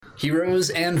Heroes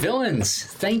and villains,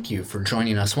 thank you for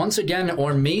joining us once again,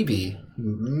 or maybe,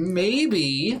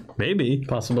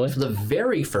 possibly, for the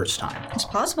very first time. It's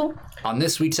possible. On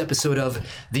this week's episode of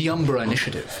the Umbra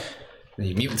Initiative,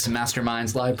 the Mutants and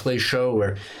Masterminds live play show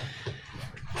where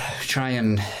we try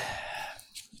and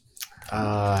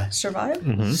survive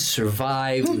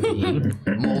the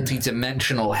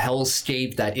multi-dimensional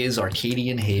hellscape that is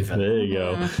Arcadian Haven. There you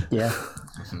go. Yeah.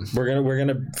 We're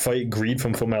gonna fight Greed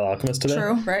from Fullmetal Alchemist today.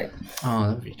 True, right? Oh,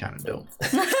 that'd be kind of dope.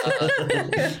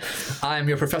 I'm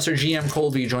your Professor GM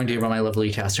Colby, joined here by my lovely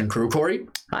cast and crew, Corey.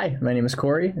 Hi, my name is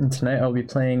Corey, and tonight I'll be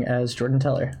playing as Jordan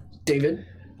Teller. David.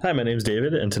 Hi, my name's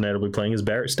David, and tonight I'll be playing as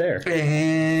Barrett Stair.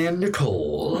 And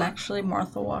Nicole. I'm actually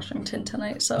Martha Washington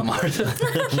tonight, so. Martha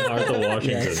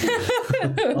Washington.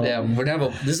 Yeah, we're gonna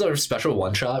have this is our special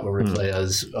one shot where we play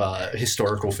as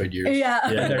historical figures. Yeah.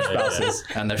 Their spouses.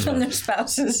 And their And their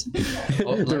spouses.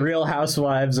 The Real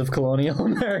Housewives of Colonial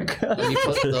America. Let me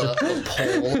put the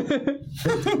poll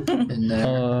in there.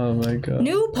 Oh my god.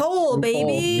 New poll,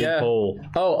 baby. Yeah. Pole.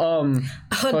 Oh,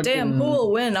 damn, who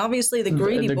will win? Obviously the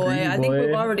greedy the boy. greedy I think boy.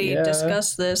 we've already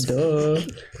discussed this. Duh.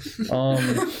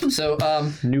 So,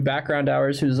 New background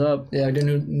hours. Who's up? yeah, I did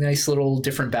a nice little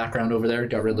different background over there.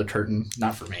 Got rid of the curtain.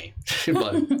 Not for me.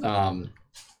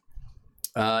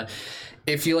 But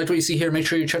if you liked what you see here, make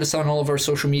sure you check us out on all of our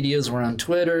social medias. We're on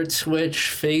Twitter, Twitch,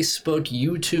 Facebook,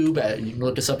 YouTube. You can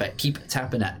look us up at Keep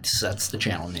Tappin' X. That's the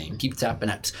channel name, Keep Tappin'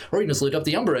 X. Or you can just look up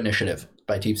the Umbra Initiative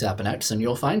by Keep Tappin' X and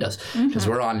you'll find us. Because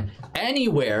we're on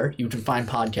anywhere you can find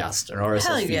podcasts and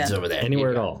RSS feeds over there.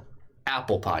 Anywhere at all.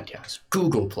 Apple Podcasts,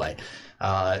 Google Play,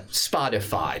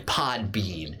 Spotify,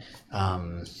 Podbean,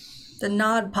 The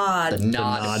Nod Pod. the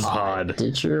Nod Pod.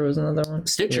 Stitcher was another one.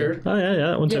 Stitcher. Oh, yeah,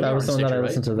 that one's That was the one that I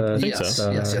listened to. The Yes,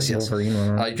 so. yes.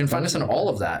 Wolverine one. You can find us on all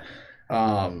of that.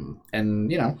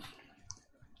 And,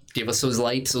 give us those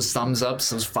likes, those thumbs ups,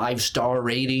 those 5-star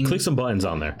ratings. Click some buttons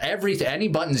on there. Any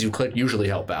buttons you click usually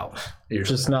help out.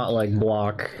 Just not like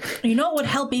block. You know what would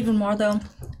help even more, though?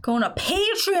 Going to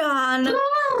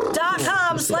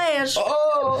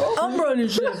patreon.com/Umbra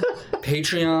Initiative.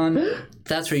 Patreon.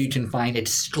 That's where you can find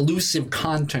exclusive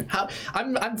content.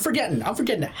 I'm forgetting.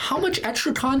 How much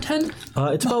extra content?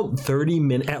 It's about 30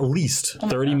 minutes, at least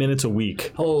 30 minutes a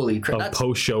week Holy crap! of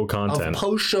post-show content.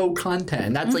 Post-show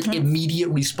content. That's like immediate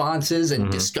respontions and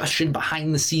discussion,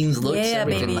 behind-the-scenes looks,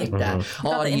 everything baby. like that.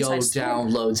 Audio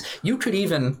downloads. You could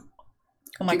even.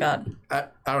 Oh my god. I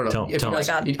don't know. Tell us.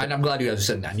 And I'm glad you guys are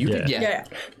sitting down. You could get Yeah.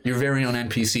 your very own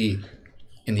NPC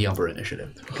in the Umbra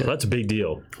Initiative. Well, that's a big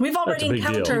deal. We've already That's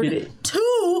a big deal. encountered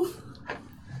 2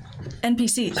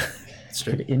 NPCs.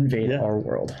 Invade our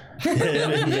world.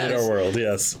 In our world,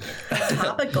 yes.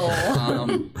 Topical.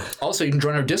 Also, you can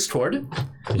join our Discord,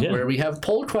 where we have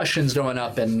poll questions going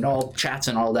up and all chats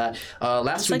and all that.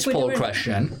 Last week's like we poll do it.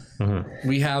 question,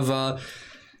 we have,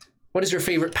 what is your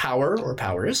favorite power or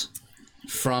powers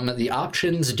from the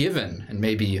options given? And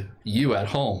maybe you at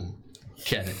home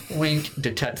can wink,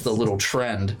 detect the little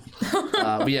trend.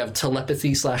 We have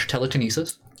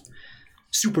telepathy/telekinesis,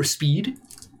 super speed,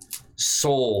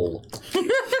 soul,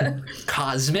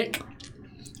 cosmic,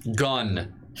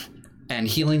 gun, and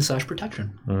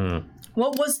healing/protection.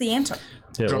 What was the answer?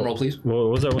 Yeah, Drum roll, please.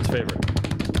 What was everyone's favorite?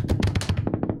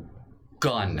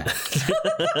 Gun.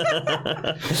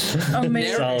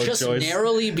 Amazing. Solid Just choice.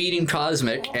 narrowly beating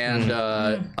cosmic and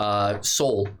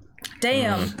soul.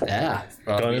 Damn. Yeah.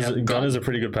 Gun is a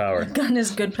pretty good power. Gun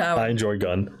is good power. I enjoy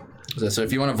gun. So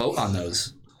if you want to vote on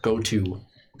those, go to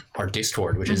our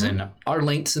Discord, which is in our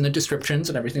links in the descriptions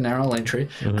and everything there on our link tree.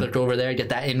 Click over there, get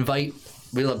that invite.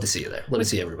 We love to see you there. Love to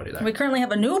see everybody there. We currently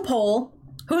have a new poll.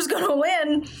 Who's gonna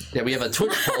win? Yeah, we have a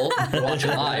Twitch poll. We're watching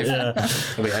live.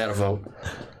 Wait, I had a vote.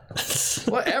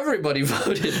 Well, everybody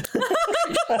voted.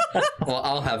 Well,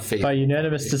 I'll have faith. By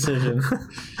unanimous decision.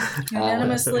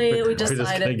 Unanimously, we We're just gonna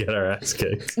decided get our ass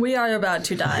kicked. we are about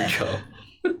to die.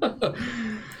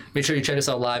 Make sure you check us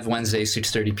out live Wednesday,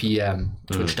 6:30 p.m.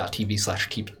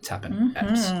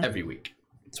 Twitch.tv/KeepTappinX every week.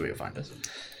 That's where you'll find us.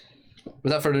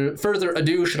 Without further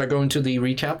ado, should I go into the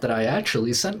recap that I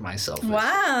actually sent myself? Wow.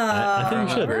 I think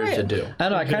we should. To do. I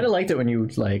don't know. I kind of liked it when you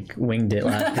winged it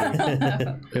last week.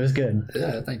 It was good.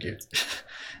 Yeah, thank you.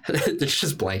 It's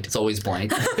just blank. It's always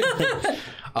blank.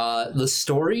 The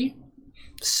story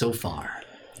so far,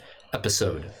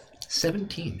 episode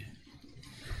 17.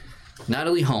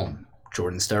 Natalie Holm,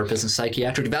 Jordan's therapist and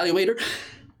psychiatric evaluator,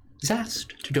 is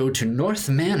asked to go to North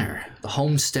Manor, the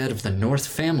homestead of the North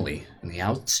family in the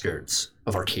outskirts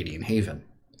of Arcadian Haven.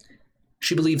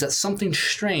 She believes that something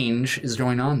strange is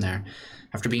going on there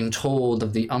after being told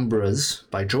of the Umbras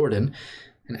by Jordan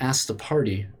and asks the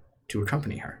party to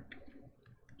accompany her.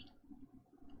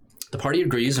 party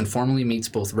agrees and formally meets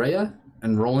both Rhea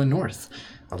and Roland North,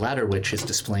 the latter which is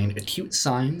displaying acute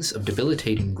signs of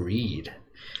debilitating greed.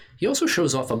 He also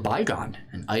shows off a bygone,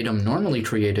 an item normally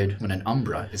created when an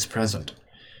Umbra is present.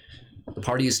 The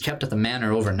party is kept at the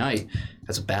manor overnight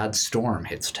as a bad storm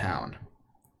hits town.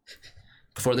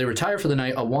 Before they retire for the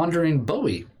night, a wandering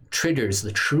Bowie triggers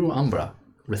the true Umbra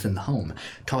within the home,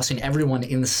 tossing everyone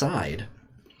inside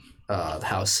the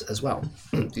house as well.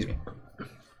 Excuse me.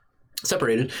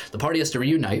 Separated, the party has to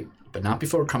reunite, but not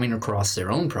before coming across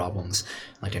their own problems,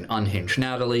 like an unhinged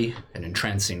Natalie, an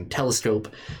entrancing telescope,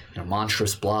 and a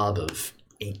monstrous blob of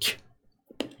ink.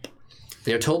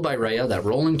 They are told by Rhea that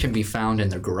Roland can be found in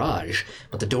their garage,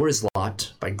 but the door is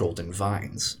locked by golden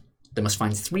vines. They must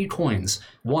find 3 coins,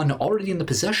 one already in the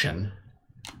possession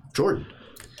of Jordan.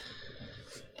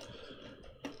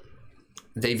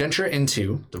 They venture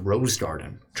into the Rose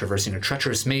Garden, traversing a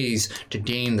treacherous maze to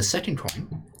gain the second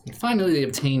coin. And finally, they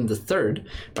obtain the third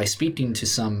by speaking to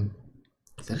some...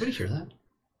 Does anybody hear that?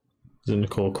 Is it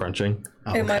Nicole crunching?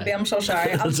 Oh, it might be. I'm so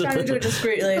sorry. I'm trying to do it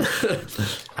discreetly. I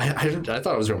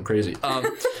thought I was going crazy.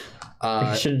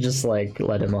 You should have just like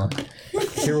let him on.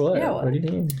 Hear what? Yeah, what do you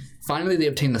mean? Finally, they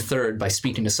obtain the third by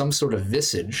speaking to some sort of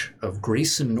visage of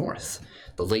Grayson North,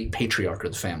 the late patriarch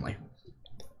of the family.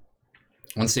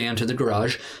 Once they enter the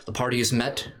garage, the party is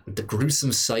met with the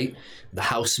gruesome sight of the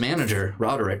house manager,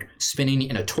 Roderick, spinning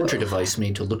in a torture device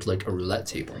made to look like a roulette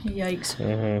table.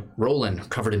 Yikes. Roland,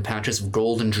 covered in patches of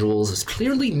gold and jewels, is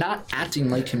clearly not acting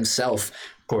like himself,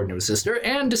 according to his sister,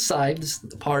 and decides that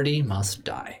the party must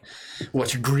die.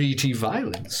 What greedy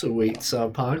violence awaits our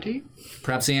party?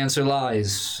 Perhaps the answer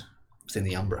lies within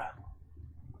the Umbra.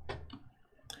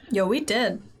 Yo, we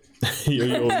did.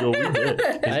 yo, we did.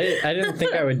 I didn't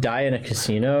think I would die in a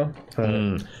casino.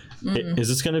 Is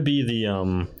this going to be the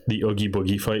Oogie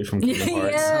Boogie fight from Kingdom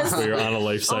Hearts? Yes. Where you're on a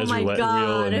life-size Oh my roulette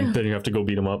God. wheel and then you have to go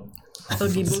beat them up?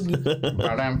 Oogie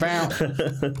boogie.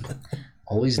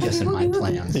 Always guessing my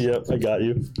plans. Yep, I got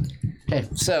you. Okay,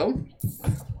 so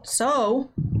So,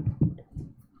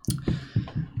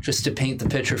 just to paint the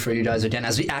picture for you guys again,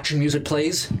 as the action music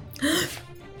plays,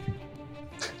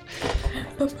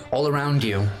 all around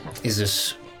you is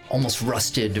this almost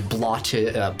rusted,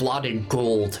 blotted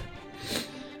gold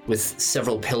with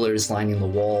several pillars lining the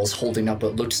walls, holding up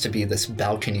what looks to be this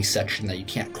balcony section that you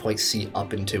can't quite see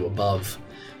up into above.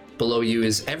 Below you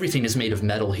is everything is made of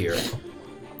metal here.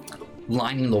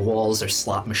 Lining the walls are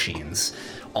slot machines,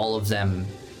 all of them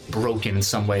broken in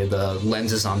some way, the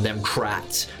lenses on them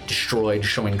cracked, destroyed,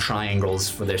 showing triangles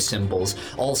for their symbols,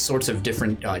 all sorts of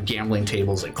different gambling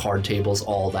tables and card tables,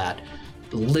 all that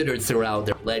littered throughout,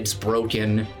 their legs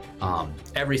broken,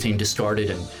 everything discarded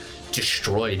and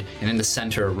destroyed, and in the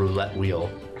center a roulette wheel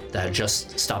that had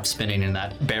just stopped spinning and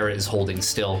that Barrett is holding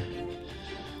still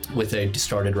with a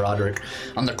discarded Roderick.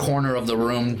 On the corner of the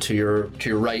room to your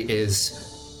right is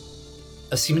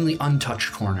a seemingly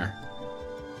untouched corner.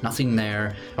 Nothing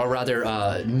there, or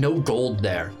rather, no gold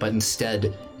there, but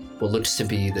instead what looks to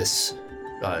be this,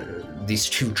 these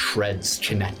 2 treads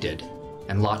connected,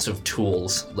 and lots of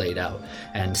tools laid out.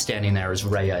 And standing there is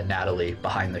Rhea and Natalie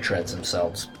behind the treads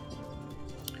themselves.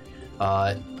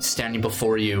 Standing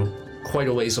before you, quite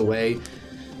a ways away,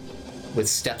 with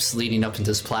steps leading up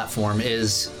into this platform,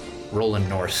 is Roland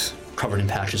North, covered in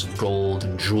patches of gold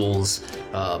and jewels,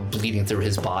 bleeding through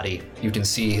his body. You can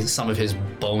see some of his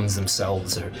bones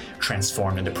themselves are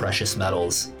transformed into precious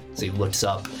metals as he looks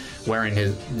up, wearing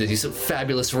these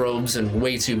fabulous robes and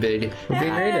way too big. We're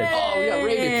being raided. Oh, we got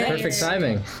raided. Perfect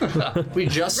timing. We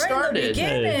just started.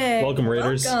 Hey, welcome,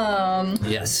 Raiders. Welcome.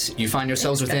 Yes, you find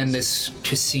yourselves within this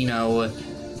casino,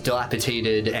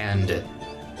 dilapidated and...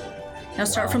 Now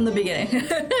start from the beginning.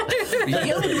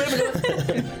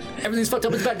 Everything's fucked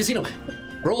up at the back casino.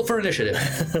 Roll for initiative.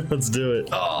 Let's do it.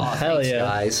 Oh, Hell thanks, yeah.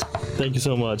 guys. Thank you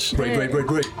so much. Great.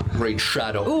 Great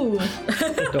shadow. Ooh.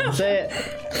 Don't say it.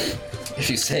 If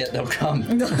you say it, they'll come.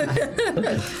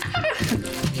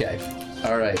 Okay.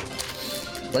 All right.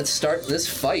 Let's start this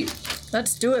fight.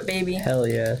 Let's do it, baby. Hell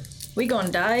yeah. We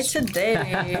gonna die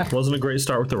today. Wasn't a great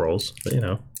start with the rolls, but you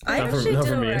know. I Not for- actually not did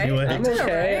for me alright. anyway. I I'm did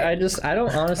okay. alright. I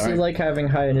don't honestly Alright. like having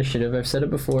high initiative. I've said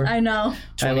it before. I know. I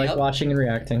 20 like up? watching and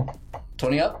reacting.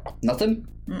 20 up? Nothing?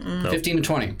 15 to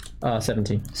 20.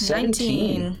 17.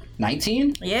 19.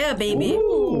 19? Yeah, baby.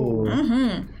 Ooh.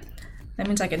 That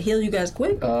means I could heal you guys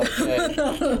quick.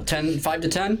 Okay. 10, 5 to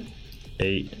 10?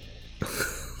 8.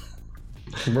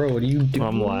 Bro, what are you doing?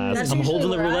 I'm last. That's I'm usually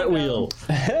holding the where I roulette go. wheel.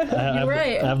 I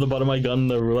right. have the butt of my gun,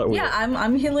 the roulette wheel. Yeah,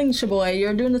 I'm healing Shaboy.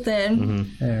 You're doing the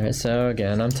thing. Alright, so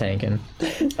again, I'm tanking.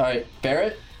 All right,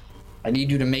 Barrett, I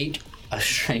need you to make a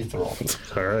strength roll.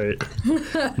 All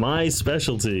right. My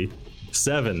specialty.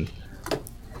 7.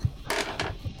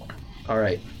 All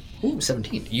right. Ooh,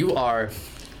 17. You are,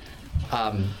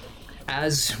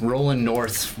 as Roland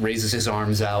North raises his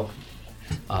arms out,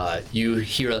 you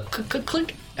hear a click, click,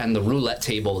 click, and the roulette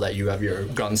table that you have your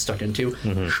gun stuck into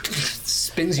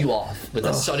spins you off with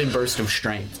a sudden burst of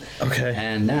strength. Okay.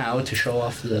 And now, to show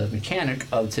off the mechanic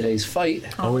of today's fight,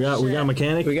 we got a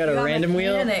mechanic. We got a random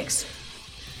wheel. Mechanics.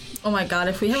 Oh my god,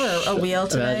 if we have a wheel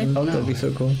today. Imagine. Oh, no. That'd be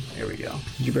so cool. here we go.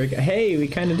 Did you break it? Hey, we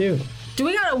kind of do. Do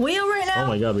we got a wheel right now? Oh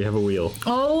my god, we have a wheel.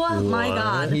 Oh my What?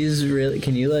 god. He's really.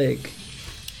 Can you like?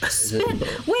 Spin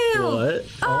wheel What?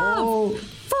 of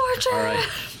fortune.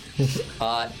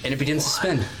 All right. And it begins to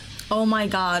spin. Oh my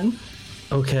god.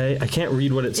 Okay, I can't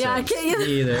read what it says. Yeah, I can't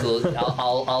Me either. either. So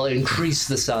I'll increase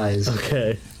the size.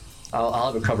 Okay. I'll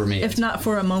have it cover me. If not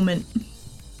for a moment.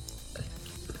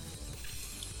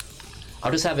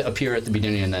 I'll just have it appear at the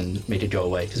beginning and then make it go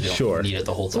away because we don't Sure. need it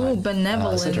the whole time. Ooh,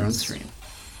 benevolence. Center on screen.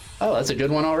 Oh, that's a good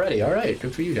one already. All right,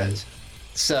 good for you guys.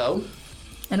 So,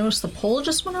 I noticed the poll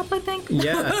just went up, I think.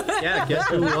 Yeah. Guess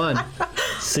who won?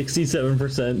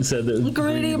 67% said that Greedy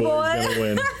Greedy Boy boy. is gonna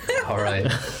win. all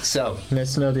right. So,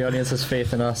 Nice to know the audience has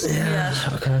faith in us. Yeah.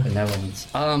 benevolence.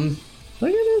 Look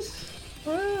at this.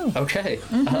 Wow. Okay.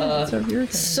 It's over your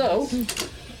turn. So,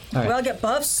 Well, I get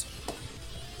buffs.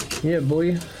 Yeah,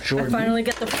 boy. I Jordan, finally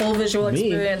get the full visual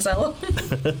experience.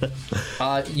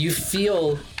 you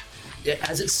feel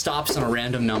as it stops on a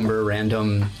random number,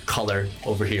 random color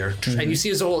over here, and you see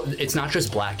it's not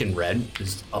just black and red.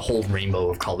 There's a whole rainbow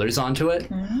of colors onto it.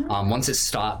 Once it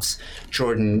stops,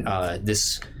 Jordan,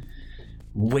 this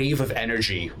wave of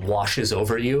energy washes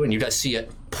over you, and you guys see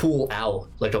it pool out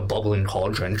like a bubbling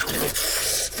cauldron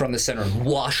from the center and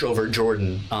wash over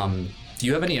Jordan. Do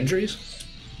you have any injuries?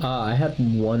 I had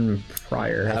one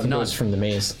prior. I think none. it was from the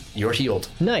maze. You're healed.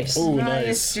 Nice. Ooh, Nice,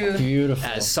 nice. dude. Beautiful.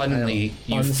 As suddenly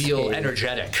you feel unscathed.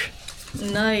 energetic.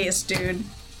 Nice, dude.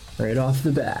 Right off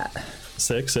the bat.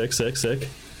 Sick.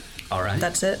 All right.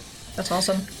 That's it. That's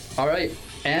awesome. All right.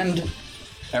 And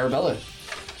Arabella,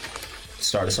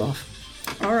 start us off.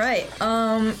 All right.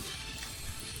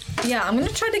 Yeah, I'm gonna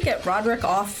try to get Roderick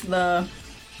off the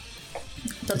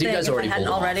you thing guys if I already hadn't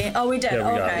pulled him already. Oh, we did.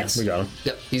 Yeah, we got okay. him. We got him.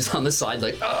 Yep. He's on the side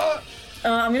like,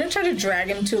 I'm gonna try to drag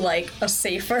him to like a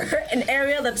safer, an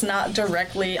area that's not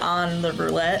directly on the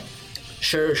roulette.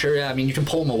 Sure. Yeah. I mean, you can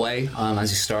pull him away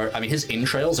as you start. I mean, his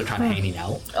entrails are kind of hanging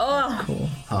out.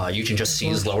 Oh, You can just see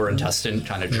his lower intestine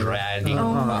kind of dragging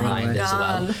behind as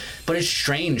well. God. But it's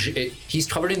strange. He's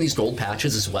covered in these gold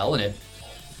patches as well, and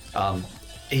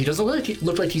he doesn't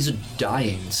look like he's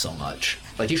dying so much.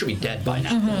 Like he should be dead by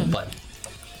now, but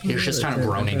he's just kind of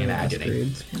groaning in agony.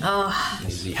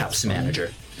 He's the house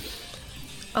manager.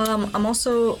 I'm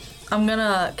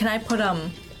gonna. Can I put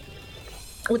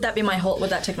Would that be my whole? Would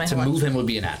that take my To whole? move him would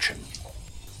be an action.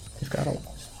 He's got a.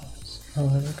 Oh,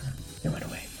 okay. It went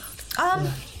away.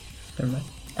 Never mind.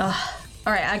 All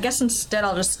right. I guess instead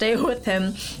I'll just stay with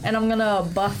him, and I'm gonna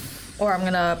buff, or I'm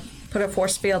gonna put a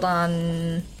force field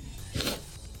on.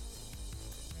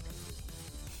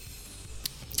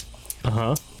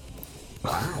 Uh-huh.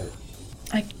 Wow.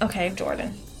 Okay,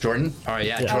 Jordan. Jordan? All right,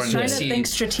 yeah. Yeah. I was Jordan, trying you to see, think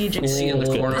strategically. see in the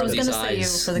corner I of was these gonna say you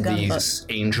eyes for the gun, these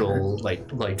angel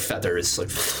like feathers, like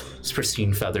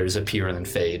pristine feathers appear and then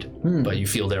fade. But you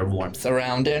feel their warmth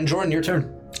around. And Jordan, your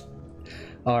turn.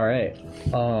 All right.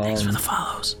 Thanks for the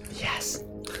follows. Yes.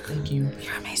 Thank you.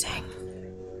 You're amazing.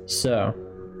 So,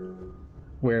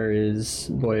 where is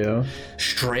Boyo?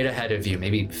 Straight ahead of you,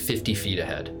 maybe 50 feet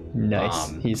ahead.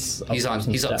 Nice. He's some up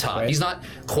steps, top. right? He's not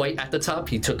quite at the top.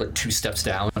 He took like 2 steps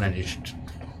down and he's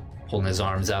holding his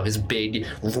arms out. His big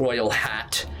royal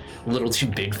hat, a little too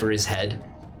big for his head.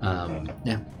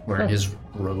 Wearing his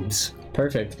robes.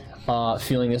 Perfect.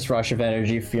 Feeling this rush of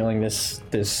energy, feeling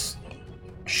this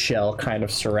shell kind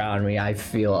of surround me, I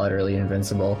feel utterly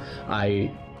invincible.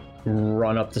 I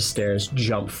run up the stairs,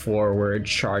 jump forward,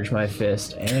 charge my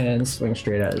fist, and swing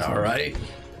straight at his All head. right,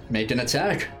 make an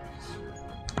attack.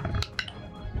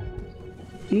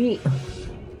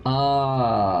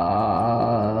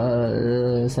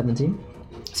 17?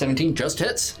 17 just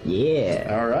hits.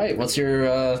 Yeah. All right, what's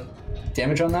your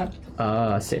damage on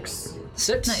that? 6.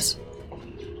 6. Nice.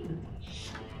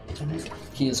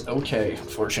 He is okay,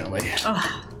 unfortunately.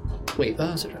 Wait,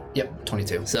 is it? Yep,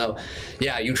 22. So,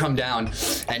 yeah, you come down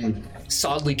and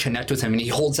solidly connect with him, and he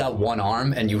holds out one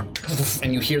arm, and you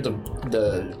hear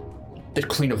the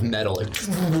clean of metal, like,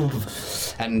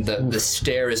 and the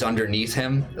stair is underneath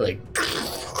him, like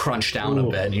crunch down a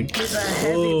bit. And He's a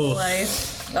heavy boy.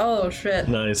 Oh shit.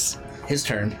 Nice. his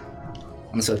turn.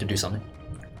 I'm gonna have to do something.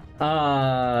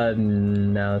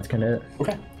 No, that's kind of it.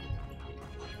 Okay.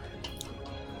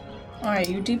 Alright,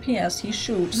 you DPS, he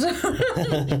shoots.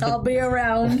 I'll be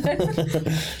around.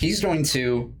 He's going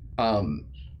to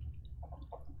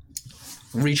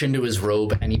reach into his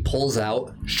robe and he pulls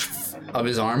out of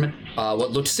his arm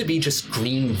what looks to be just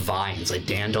green vines, like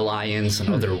dandelions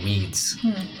and other weeds.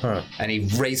 And he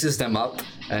raises them up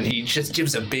and he just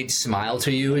gives a big smile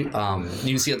to you. You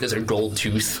can see that there's a gold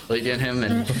tooth like in him,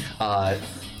 and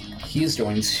he is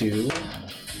going to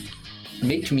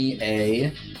make me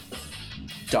a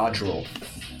dodge roll.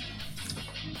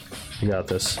 You got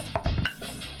this.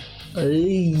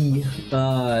 13.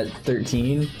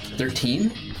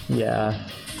 13. Yeah.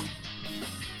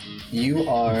 You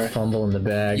are Fumble in the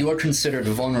bag. You are considered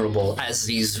vulnerable as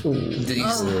this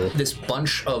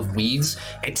bunch of weeds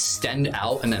extend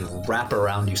out and then wrap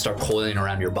around you, start coiling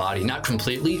around your body. Not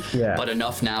completely, but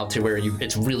enough now to where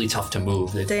it's really tough to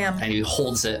move. Damn. And he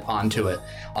holds it onto it.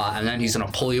 And then he's going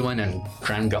to pull you in and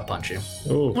try and gut punch you.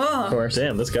 Ooh, of course.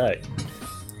 Damn, this guy.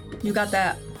 You got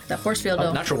that force field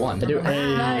though. Natural 1.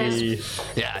 Hey.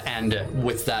 Yeah, and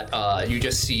with that, you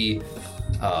just see...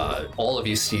 all of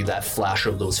you see that flash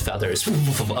of those feathers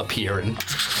appear and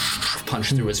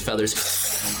punch through his feathers,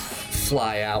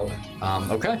 fly out.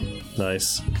 Okay.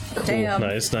 Nice. Damn. Cool.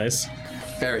 Nice.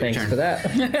 Barrett, Thanks your turn. for that.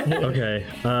 Okay.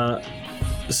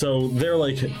 So they're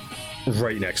like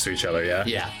right next to each other, yeah?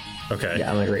 Yeah. Okay.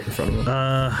 Yeah, I'm like right in front of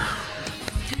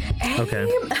him. Okay.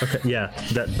 Yeah.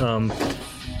 That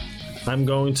I'm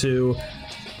going to.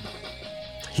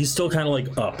 He's still kind of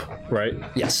like up, right?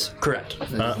 Yes, correct.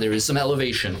 There is some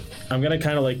elevation. I'm gonna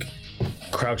kind of like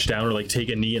crouch down or like take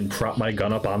a knee and prop my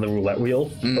gun up on the roulette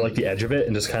wheel, or like the edge of it,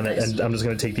 and just kind of. And I'm just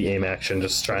gonna take the aim action,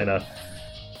 just trying to,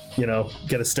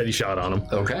 get a steady shot on him.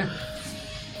 Okay.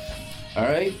 All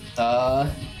right.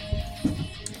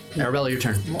 Arabella, your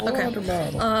turn. Okay.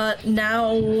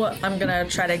 Now I'm gonna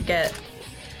try to get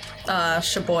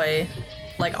Shaboy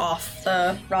like off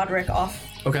the Roderick off.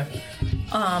 Okay.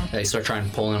 They start trying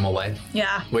to pull him away.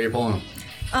 Yeah. Where you pulling him?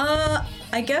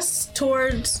 I guess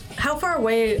towards how far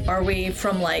away are we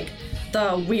from like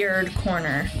the weird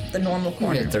corner, the normal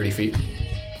corner? Yeah, 30 feet.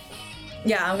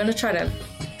 Yeah, I'm gonna try to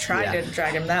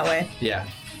drag him that way. Yeah.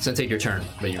 So take your turn,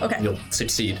 but you'll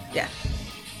succeed. Yeah.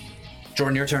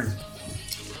 Jordan, your turn.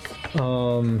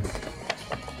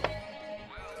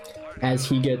 As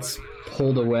he gets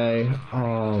pulled away,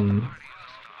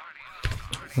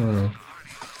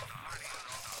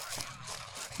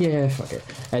 yeah, fuck it.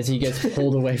 As he gets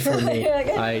pulled away from me,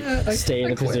 I stay in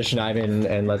the position I'm in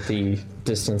and let the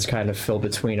distance kind of fill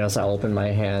between us. I'll open my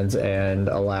hands and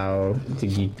allow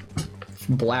the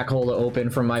black hole to open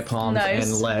from my palms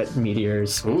and let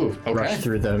meteors rush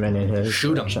through them and in his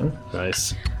direction.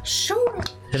 Nice.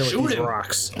 Shoot! Hit him Shoot with these him.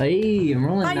 rocks. Hey, I'm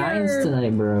rolling Fire. 9s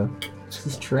tonight, bro. This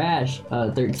is trash.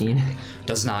 13.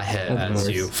 Does not hit as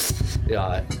you.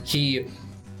 He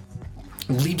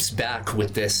leaps back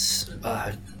with this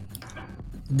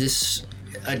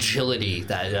agility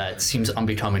that seems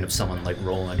unbecoming of someone like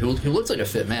Roland, who looks like a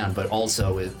fit man, but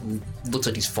also it looks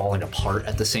like he's falling apart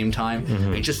at the same time.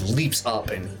 He just leaps up,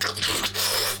 and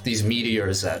these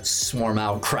meteors that swarm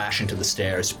out crash into the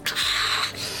stairs.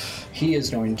 He is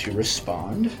going to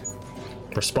respond.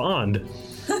 Respond.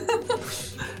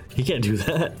 He can't do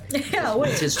that. Yeah,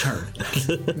 wait. It's his turn.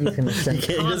 He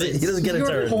doesn't get a Your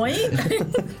turn. point?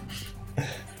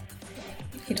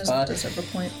 He doesn't deserve a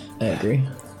point. I agree.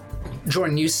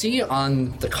 Jordan, you see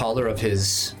on the collar of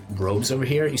his robes over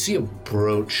here, you see a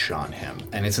brooch on him,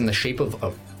 and it's in the shape of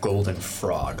a golden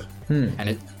frog. And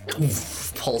it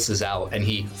pulses out, and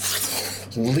he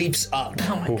leaps up,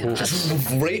 just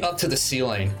right up to the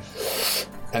ceiling,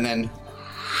 and then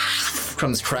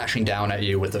comes crashing down at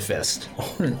you with a fist.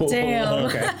 Damn.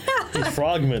 Okay. He's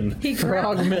Frogman. He's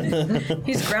ground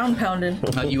pounded.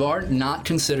 You are not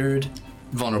considered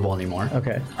vulnerable anymore.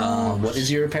 Okay. What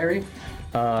is your parry?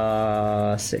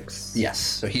 6. Yes.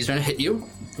 So he's going to hit you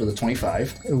with a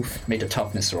 25. Oof. Make a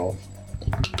toughness roll.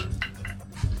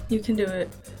 You can do it.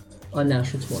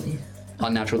 Unnatural 20.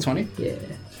 Unnatural 20. Yeah.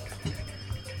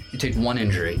 You take 1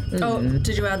 injury. Oh,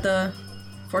 did you add the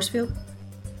force field?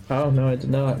 Oh, no, I did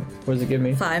not. What does it give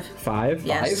me? 5. 5?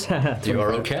 Yes. You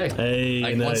are okay. Hey,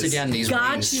 Like, nice. once again, these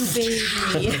Got wings you,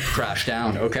 baby. crash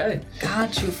down. Okay.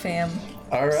 Got you, fam.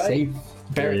 All right. Safe.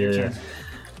 Barrett, your turn.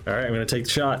 All right, I'm gonna take the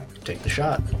shot. Take the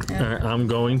shot. All right, I'm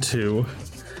going to.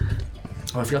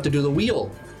 Oh, I forgot to do the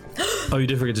wheel. Oh, you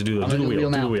did forget to do the gonna do the wheel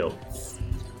Do now. the wheel.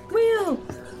 Wheel.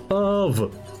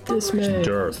 Of Dismay.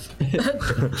 dearth.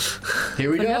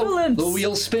 Here we go. Benevolence. The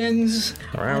wheel spins.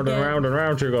 Round and round and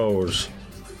round she goes.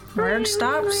 Where it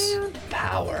stops,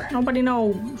 Power. nobody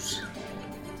knows.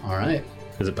 All right.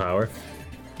 Is it power?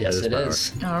 Yes, is it power.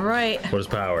 is. All right. What is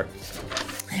power?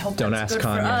 I hope Don't that's ask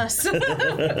good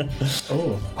Kanye. for us.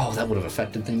 Oh, that would have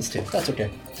affected things too. That's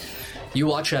okay. You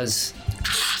watch as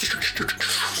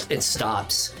it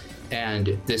stops,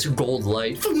 and this gold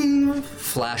light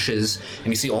flashes, and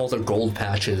you see all the gold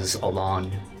patches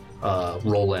along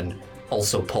Roland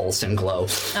also pulse and glow.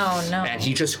 Oh no. And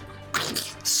he just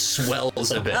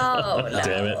swells a bit. Oh no.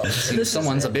 Damn it. Seems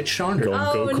someone's a bit stronger.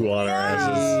 Goku on our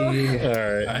asses.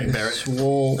 Alright. Alright, Barrett.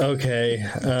 Okay.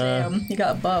 Damn, you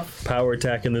got buff. Power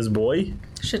attacking this boy.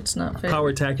 Shit's not fair. Power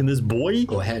attacking this boy.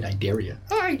 Go ahead, I dare you.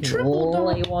 Roll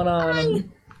one on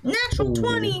him. Natural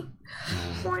 20.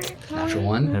 Natural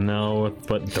one. And now,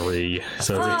 but 3.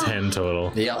 So it's a 10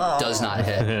 total. Yep, does not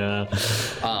hit. Yeah.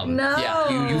 No.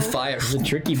 Yeah, you fire. The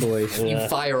tricky boy. You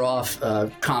fire off,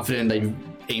 confident that you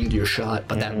aimed your shot,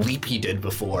 but that leap he did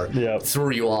before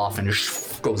threw you off and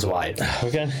just goes wide.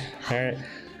 Okay. Alright.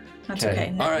 That's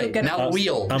okay. All right, now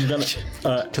wheel. I'm gonna.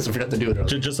 Because I forgot to do it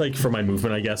earlier. Just like for my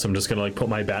movement, I guess I'm just gonna like put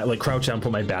my back, like crouch down,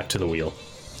 put my back to the wheel.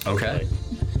 Okay.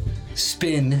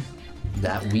 Spin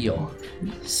that wheel.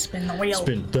 Spin the wheel.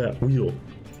 Spin that wheel.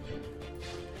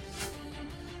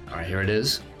 All right, here it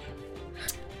is.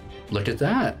 Look at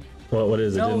that. Well, what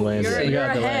is it? Didn't No, land. you're, it. you're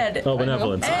ahead. Oh,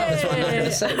 benevolence. Hey.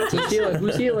 Who's healing?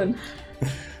 Who's healing?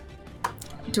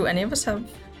 Do any of us have...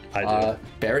 I do.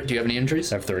 Barrett, do you have any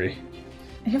injuries? I have 3.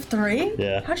 You have 3?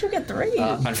 Yeah. How'd you get 3?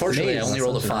 Unfortunately, I Maze. only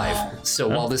rolled a 5. So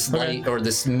while this light or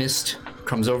this mist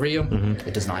comes over you,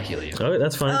 it does not heal you. Okay,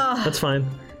 that's fine. That's fine.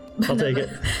 I'll take it.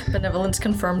 Benevolence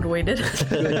confirmed weighted.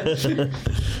 That's where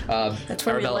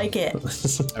we Arabella. like it.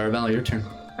 Arabella, your turn.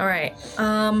 All right.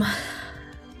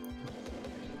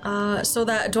 So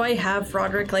that do I have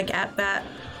Roderick like at that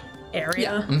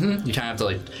area? You kind of have to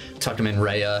like tuck him in.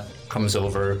 Rhea comes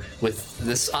over with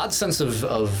this odd sense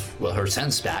of well, her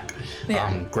sense back.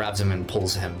 Yeah. Grabs him and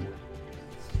pulls him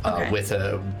Okay. with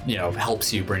a,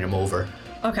 helps you bring him over.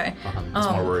 Okay. Is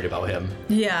more worried about him.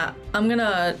 Yeah, I'm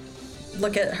gonna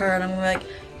look at her and I'm gonna like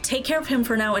take care of him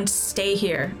for now and stay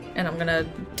here. And I'm gonna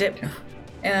dip,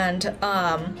 and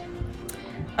I'm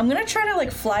gonna try to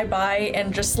like fly by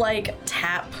and just like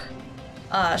tap,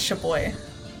 Shaboy,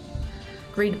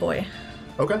 Greed Boy,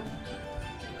 Okay.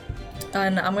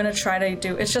 and I'm gonna try to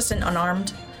do. It's just an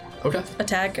unarmed Okay.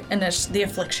 attack, and it's the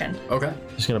affliction. Okay.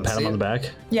 Just gonna pat him on the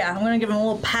back. Yeah, I'm gonna give him a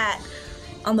little pat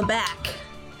on the back.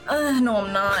 No,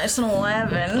 I'm not. It's an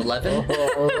 11. 11.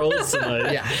 Rolls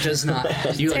tonight. Yeah, does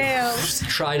not. You like, Damn.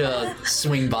 try to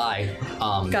swing by,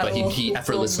 but he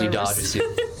effortlessly little dodges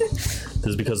you. This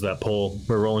is because of that poll.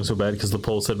 We're rolling so bad because the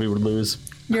poll said we would lose.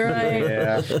 You're right.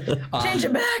 Yeah. Change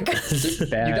it back.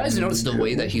 You guys notice the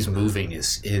way that he's moving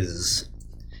is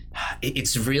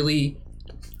it's really,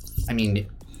 I mean,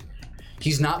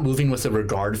 he's not moving with a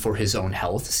regard for his own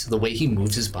health. So the way he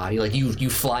moves his body, like you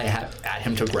fly at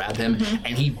him to grab him,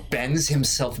 and he bends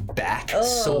himself back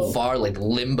so far, like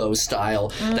limbo style,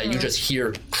 that you just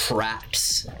hear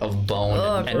cracks of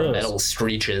bone and gross. metal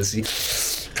screeches. He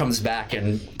comes back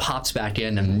and pops back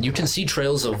in, and you can see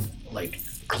trails of like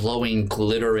glowing,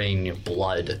 glittering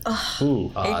blood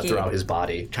Ooh. Icky. throughout his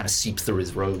body, kind of seep through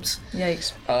his robes.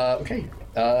 Yikes. Okay,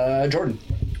 Jordan.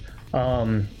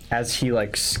 As he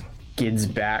like skids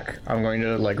back, I'm going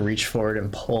to like reach forward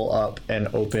and pull up and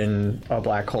open a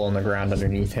black hole in the ground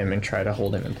underneath him and try to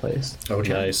hold him in place.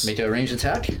 Okay. Nice. Make a ranged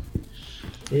attack.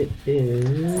 It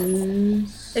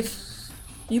is. If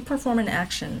you perform an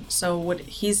action, so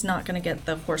he's not gonna get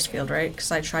the force field, right?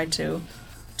 Because I tried to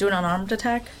do an unarmed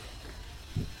attack.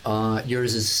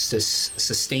 Yours is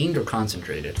sustained or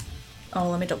concentrated. Oh,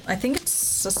 let me. I think it's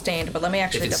sustained, but let me If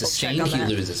actually it's double check sustained, on he that.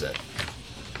 loses it.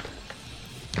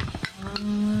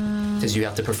 Because you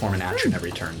have to perform an action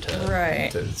every turn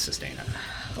Right. to sustain it.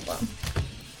 Hold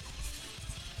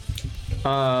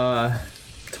on.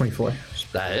 24.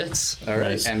 That hits. All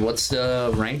right. Nice. And what's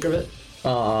the rank of it?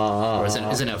 Or is it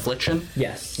an affliction?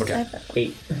 Yes. Okay.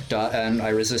 8. And I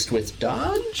resist with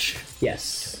dodge.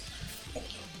 Yes.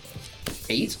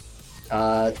 8.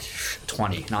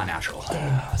 20, not natural.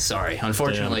 Sorry,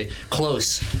 unfortunately,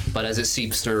 close. But as it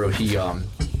seeps through,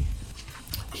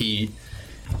 he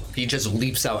just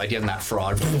leaps out again. That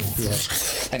frog,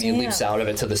 and he leaps out of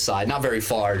it to the side, not very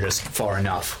far, just far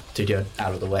enough to get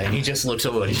out of the way. And he just looks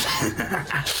over,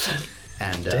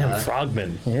 and Damn,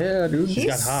 Frogman. Yeah, dude. He's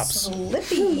got hops.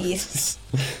 Slippy.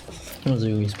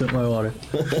 He spit my water.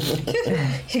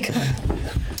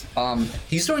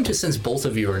 he's going to, since both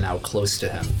of you are now close to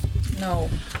him, No.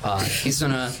 he's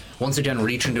gonna once again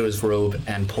reach into his robe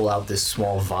and pull out this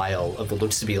small vial of what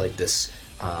looks to be like this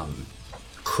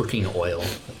cooking oil,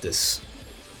 this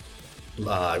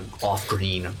off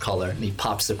green color, and he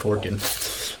pops the cork and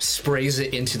sprays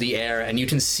it into the air, and you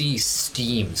can see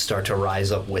steam start to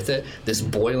rise up with it. This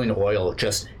boiling oil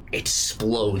just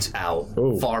explodes out.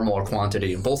 Far more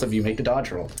quantity. Both of you make a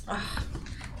dodge roll.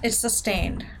 It's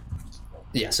sustained.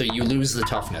 Yeah, so you lose the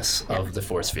toughness of the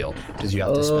force field because you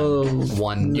have to spend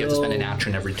one. You have to spend an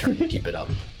action every turn to keep it up.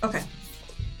 Okay.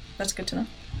 That's good to know.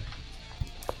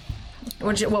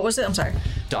 What was it? I'm sorry.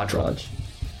 Dodge roll.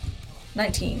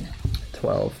 19.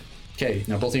 12. Okay,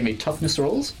 now both of you make toughness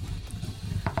rolls.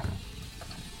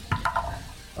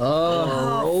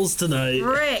 Rolls tonight.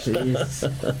 Rick.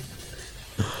 Jeez.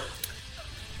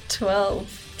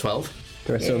 12. 12.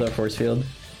 Do I still have that force field?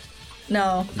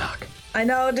 No. Knock. I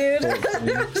know, dude.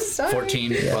 I'm sorry.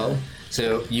 14. 12.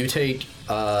 So you take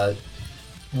 1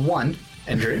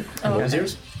 injury. And what was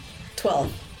yours?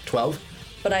 12. 12.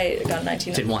 But I got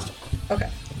 19. Did 1. Okay.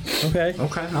 Okay.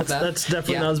 Okay, not bad. That's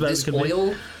definitely not as bad as this it could be.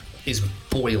 oil is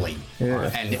boiling,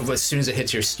 Yeah. and as soon as it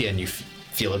hits your skin, you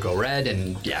feel it go red,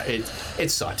 and yeah, it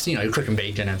sucks. You know, you're cooking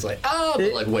bacon, and it's like,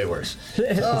 but like way worse.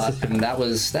 And that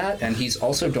was that. And he's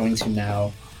also going to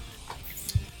now,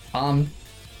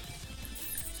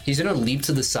 he's gonna leap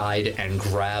to the side and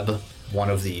grab one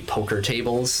of the poker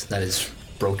tables that is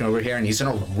broken over here, and he's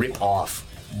gonna rip off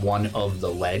one of the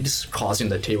legs, causing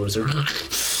the table to.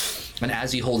 And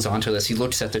as he holds onto this, he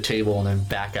looks at the table and then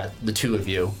back at the two of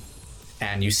you,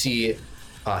 and you see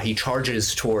he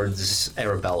charges towards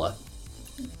Arabella.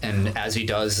 And as he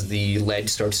does, the leg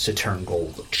starts to turn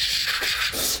gold.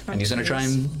 And he's gonna try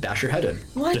and bash your head in.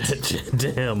 What?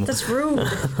 Damn. That's rude.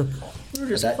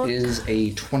 Rude as That fuck. is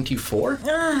a 24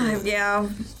 Yeah.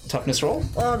 toughness roll.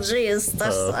 Oh, jeez.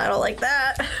 That's. I don't like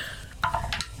that.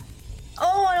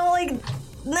 Oh, I don't like.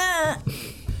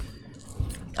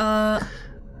 Nah.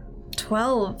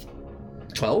 12.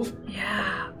 12?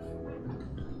 Yeah.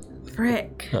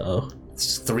 Frick. Uh-oh.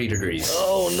 It's 3 degrees.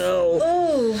 Oh, no.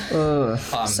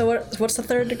 Oh. So what's the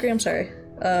third degree? I'm sorry.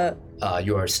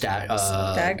 You are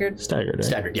Staggered. Staggered, right?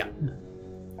 staggered, yeah.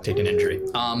 Take an injury.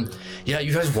 Yeah,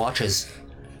 you guys watch as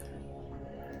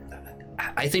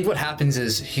I think what happens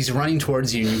is he's running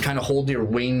towards you and you kind of hold your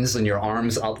wings and your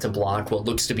arms up to block what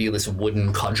looks to be this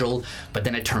wooden cudgel, but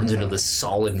then it turns into this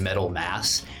solid metal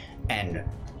mass and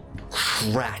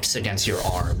cracks against your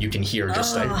arm. You can hear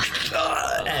just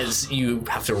as you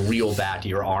have to reel back,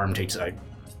 your arm takes a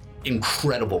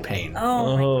incredible pain.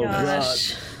 Oh my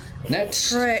gosh.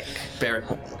 Next, Frick. Barrett.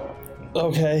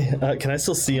 Okay. Can I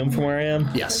still see him from where I am?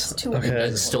 Yes. Okay.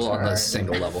 It's still on the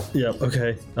single level. Yep.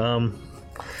 Okay.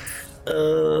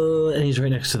 And he's right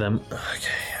next to them.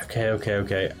 Okay.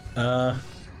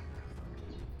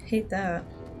 Hate that.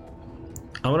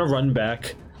 I'm gonna run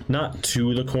back, not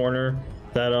to the corner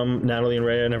that Natalie and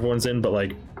Rhea and everyone's in, but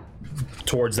like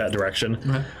towards that direction.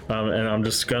 Okay. And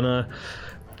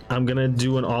I'm gonna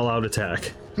do an all-out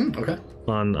attack Okay.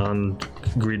 on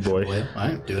Greed Boy. All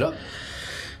right, do it up.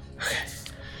 Okay.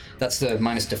 That's the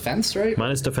minus defense, right?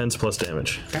 Minus defense plus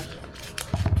damage. Okay.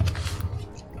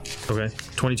 Okay.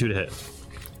 22 to hit.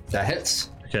 That hits.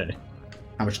 Okay.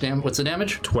 How much damage? What's the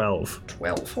damage? 12.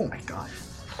 12. Oh my god.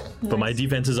 But my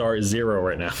defenses are 0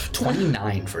 right now.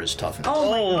 29 for his toughness.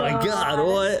 Oh my god.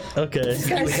 What? Okay.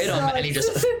 You hit him, and he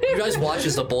just. You guys watch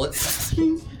as the bullet.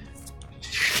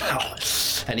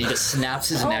 And he just snaps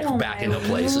his neck back into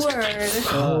place. Lord.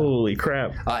 Holy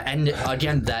crap. And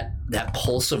again, that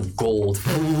pulse of gold.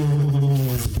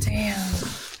 Damn.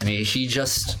 I mean, he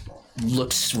just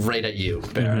looks right at you,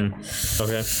 Baron.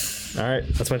 Okay. All right.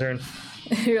 That's my turn.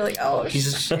 You're like, oh,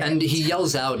 And he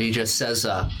yells out. He just says,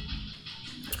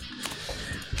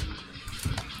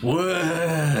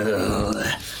 "Well,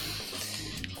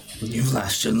 you've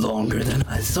lasted longer than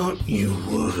I thought you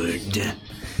would.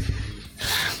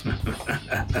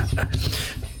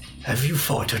 Have you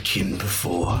fought a kin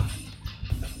before?"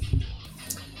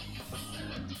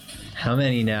 How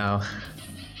many now?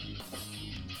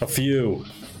 A few.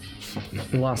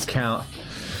 Lost count.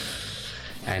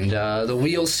 And the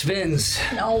wheel spins.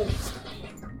 no.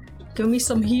 Give me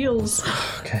some heals.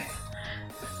 Okay.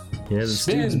 Yeah, this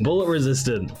Spin. dude's bullet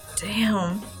resistant.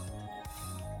 Damn.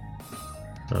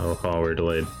 Oh, we're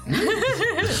delayed.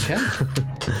 Okay.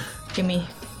 Give me.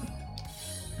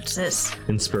 What's this?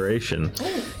 Inspiration.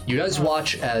 You guys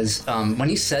watch as when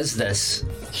he says this,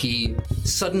 he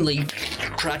suddenly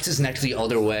cracks his neck the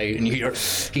other way, and you hear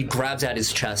he grabs at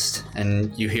his chest,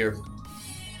 and you hear,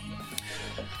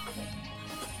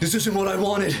 "This isn't what I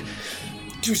wanted.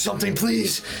 Do something,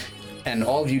 please." And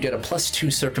all of you get a +2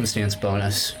 circumstance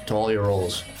bonus to all your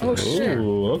rolls. Oh shit.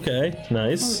 Ooh, okay.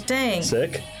 Nice. Dang.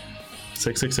 Sick.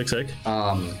 Sick.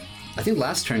 I think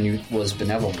last turn was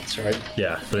benevolence, right?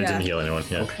 Yeah, but it Yeah. didn't heal anyone.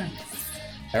 Yeah. Okay.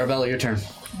 Arabella, your turn.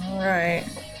 All right.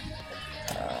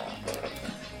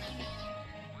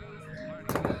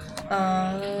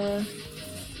 No,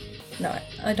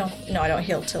 I don't. No, I don't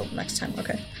heal till next time.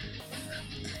 Okay.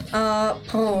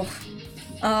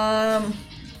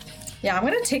 Yeah, I'm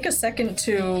gonna take a second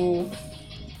to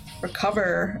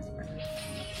recover.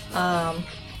 Yeah,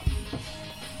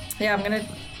 I'm gonna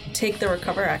take the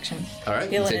recover action. All right,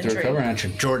 Heal an take the injury. recover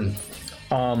action. Jordan.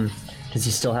 Does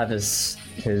he still have his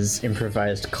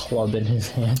improvised club in his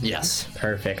hand? Yes.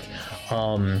 Perfect.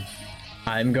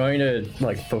 I'm going to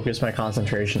like focus my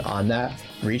concentration on that,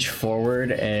 reach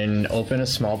forward and open a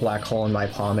small black hole in my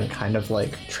palm and kind of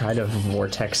like try to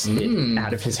vortex it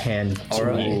out of his hand to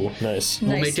me. Ooh, nice.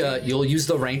 We'll make you'll use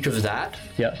the range of that.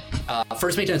 Yep.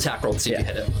 First make an attack roll to see if you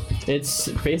hit it. It's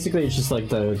basically just like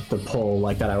the pull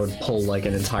like that I would pull like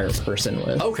an entire person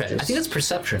with. Okay. I think that's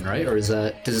perception, right? Or is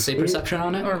that, does it say perception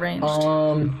on it? Or ranged.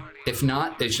 If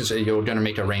not, it's just you're gonna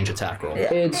make a range attack roll.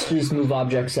 It's just move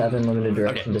object 7, limited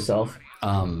direction to self.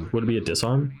 Would it be a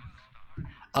disarm?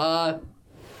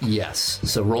 Yes.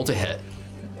 So roll to hit.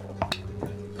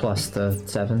 Plus the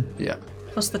 7. Yeah.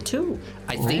 Plus the 2.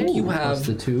 I think you have. plus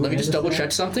the 2 Let me just and double the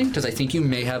check something because I think you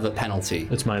may have a penalty.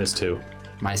 It's -2.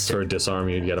 Minus For 2. a disarm,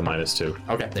 you'd get a -2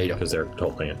 Okay, there you go. because they're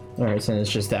holding it. Alright, so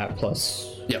it's just that plus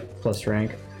Yep.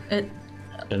 rank. It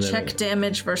And then, check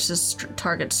damage versus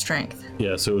target strength.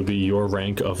 yeah, so it would be your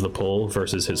rank of the pull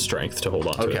versus his strength to hold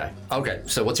on to it. Okay. Okay.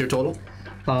 So what's your total?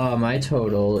 My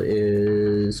total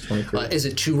is 23. Is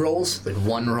it 2 rolls? Like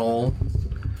 1 roll?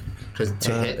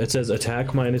 To hit? It says attack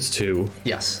 -2,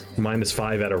 Yes.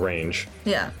 -5 at a range.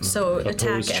 Yeah. So attack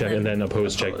Opposed check and then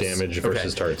opposed check oppose. damage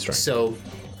versus target strength. So,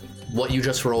 what you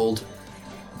just rolled,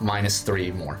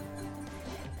 -3 more.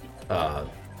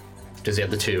 Does he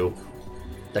have the 2?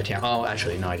 That can't. Oh,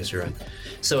 actually, no. I guess you're right.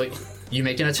 So you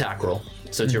make an attack roll.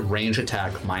 So it's your range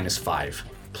attack -5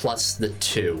 plus the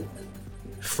 2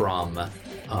 from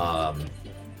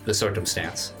the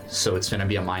circumstance. So it's going to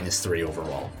be a -3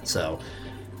 overall. So,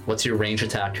 what's your range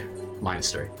attack?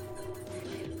 -3.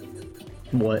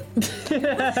 What?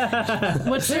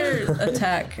 What's your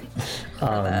attack for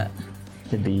that?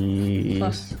 It'd be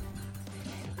Plus.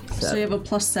 So you have a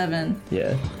 +7.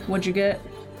 yeah, What'd you get?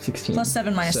 16.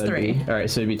 +7 -3. All right,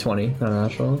 so it'd be 20 on a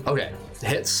natural. Okay,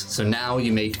 hits. So now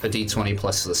you make a d20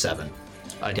 plus the 7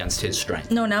 against his strength.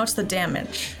 No, now it's the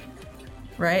damage.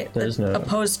 Right? There's The no-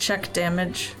 opposed check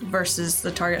damage versus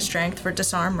the target strength for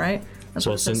disarm, right? That's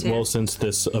what it says here. Since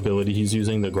this ability he's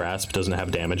using, the grasp, doesn't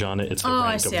have damage on it. It's the Oh, I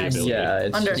rank see, of the I see. ability. Yeah,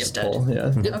 it's Understood. Just pull,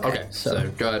 yeah. Yep. Okay. So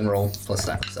go ahead and roll plus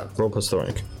that. So. Roll plus the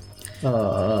rank.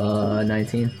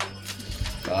 19.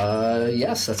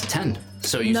 Yes, that's a 10.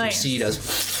 So you Nice. succeed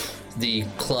as the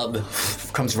club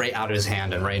comes right out of his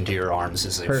hand and right into your arms.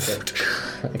 As Perfect.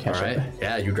 I catch All right. it.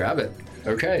 Yeah, you grab it.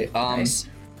 Okay. Nice.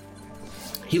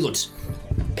 He looks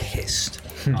pissed.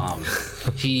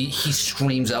 He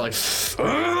screams out like,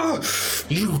 "Ah,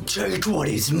 you take what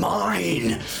is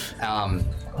mine!"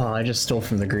 Oh, I just stole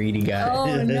from the greedy guy.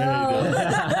 Oh no!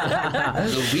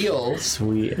 The wheel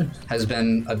Sweet. has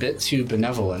been a bit too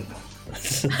benevolent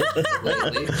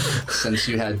lately since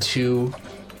you had 2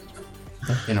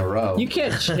 in a row. You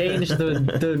can't change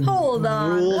the Hold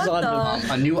on. rules What on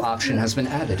the? A new option has been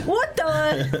added. What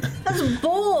the? That's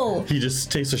bull. He just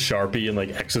takes a Sharpie and like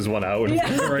X's one out. And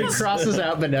Yeah. writes- crosses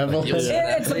out benevolence. You'll see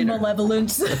that It's a later.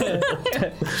 malevolence.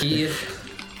 He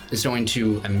is going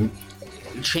to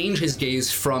change his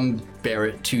gaze from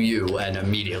Barrett to you and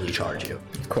immediately charge you.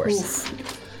 Of course. Oof.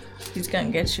 He's gonna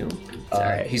get you.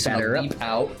 Alright, He's going batter to up. leap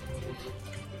out.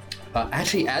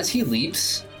 Actually, as he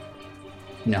leaps,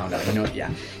 no, you know what? Yeah,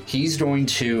 he's going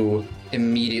to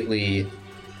immediately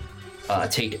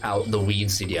take out the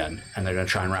weeds again, and they're going to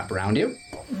try and wrap around you.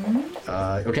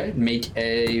 Okay, make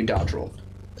a dodge roll.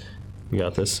 You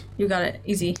got this. You got it.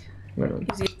 Easy.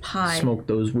 Easy pie. Smoke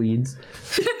those weeds.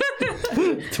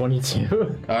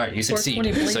 22. All right, you succeed.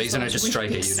 20 So he's going to blinks just on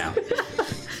strike at you now.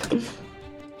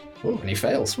 Ooh, and he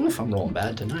fails. Oof, I'm rolling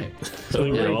bad tonight. I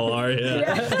think we all are,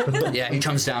 yeah. Yeah, he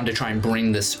comes down to try and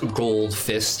bring this gold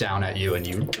fist down at you, and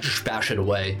you bash it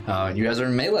away. You guys are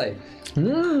in melee.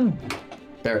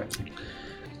 Barrett.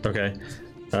 Okay.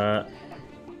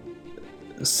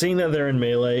 Seeing that they're in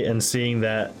melee and seeing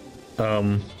that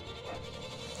my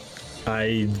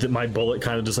bullet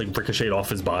kind of just like ricocheted off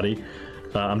his body,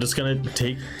 I'm just gonna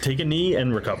take a knee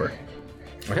and recover.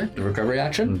 Okay, the recovery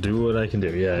action. Do what I can do.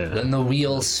 Yeah. Then the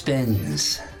wheel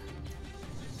spins.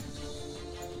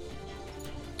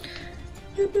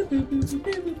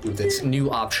 With its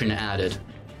new option added.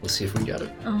 Let's see if we get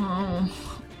it.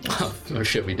 Oh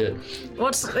shit, we did.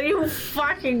 What's you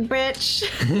fucking bitch?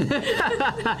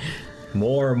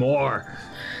 More.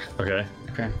 Okay.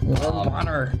 Okay.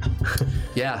 Honor.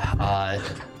 Yeah,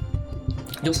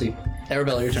 you'll see.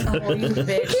 Arabella, your turn. Oh, you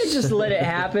bitch. Just let it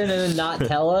happen and then not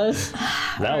tell us.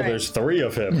 Now there's 3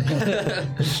 of him.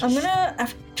 I'm gonna,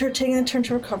 after taking the turn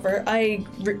to recover, I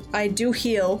do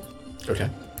heal. Okay.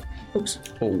 Oops.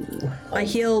 Oh. I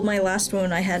healed my last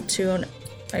wound. I had 2, and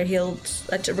I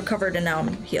recovered, and now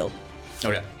I'm healed.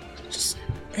 Okay. Just,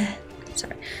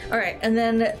 sorry. All right, and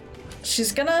then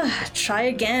she's gonna try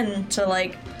again to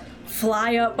like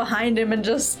fly up behind him and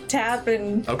just tap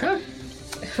and Okay.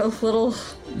 a little.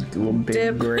 Do a big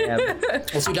Dip. grab.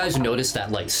 Well, so you guys notice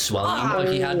that like swelling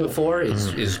that he had before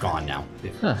is gone now.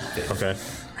 Okay.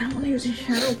 I don't want to use a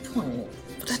hero point.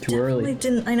 It's too early.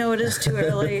 I know it is too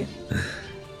early.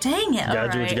 Dang it! Gotta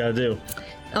do what you gotta do.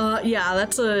 Yeah,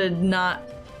 that's a not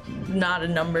a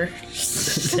number.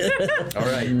 All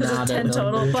right. It's a 10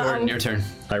 total. But Jordan, your turn.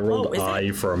 I rolled Oh, is I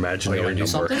it? for Oh, you imaginary want to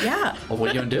do number. something? yeah, Well, what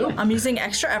are you gonna do? I'm using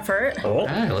extra effort, Oh,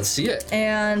 Okay, let's see it.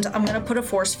 and I'm gonna put a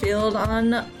force field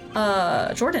on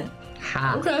Jordan.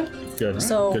 Ha. Okay. good.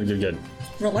 So- Good.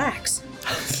 Relax.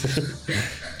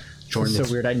 Jordan,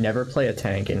 So weird. I never play a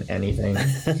tank in anything.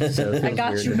 So it feels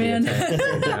got weird you, to be a man. tank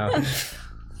right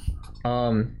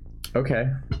now. Okay.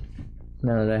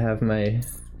 Now that I have my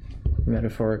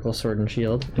metaphorical sword and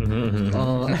shield,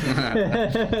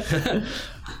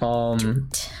 I'm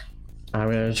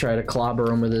gonna try to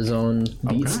clobber him with his own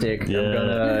beat stick. Yeah. I'm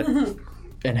gonna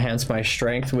enhance my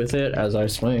strength with it as I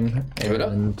swing Give it up.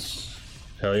 and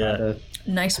Hell yeah. try to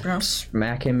Nice, bro.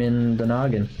 smack him in the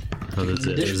noggin. Oh, this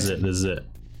is it. What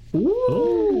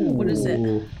is it?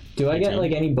 Ooh. Do I get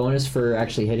like any bonus for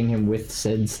actually hitting him with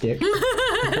said stick? What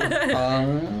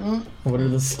are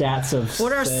the stats of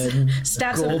What are said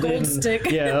stats of gold stick?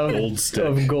 Yeah, Gold stick.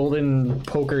 of golden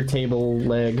poker table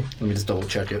leg, let me just double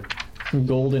check it.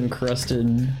 gold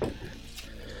encrusted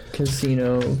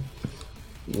casino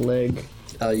leg.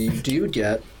 You do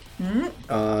get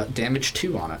damage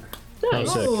 2 on it. Oh,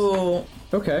 sick. Oh,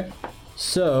 Okay,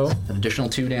 so An additional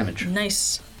 2 damage.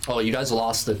 nice. Oh, you guys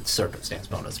lost the circumstance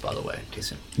bonus, by the way. In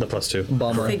case you- The +2.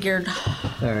 bummer. Figured.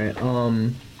 All right.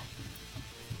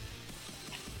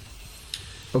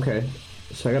 Okay,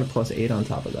 so I got a +8 on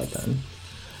top of that then.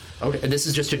 Okay, and this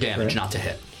is just your damage, Right. not to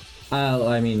hit.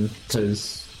 I mean,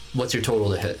 because What's your total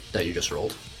to hit that you just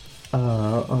rolled?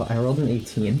 I rolled an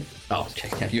 18. Oh, okay,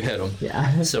 yeah, you hit him.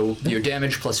 Yeah. So your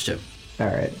damage +2. All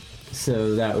right.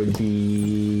 So that would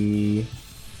be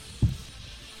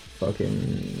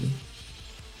fucking.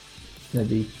 That'd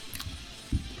be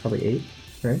probably 8,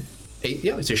 right? 8,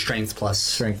 yeah, it's your strength plus.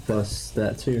 Strength plus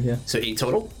that too. Yeah. So 8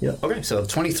 total? Yep. Okay, so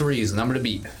 23 is the number to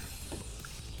beat.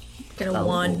 Get a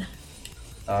 1.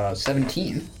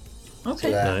 17.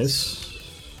 Okay. Nice.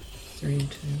 3,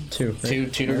 2. 2.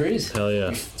 2 degrees. Hell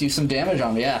yeah. Do some damage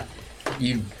on me, yeah.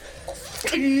 You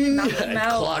him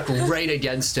out. clock right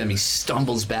against him. He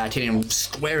stumbles back, hitting him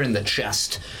square in the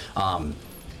chest.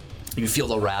 You feel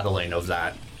the rattling of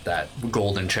that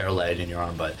golden chair leg in your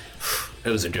arm, but it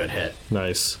was a good hit.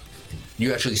 Nice.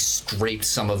 You actually scraped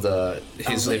some of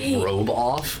his wait. robe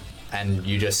off, and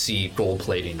you just see gold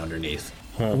plating underneath.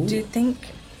 Do you think?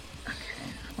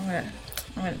 Okay,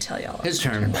 I'm gonna tell y'all. His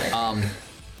turn.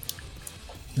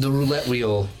 The roulette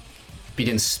wheel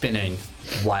begins spinning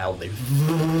wildly,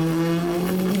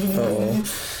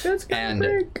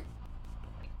 and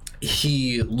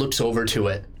he looks over to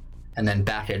it, and then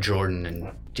back at Jordan,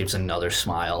 and gives another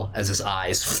smile as his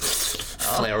eyes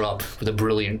flare up with a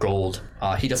brilliant gold.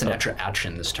 He does an extra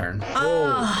action this turn.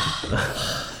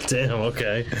 Damn,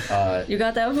 okay. You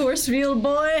got that force field,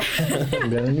 boy? I'm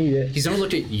gonna need it. He's gonna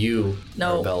look at you,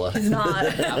 No, Arabella, he's not.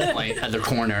 at that point at the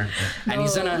corner, and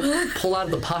he's gonna pull out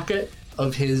of the pocket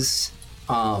of his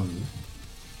A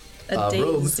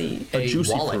robe daisy. a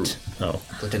Juicy wallet, fruit. Oh.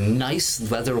 like a nice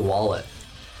leather wallet,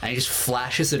 and he just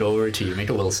flashes it over to you. Make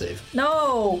a will save.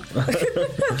 No.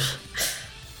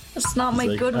 That's not my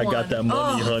Like, good I one. got that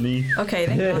money, Oh, honey. okay,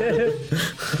 thank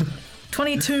God.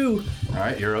 22. All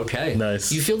right, you're okay. Nice.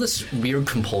 You feel this weird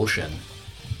compulsion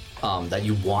that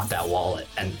you want that wallet,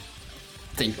 and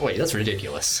think, wait, that's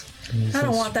ridiculous. I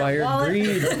don't want that Inspired wallet.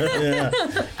 greed.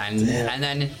 And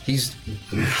then he's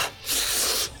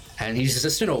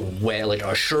just in a way like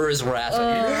a sure as wrath,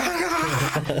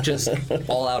 just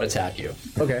all out attack you.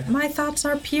 Okay. My thoughts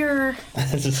are pure.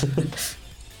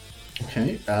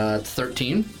 Okay,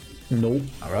 13. Nope.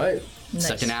 All right. Nice.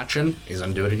 Second action, he's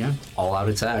gonna do it again. All out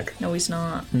attack. No, he's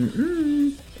not.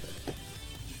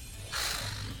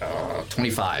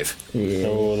 25. Yeah.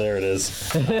 Oh, there it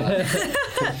is.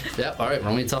 Yep. All right.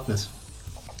 Roll me toughness.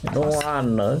 Go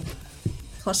on.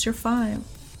 Plus your 5.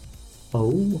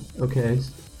 Oh. Okay.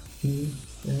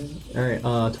 All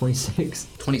right. 26.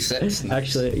 26. Nice.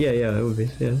 Actually, yeah, it would be.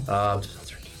 Yeah. Uh,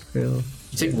 Real.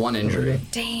 You take 1 injury.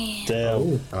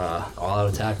 Damn. All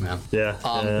out attack, man. Yeah.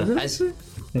 As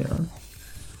Yeah.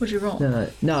 What'd you roll? No,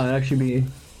 it'd actually be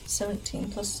 17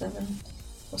 plus 7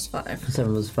 plus 5.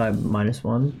 7 was 5 minus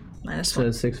 1. Minus So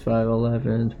 1. 6, 5,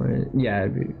 11, 20. Yeah,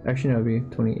 it'd be, actually, no, it'd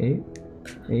be 28.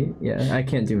 8? Yeah, I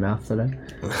can't do math today.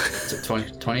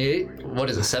 28? What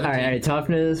is it, 17? Alright,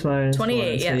 toughness minus 28,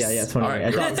 1. So, yes. yeah, 28. Alright,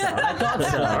 I thought so. I thought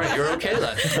so. Alright, you're okay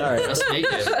then. Alright. Just make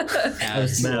it.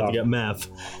 As, Math, you got math.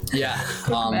 yeah,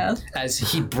 math. as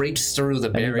he breaks through the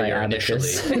need my barrier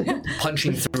abacus. initially,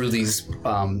 punching through these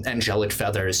angelic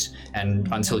feathers, and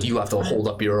until you have to hold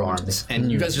up your arms,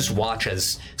 and you guys just watch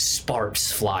as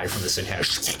sparks fly from this inhale,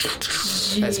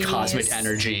 as cosmic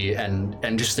energy and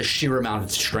just the sheer amount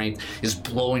of strength is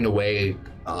blowing away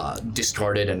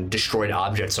discarded and destroyed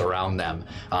objects around them.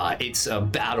 It's a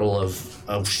battle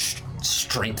of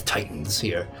strength titans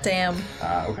here. Damn.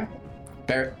 Okay.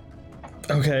 Barrett.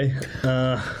 Okay.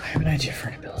 I have an idea for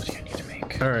an ability I need to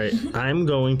make. All right. I'm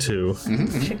going to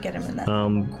Should get him in that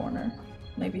corner.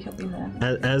 Maybe he'll be more.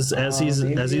 as he's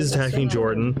attacking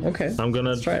Jordan. Okay. I'm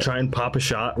gonna try it. try and pop a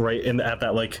shot right in at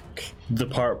that like the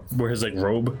part where his like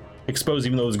robe exposed,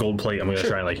 even though it was gold plate. I'm gonna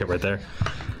try and like hit right there.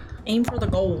 Aim for the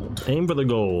gold. Aim for the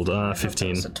gold.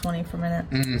 15. It's a 20 per minute.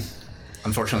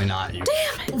 Unfortunately not. You.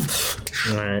 Damn it!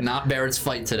 All right. Not Barrett's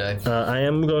fight today. I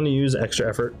am going to use extra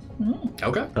effort.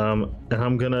 Okay. And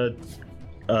I'm gonna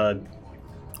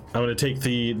take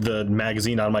the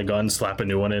magazine out of my gun, slap a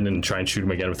new one in, and try and shoot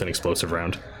him again with an explosive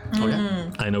round.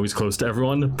 Okay. I know he's close to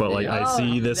everyone, but like I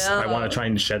see this, no. I want to try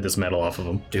and shed this metal off of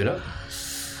him. Do it up.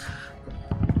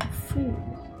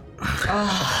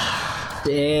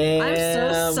 Damn. I'm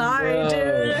so sorry,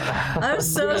 dude. I'm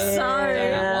so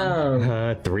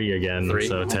sorry. 3 again, 3.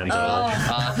 so 10 total.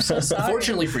 I'm so sorry.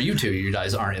 Fortunately for you two, you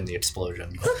guys aren't in the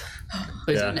explosion.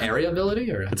 Is it an area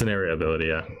ability or? It's an area ability,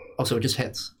 yeah. Oh, so it just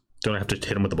hits. Don't I have to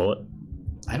hit him with the bullet?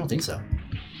 I don't think so.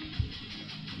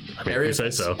 I mean, if you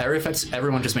say so. Area effects,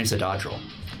 everyone just makes a dodge roll.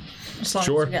 As long as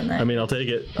Sure. you're getting there. I mean, I'll take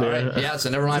it. All right. Yeah, so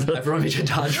never mind. Everyone makes a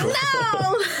dodge roll.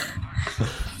 No!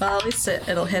 Well, at least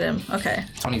it'll hit him. Okay.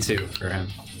 22 for him.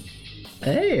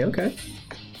 Hey, okay.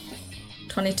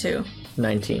 22.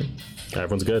 19.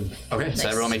 Everyone's good. Okay, so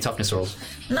everyone make toughness rolls.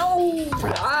 No!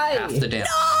 Half the damage.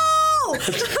 No!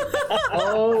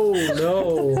 Oh,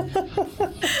 no.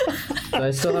 Do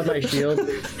I still have my shield?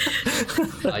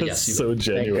 Yes, you So Thank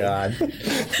genuine. God. Guys,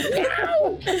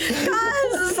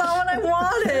 this is not what I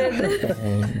wanted.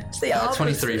 It's the opposite.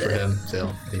 23 for him, so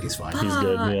I think he's fine. He's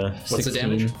good, yeah. What's the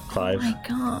damage? 5. Oh my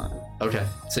god. Okay,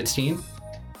 16.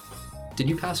 Did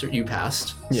you pass or you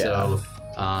passed? Yeah.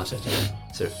 So, 16.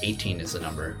 So 18 is the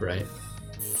number, right?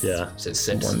 Yeah. So it's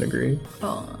 6. 1 degree.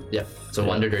 Oh, Yep. So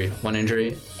 1 degree, 1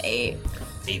 injury, 8.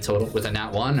 8 total with a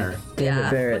nat 1, or Yeah,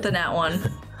 Barrett. with the nat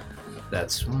 1.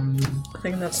 that's 1. I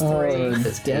think that's 3.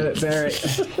 Damn it, Barrett.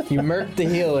 You murked the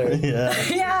healer. Yeah.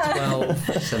 Yeah. 12,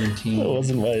 That 17.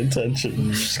 wasn't my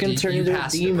intention. Just gonna You- turn you into a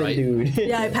passed it, demon, right? dude.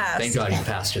 Yeah, I passed. Thank God you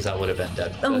passed, because that would have been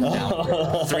dead.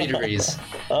 Down 3 degrees.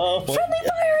 Oh, Friendly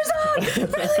fire's on!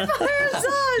 Friendly fire's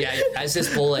on! Yeah, as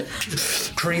this bullet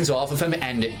careens off of him,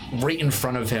 and right in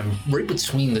front of him, right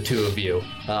between the two of you,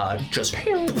 just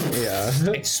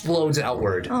explodes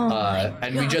outward.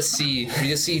 And we just see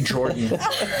Jordan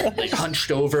like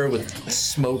hunched over with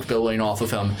smoke billowing off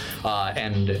of him,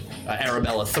 and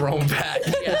Arabella thrown back,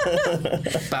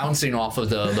 bouncing off of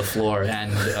the floor,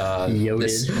 and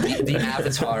the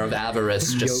avatar of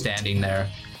Avarice just standing there,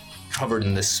 covered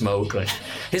in this smoke. Like,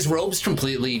 his robe's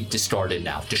completely discarded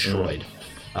now, destroyed.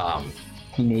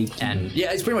 Naked. And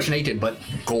yeah, it's pretty much naked, but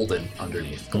golden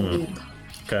underneath. Okay.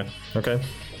 Okay.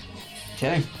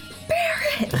 Okay.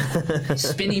 Barrett!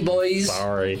 Spinny boys.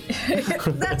 Sorry.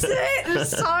 That's it! I'm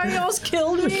sorry, you almost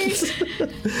killed me.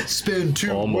 Spin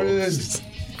 2 Almost.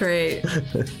 Great.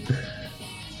 What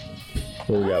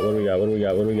do we got? What do we got? What do we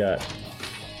got? What do we got?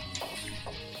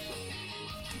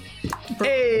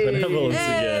 Benevolence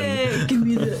again. Hey, give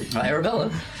me the. Arabella.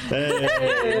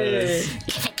 Hey.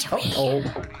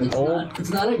 It's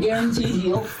not a guaranteed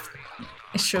heal.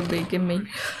 It should be. Give me.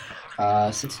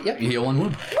 6. Yep, you heal 1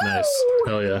 wound. Nice.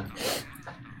 Hell yeah.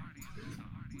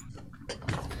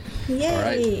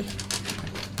 Yay!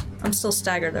 I'm still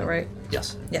staggered though, right?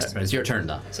 Yes. Yes. It's your turn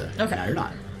though. So Okay. now you're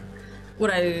not.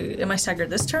 Am I staggered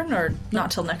this turn or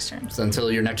not till next turn? So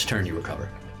until your next turn, you recover.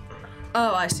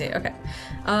 Oh, I see. Okay.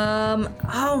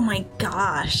 Oh my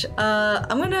gosh.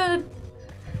 I'm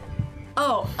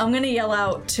gonna yell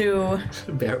out to.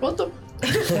 Barrett, what the?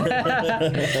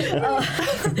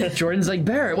 Jordan's like,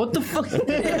 Barrett, what the fuck?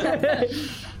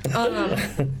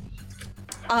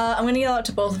 I'm gonna yell out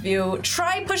to both of you.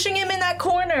 Try pushing him in that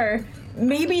corner.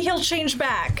 Maybe he'll change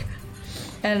back.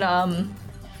 And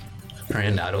Mary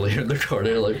and Natalie are in the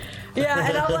corner, like, yeah,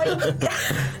 and I'm like,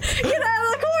 get out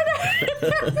of the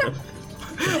corner.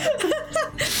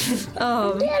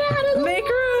 Make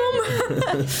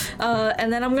room.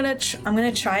 And then I'm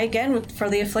gonna try again for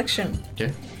the affliction.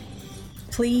 okay.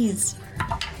 Please.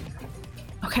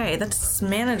 Okay, that's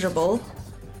manageable.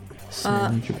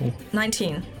 Manageable.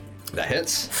 19. That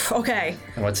hits. Okay.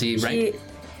 And what's he rank? It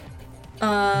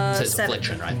says 7.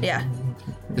 affliction, right? Yeah.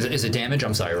 Is it damage?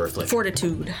 I'm sorry, or affliction?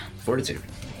 Fortitude. Fortitude.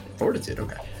 Fortitude,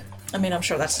 okay. I mean, I'm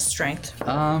sure that's a strength.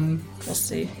 We'll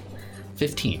see.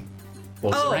 15.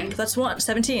 What was the Oh, rank? that's 1.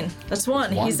 17. That's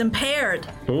 1. One. He's impaired.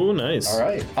 Oh, nice. All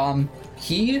right.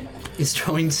 He is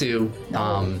going to.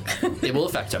 It will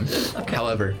affect him.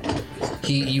 However,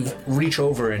 you reach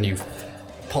over and you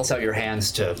pulse out your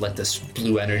hands to let this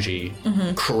blue energy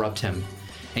corrupt him.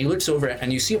 And he looks over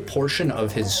and you see a portion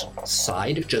of his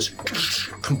side just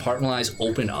compartmentalize,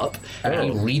 open up, and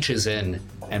he reaches in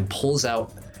and pulls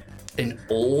out an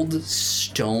old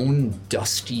stone,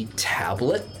 dusty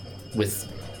tablet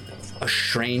with a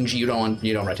strange you don't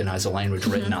recognize the language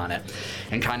written on it,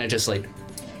 and kind of just like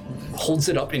holds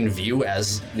it up in view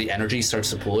as the energy starts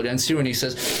to pull against you, and he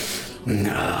says,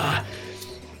 "Nah,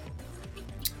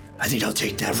 I think I'll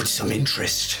take that with some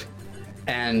interest."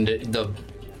 And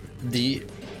the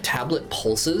tablet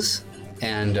pulses,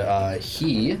 and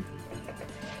he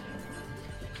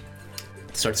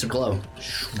starts to glow.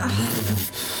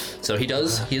 So he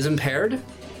is impaired,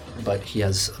 but he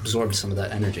has absorbed some of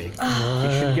that energy.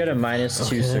 You should get a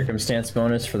 -2 circumstance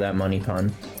bonus for that money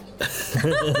pun.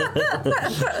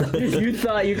 You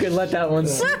thought you could let that one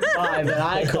slip by, but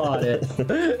I caught it.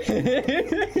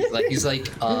 He's like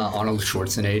Arnold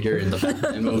Schwarzenegger in the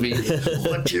Batman movie.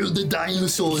 What killed the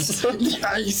dinosaurs? The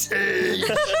Ice Age.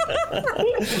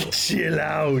 Chill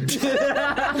out.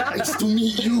 Nice to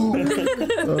meet you.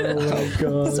 Oh my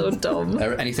god. So dumb.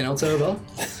 Anything else, Arabelle?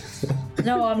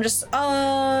 No, I'm just,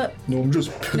 No, I'm just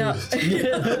no.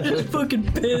 Fucking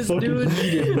pissed,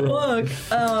 dude. Look,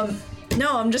 no,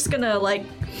 I'm just gonna, like,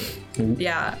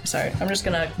 yeah, sorry. I'm just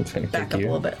gonna back up a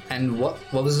little bit. And what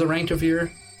was the rank of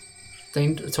your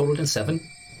thing total again? 7?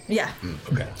 Yeah.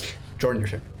 Okay. Jordan, your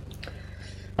turn.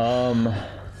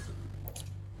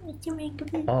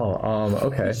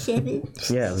 Okay.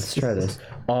 Yeah, let's try this.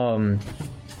 I'm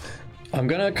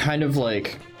gonna kind of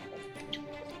like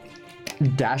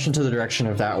dash into the direction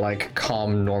of that like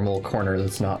calm normal corner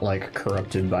that's not like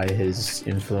corrupted by his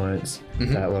influence.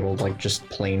 That little like just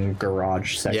plain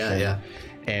garage section. Yeah.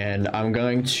 And I'm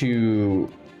going to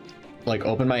like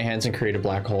open my hands and create a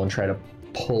black hole and try to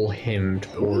pull him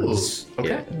towards Ooh,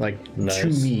 okay. it, like to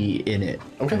Nice. me in it.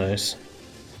 Okay. Nice.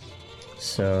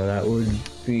 So that would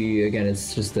be, again,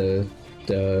 it's just the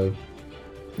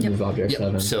move object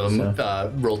 7.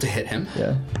 So roll to hit him.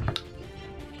 Yeah.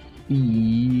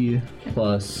 E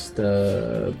plus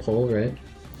the pull, right?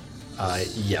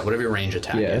 Yeah, whatever your range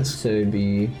attack Yeah, is. so it'd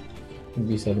be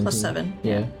 17. Plus 7.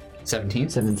 Yeah, 17.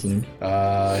 17.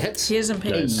 Hits. He is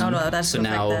impaired. Nice. Oh, no, that's So gonna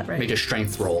now affect that, right? make a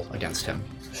strength roll against him.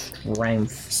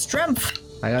 Strength. Strength.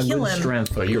 I got Kill good him.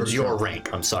 strength. But your good rank.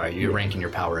 I'm sorry, you're ranking your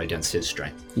power against his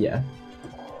strength. Yeah.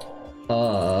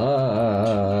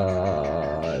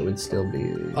 It would still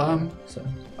be so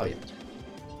Oh yeah.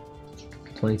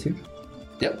 22.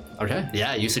 Yep. Okay.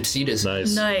 Yeah, you succeeded.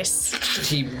 Nice. Nice.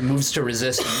 He moves to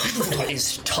resist.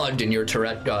 He's tugged in your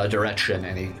direction,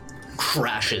 and he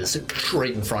crashes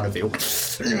straight in front of you,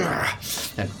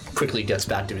 and quickly gets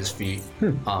back to his feet.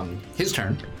 His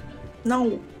turn.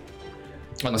 No.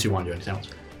 Unless you want to do anything else.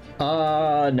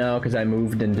 No, because I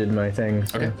moved and did my thing.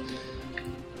 So. Okay.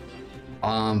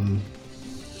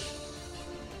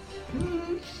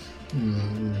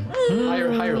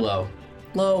 High or low?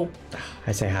 Low.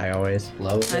 I say hi always.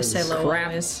 Low. I say low Crap.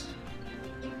 always.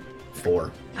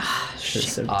 4. Should've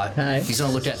said Hi. He's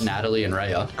gonna look at Natalie and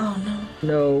Rhea, Oh,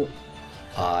 no.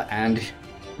 no. and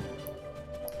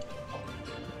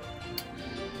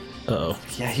Uh-oh.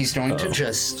 yeah, he's going to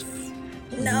just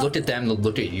look at them,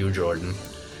 look at you, Jordan,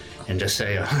 and just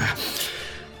say,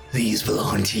 "These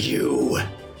belong to you."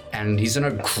 And he's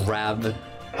gonna grab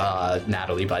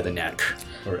Natalie by the neck,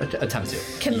 or attempt to.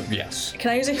 Yes.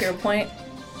 Can I use a hero point?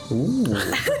 All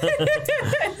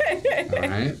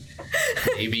right.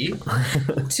 Maybe.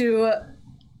 To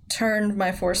turn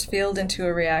my force field into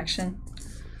a reaction?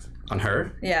 On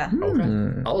her. Yeah.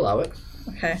 Okay. I'll allow it.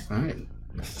 Okay. All right.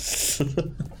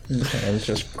 And it's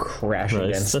just crash Nice.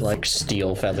 against like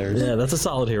steel feathers. Yeah, that's a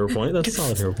solid hero point. That's a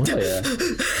solid hero point. Oh, yeah.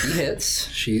 He hits.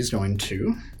 She's going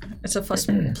to. It's a plus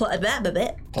 5,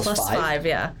 Plus 5? 5,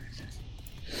 yeah.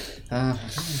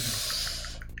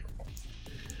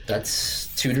 That's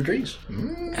 2 degrees.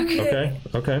 Okay,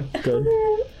 good.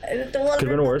 Could have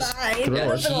been worse. Could have been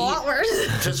worse. A lot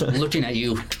worse. Just looking at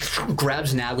you,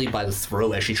 grabs Natalie by the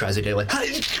throat as she tries to get like,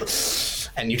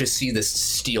 and you just see this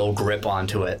steel grip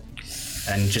onto it,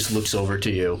 and just looks over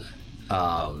to you,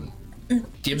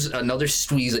 gives another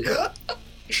squeeze.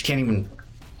 She can't even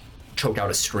choke out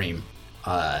a scream,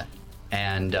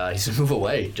 and he's gonna move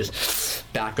away.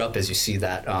 Just back up as you see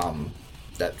that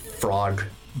that frog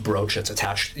brooch that's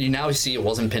attached. You now see it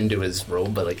wasn't pinned to his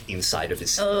robe, but like inside of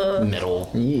his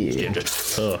middle. Yeah. And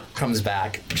just comes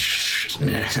back. And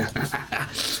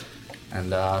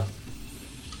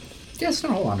it's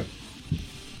not hold on.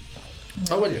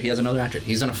 Oh wait, he has another action.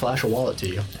 He's gonna flash a wallet to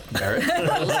you, Barrett.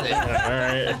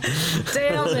 Alright.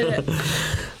 Damn it.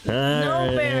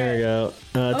 No, There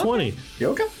we go. 20. You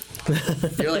okay?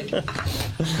 You're like, man,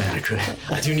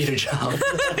 I do need a job.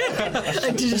 I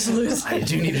did just lose. I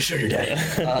do need a sugar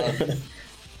daddy.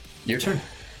 Your turn.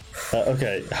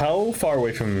 Okay, how far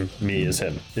away from me is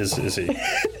him? Is he?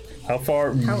 How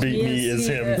far me is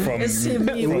him from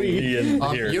me and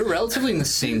here? You're relatively in the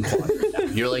same quadrant.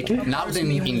 You're like not within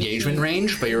the engagement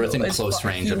range, but you're within close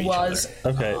range of each other.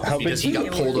 Okay, how big? Because he got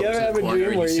pulled up to the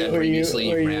corner. You said previously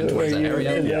you ran towards that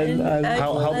area.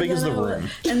 How big is the room?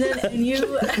 And then you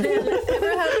ever had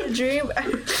a dream?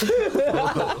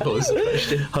 What was the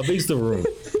question? How big's the room?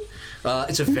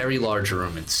 It's a very large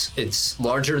room. It's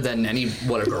larger than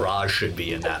what a garage should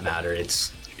be in that matter.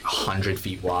 It's 100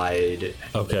 feet wide.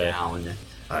 Okay. Down.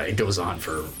 It goes on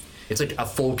for. It's like a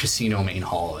full casino main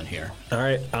hall in here. All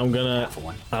right, I'm gonna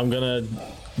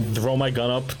throw my gun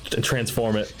up and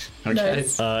transform it. Okay.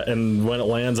 Nice. And when it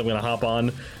lands, I'm gonna hop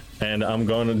on, and I'm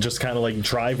going to just kind of like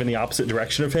drive in the opposite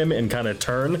direction of him and kind of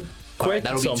turn quick.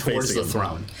 That'll so be I'm towards facing the him.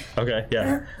 throne. Okay,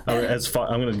 yeah.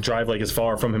 I'm gonna drive like as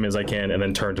far from him as I can, and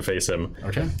then turn to face him.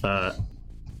 Okay.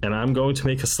 And I'm going to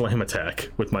make a slam attack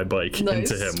with my bike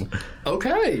Nice. into him.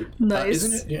 Okay. Nice.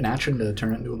 Isn't it an action to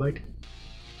turn it into a bike?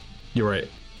 You're right.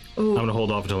 Ooh. I'm gonna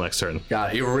hold off until next turn.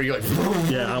 Got it. You're like.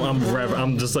 Yeah,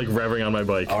 I'm just like revving on my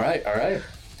bike. All right.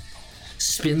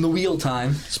 Spin the wheel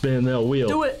time. Spin the wheel.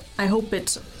 Do it. I hope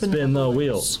it's. Spin the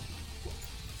wheel.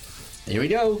 Here we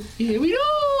go.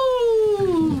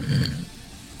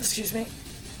 Excuse me.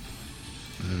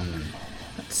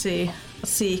 Let's see.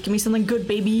 Give me something good,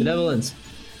 baby. Benevolence.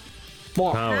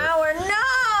 Power. Power,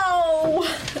 no!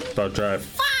 About drive.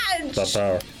 Fudge! About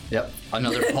power. Yep.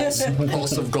 Another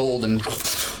pulse of gold and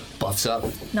buffs up.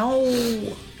 No.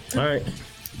 All right.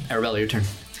 Arabella, your turn.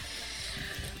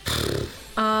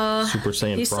 Super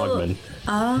Saiyan he's still- Frogman.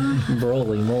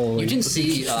 Broly moly. You can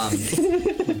see,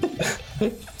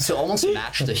 to almost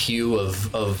match the hue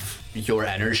of your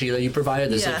energy that you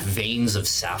provided. There's Yeah. like veins of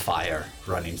sapphire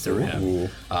running through him.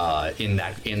 In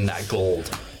that gold.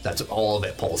 That's all of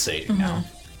it pulsating now.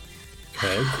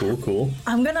 Okay, cool.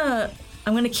 I'm gonna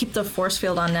keep the force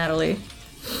field on Natalie.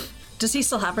 Does he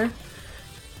still have her?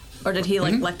 Or did he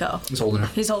let go? He's holding her.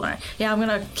 He's holding her. Yeah, I'm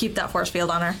gonna keep that force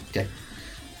field on her. Okay.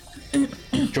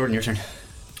 Jordan, your turn.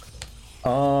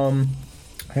 I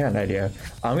got an idea.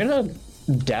 I'm gonna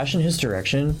dash in his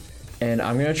direction, and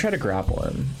I'm gonna try to grapple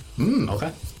him.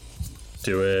 Okay.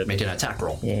 Do it. Make an attack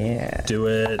roll. Yeah. Do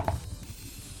it.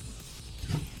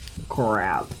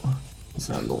 Crap. It's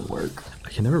not gonna work. I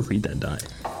can never read that die.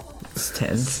 It's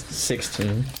 10.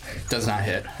 16. Does not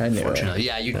hit. I knew it. Unfortunately.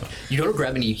 Yeah, you go to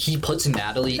grab and he puts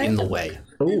Natalie in the way.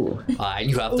 Ooh. And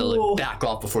you have to like, back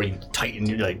off before you tighten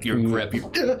your grip.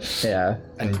 Yeah.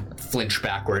 And flinch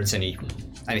backwards.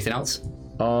 Anything else?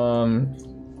 No,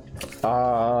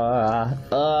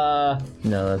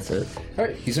 that's it. All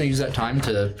right, he's gonna use that time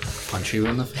to punch you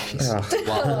in the face.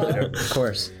 Of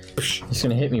course. He's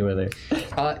gonna hit me with it.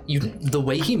 The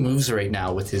way he moves right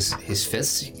now with his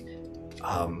fists,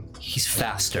 he's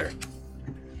faster.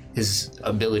 His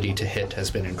ability to hit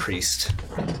has been increased.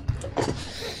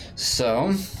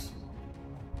 So,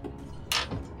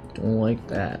 Don't like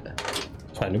that.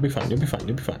 Fine, you'll be fine.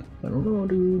 I don't know,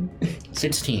 dude.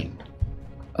 16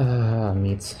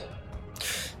 Meats.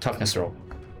 toughness roll.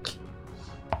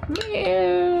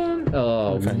 Man.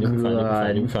 Oh,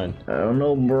 You'll be fine. I don't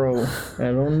know, bro. I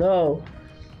don't know.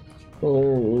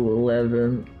 Oh,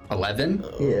 11. 11,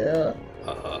 Yeah.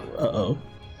 Uh-oh.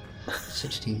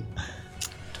 16,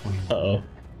 20, Uh-oh.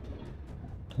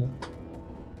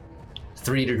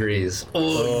 3 degrees.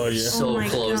 Oh, yeah. So Oh my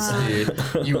close, God.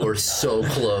 dude. You were so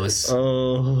close.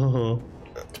 Oh.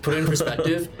 To put it in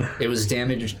perspective, it was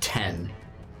damage 10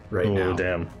 right now. Oh,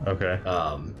 damn. Okay.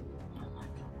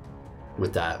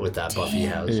 With that buff he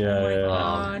has. Yeah.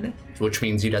 God. Which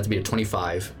means you'd have to be at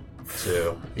 25.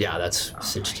 So yeah, that's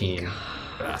 16.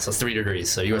 So 3 degrees.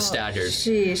 So you were staggered.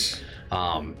 Sheesh.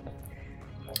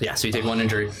 Yeah, so you take 1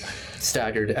 injury,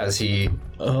 staggered as he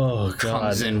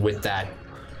comes in with that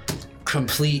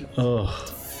complete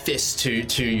fist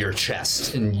to your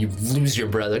chest, and you lose your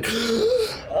breath.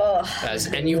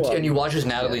 And you watch as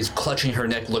Natalie's clutching her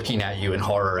neck, looking at you in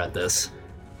horror at this.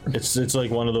 It's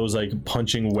like one of those like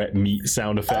punching wet meat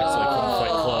sound effects, like from Fight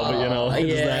Club, you know?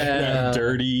 That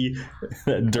dirty,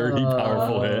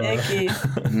 powerful hit. Icky.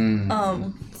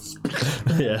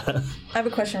 Yeah. I have a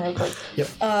question real quick. Yep.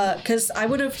 Because I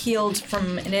would have healed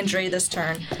from an injury this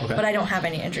turn, but I don't have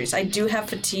any injuries. I do have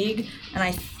fatigue, and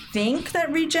I think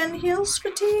that regen heals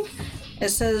fatigue. It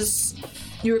says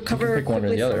you recover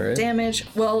quickly from damage.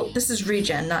 Well, this is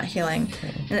regen, not healing.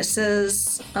 And it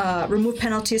says remove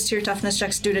penalties to your toughness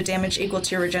checks due to damage equal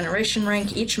to your regeneration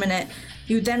rank each minute.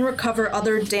 You then recover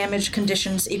other damage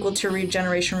conditions equal to your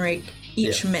regeneration rate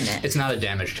each minute. It's not a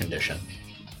damage condition,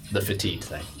 the fatigue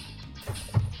thing.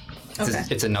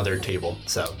 It's another table,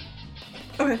 so.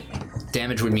 Okay.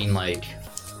 Damage would mean, like,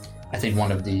 I think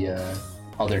one of the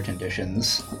other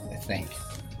conditions, I think.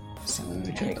 So let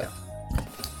me check that.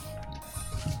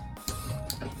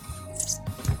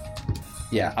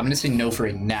 Yeah, I'm gonna say no for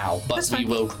it now, but we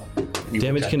will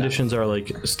Damage check conditions are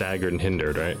like staggered and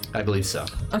hindered, right? that. I believe so.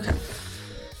 Okay.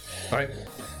 All right.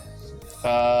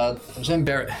 Then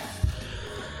Barrett.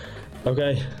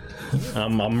 Okay.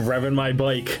 I'm revving my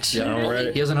bike. Yeah, I'm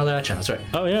ready. he has another action. That's right.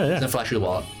 Oh yeah, Then flash your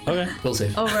wallet. Okay. We'll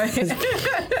see. All right.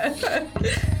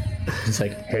 It's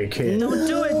like, hey kid. Don't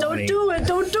do it. Don't do it.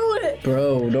 Don't do it.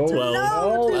 Bro, don't.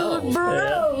 No, dude,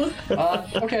 bro.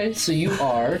 Okay, so you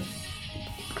are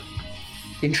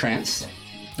entranced.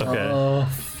 Okay.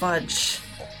 Fudge.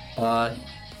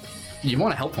 You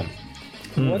want to help him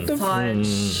What the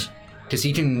Fudge. because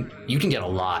you can get a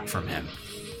lot from him.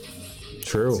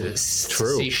 True. To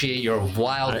True. satiate your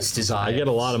wildest desire. I get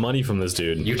a lot of money from this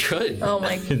dude. You could. Oh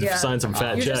my god. Sign some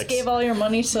fat You checks. just gave all your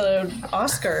money to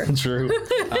Oscar. True.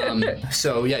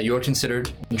 So yeah, you are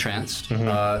considered entranced.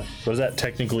 What does that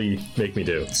technically make me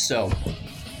do? So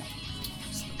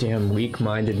damn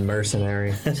weak-minded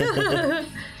mercenary?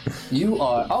 you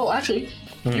are. Oh, actually,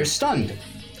 you're stunned,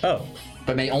 Oh,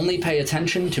 but may only pay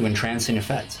attention to entrancing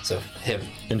effects. So him.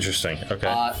 interesting.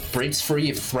 Okay. Breaks free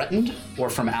if threatened or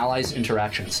from allies'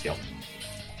 interaction skill.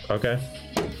 Okay.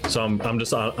 So I'm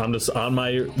just on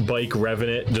my bike revving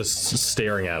it, just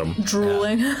staring at him.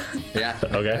 Drooling. Yeah.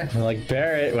 Okay. I'm like,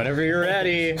 Barrett, whenever you're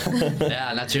ready. Yeah,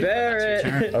 and that's your, Barrett.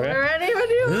 that's your turn. Okay. Ready with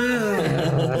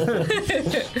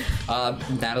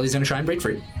you? Natalie's gonna try and break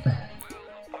free.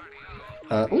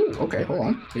 Ooh, okay, hold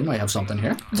on. We might have something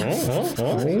here. No,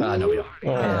 we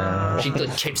don't. She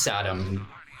like, kicks at him.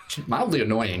 She's mildly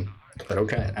annoying, but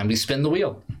okay. And we spin the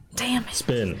wheel. Damn it.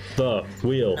 Spin the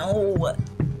wheel. No.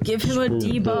 Give him a Spin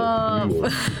the debuff. wheel.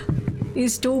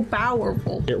 He's too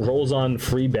powerful. It rolls on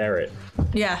free Barrett.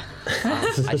 Yeah.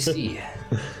 I see.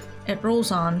 It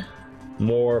rolls on.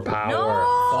 More power.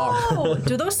 No!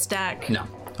 Do those stack? No,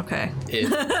 Okay.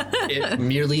 it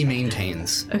merely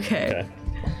maintains. Okay.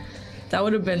 That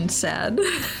would have been sad.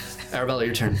 Arabella,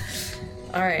 your turn.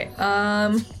 Alright,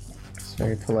 It's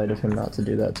very polite of him not to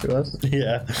do that to us.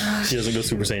 Yeah. He doesn't go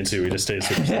Super Saiyan 2. He just stays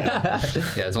Super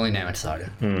Saiyan. Yeah, it's only Namek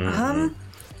Saga.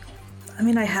 I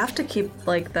mean, I have to keep,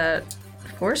 like, that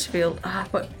force field.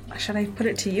 But should I put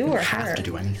it to you or You her? have to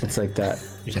do anything. It's like that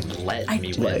You can let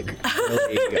me win. like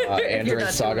Android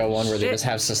not Saga one where they just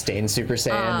have sustained Super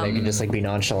Saiyan. They can just like be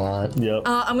nonchalant. Yep.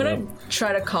 I'm gonna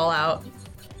try to call out.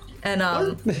 And,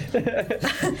 Yeah,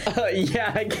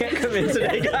 I can't come in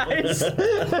today, guys.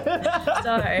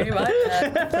 sorry, my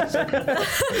bad.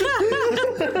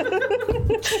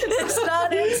 It's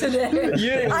not in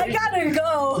today. I gotta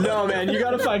go. No, man, you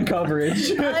gotta find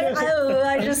coverage.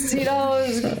 I just, you know,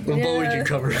 But we can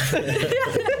cover it.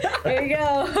 there you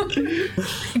go.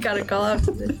 I gotta call out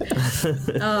today.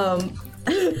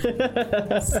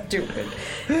 Stupid.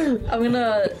 I'm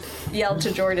gonna yell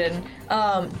to Jordan.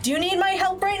 Do you need my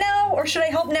help right now, or should I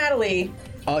help Natalie?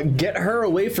 Get her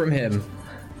away from him.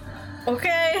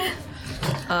 Okay.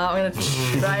 I'm gonna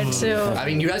try to. I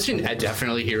mean, you guys can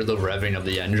definitely hear the revving of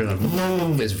the engine.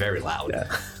 It's very loud.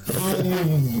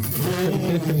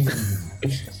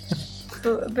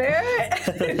 Barrett.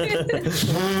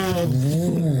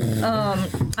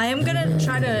 I am gonna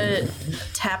try to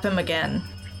tap him again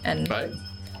and Right?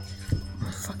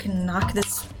 fucking knock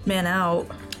this man out.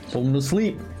 Hold him to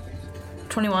sleep.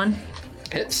 21,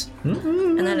 Hits.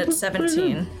 and then it's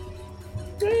 17.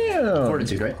 Damn.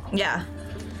 Fortitude, right? Yeah.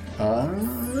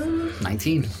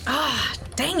 19.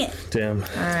 Dang it. Damn. All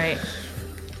right.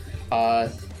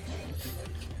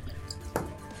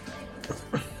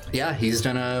 Yeah, he's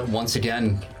gonna once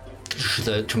again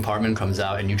the compartment comes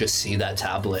out, and you just see that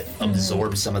tablet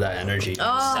absorb some of that energy.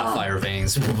 Sapphire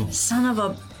veins. Son of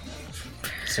a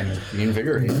So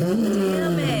reinvigorate.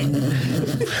 damn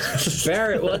it.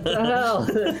 Barrett, what the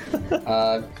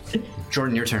hell?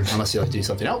 Jordan, your turn. Unless you like to do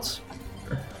something else.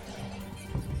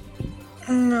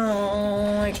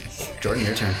 No. Jordan,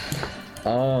 your turn.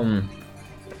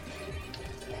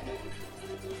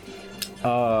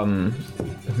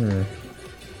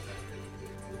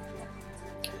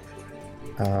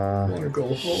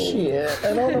 Shit,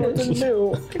 I don't know what to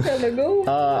do. I gotta go.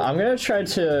 I'm gonna try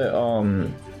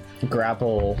to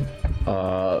grapple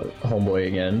homeboy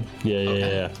again.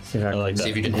 Yeah. See if I I like See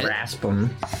if you that. can hit. grasp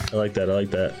him. I like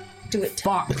that. Do it.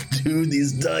 Fuck. Dude,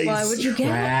 these dice. Why would you get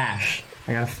it? Crash.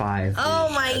 I got a 5. Oh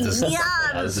my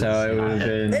god. So it would have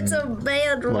been It's a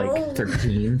bad roll. like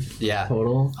 13 Yeah.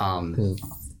 total.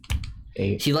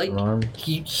 8. He like wrong.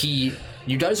 he.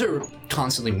 You guys are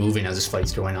constantly moving as this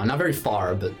fight's going on. Not very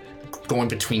far, but going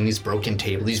between these broken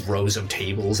tables, these rows of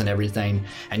tables and everything.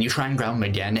 And you try and ground him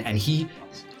again, and he.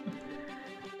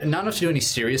 Not enough to do any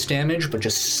serious damage, but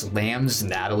just slams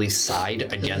Natalie's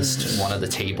side against one of the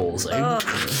tables.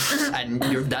 And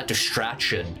that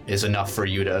distraction is enough for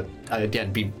you to,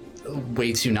 again, be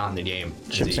way too not in the game.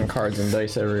 Chips and cards and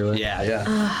dice everywhere.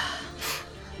 Yeah.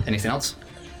 Anything else?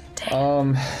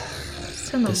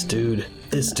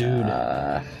 This dude.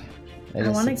 I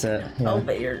guess wanna- that's it. Yeah. Oh,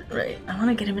 but you're right. I want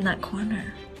to get him in that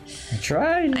corner. I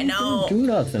tried. I know. Didn't do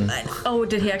nothing. Oh,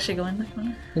 did he actually go in the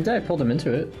corner? I pulled him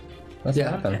into it. That's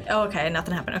Yeah. what happened. Oh, okay.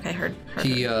 Nothing happened. Okay, heard.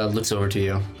 He looks over to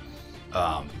you,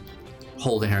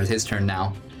 holding her. It's his turn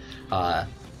now.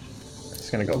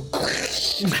 Just gonna go.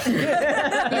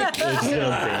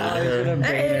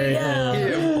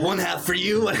 One half for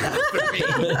you, one half for me.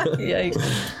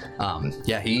 Yikes.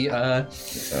 Yeah, he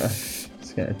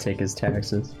Just gonna take his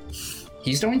taxes.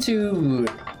 he's going to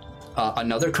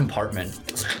another compartment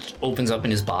opens up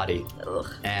in his body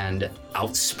and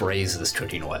out sprays this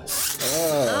cooking oil.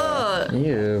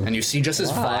 Ew. And you see just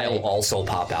this vial also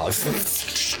pop out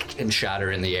and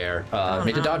shatter in the air.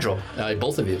 Make a dodge roll,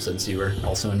 both of you, since you were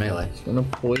also in melee. Gonna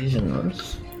poison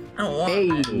us. I don't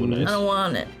want it. I don't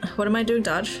want it. What am I doing?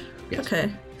 Dodge? Yes.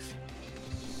 Okay.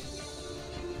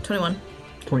 21.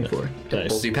 24. Both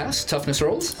Nice. you pass. Toughness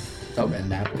rolls. Oh, and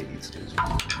Natalie needs to.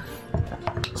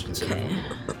 Okay.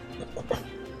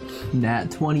 Nat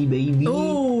 20, baby.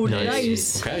 Oh,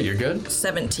 nice. Okay, you're good.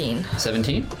 17.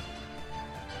 17.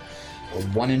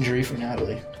 One injury from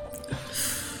Natalie.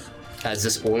 As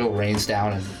this oil rains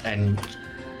down and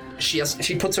she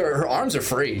puts her arms are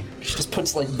free. She just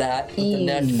puts like that with the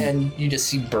neck, and you just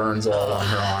see burns all on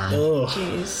her arm.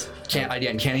 Jeez.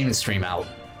 Can't even stream out.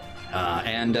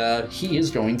 And he is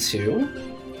going to.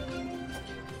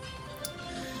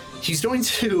 He's going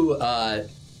to.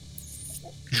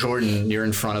 Jordan, you're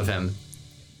in front of him.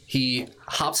 He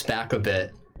hops back a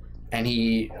bit, and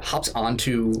he hops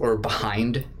onto or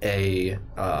behind a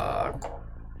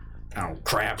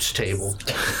craps table,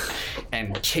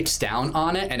 and kicks down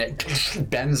on it, and it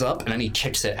bends up, and then he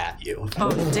kicks it at you.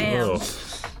 Oh, damn.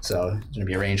 So it's gonna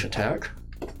be a ranged attack.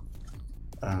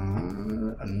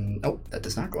 Nope, that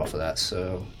does not go off of that.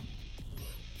 So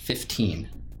 15.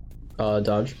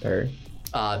 Dodge, parry.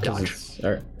 Dodge.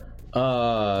 Alright.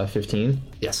 15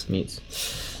 Yes.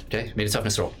 meets. Okay, made a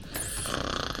toughness roll.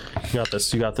 You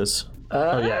got this.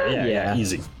 Oh yeah.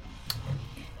 Easy.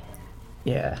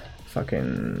 Yeah.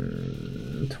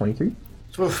 Fucking 23.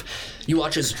 Oof. You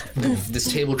watch as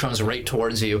this table comes right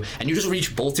towards you, and you just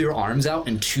reach both your arms out,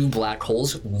 and two black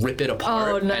holes rip it apart,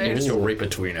 Oh, and you nice. just go right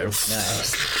between it.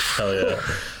 Hell yeah.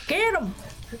 Get him.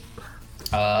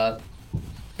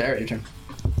 Barrett, your turn.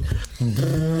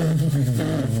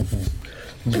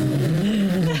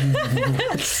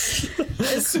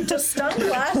 Does stun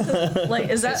last? Like,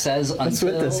 is It that? says What's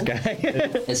until with this guy?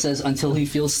 it says until he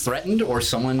feels threatened or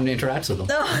someone interacts with him.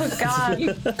 Oh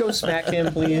God. Go smack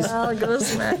him, please. I'll go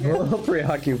smack A him. little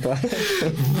preoccupied.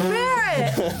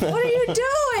 Barrett, what are you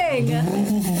doing?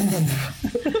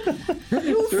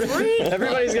 You freak.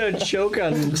 Everybody's gonna choke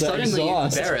on the Suddenly,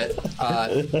 exhaust. Barrett,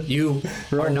 you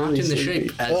are all knocked really into sleepy.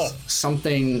 shape as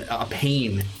something, a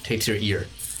pain takes your ear.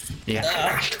 Yeah.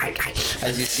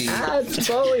 As you see It's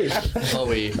Bowie.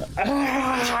 Bowie.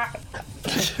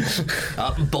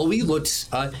 Bowie looks,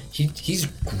 he's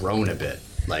grown a bit.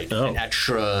 Like an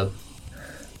extra,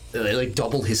 like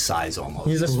double his size almost.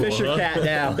 He's a Fisher cat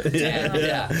now.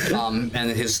 Yeah.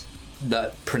 And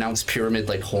the pronounced pyramid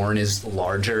like horn is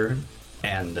larger,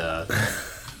 and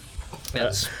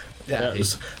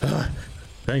he's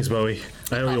Thanks, Bowie.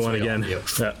 I owe you one That's again. what you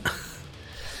Yeah.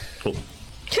 Cool.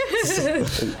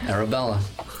 Arabella.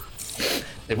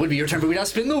 It would be your turn, but we gotta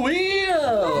spin the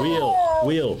wheel.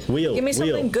 Wheel. Give me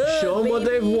something good. Show them what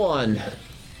baby. they've won.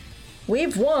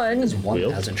 We've won. One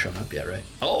Wheel? hasn't shown up yet, right?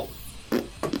 Oh. Let's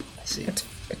see. It's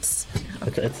It's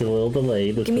a little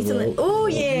delayed. give me something. Oh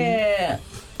yeah.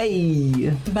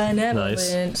 Hey.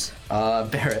 Benevolent.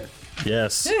 Barrett.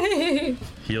 Yes.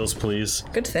 Heals, please.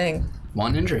 Good thing.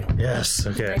 One injury. Yes.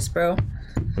 Okay. Nice, bro.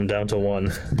 I'm down to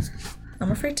 1.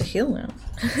 I'm afraid to heal now.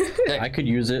 I could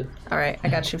use it. All right, I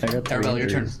got you. I got 3 Arabelle, your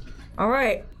turn. injuries. All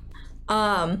right.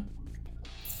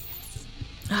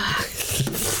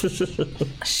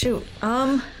 Shoot.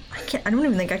 I can't. I don't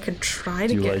even think I could try to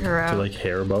Do you get like her out.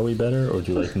 hair Bowie better, or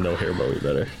do you like no hair Bowie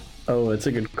better? Oh, that's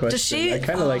a good question. she- I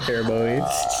kind of like hair Bowie.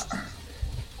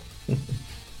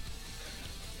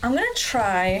 I'm gonna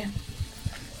try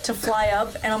to fly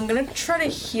up, and I'm gonna try to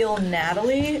heal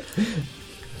Natalie,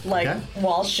 like Okay.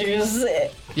 while she's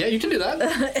Yeah, you can do that.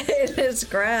 in his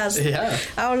grasp. Yeah.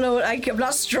 I don't know. I'm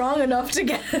not strong enough to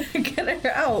get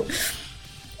her out.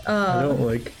 I don't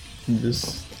like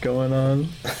this going on.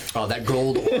 Oh, that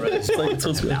gold aura is It's like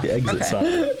supposed to be like the exit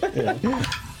sign.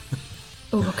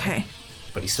 Oh, okay.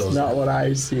 but he still has Not what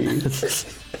I see.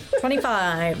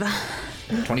 25.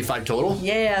 25 total.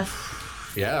 Yeah.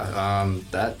 Yeah,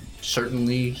 that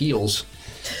certainly heals.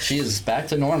 She is back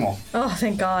to normal. Oh,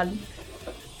 thank God.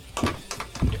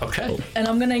 Okay. And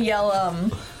I'm gonna yell,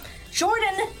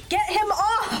 Jordan, get him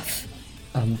off!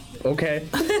 Okay.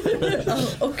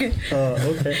 Okay.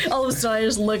 Okay. All of a sudden, I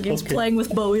just look, he's Okay. playing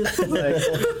with Bowie.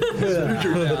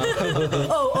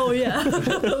 oh, yeah.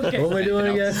 Okay. What am I doing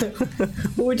again?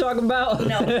 What are we talking about?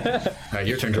 No. All right,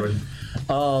 your turn, Jordan.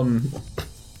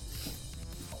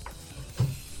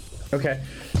 Okay.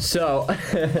 So.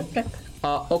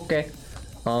 Okay.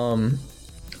 I'm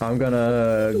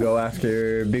gonna go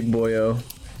after Big Boyo,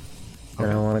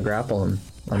 and I want to grapple him.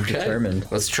 I'm Okay. determined.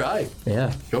 Let's try.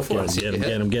 Yeah. Go for it. See if you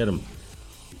hit. Get him.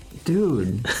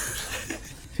 Dude.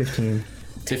 15.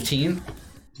 15.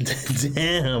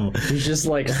 Damn. He's just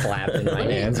like slapping my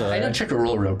hands. I gotta check a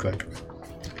roll real quick.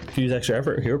 Use extra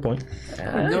effort. Hero point.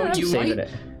 No, I'm you saving might. it.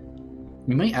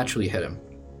 You might actually hit him.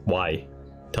 Why?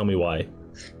 Tell me why.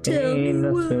 Ain't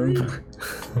nothing.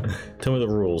 Tell me the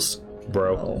rules,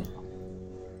 bro. Oh.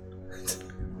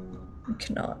 I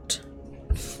cannot.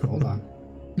 Hold on.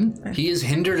 He is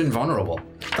hindered and vulnerable.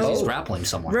 He's grappling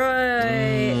someone.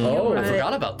 Right. Oh, I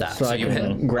forgot about that. So, So I you hit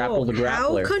him. can grapple the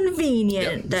How grappler.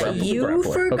 convenient Yep, that grapple the you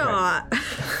grappler. forgot.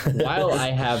 While I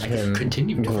have him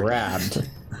continue to grabbed,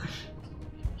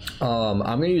 I'm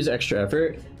gonna use extra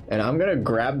effort, and I'm gonna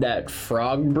grab that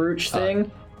frog brooch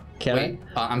thing. Can Wait,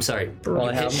 I'm sorry. Well, You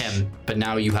I hit have- him, but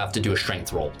now you have to do a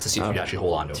strength roll to see if you can actually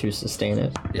hold on to I him. to sustain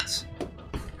it? Yes.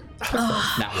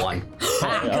 Not one.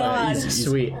 God.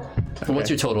 Sweet. But what's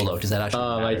your total though? Does that actually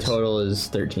My matters? total is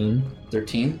 13.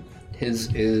 13.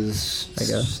 His is. I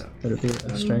guess. Would it be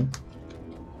a strength?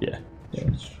 Yeah.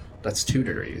 That's 2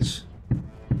 degrees.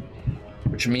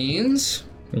 Which means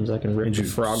Means I can rip the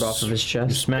frog off of his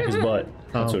chest. Smack his butt.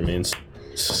 That's what it means.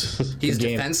 he's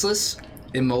game. defenseless,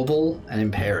 immobile, and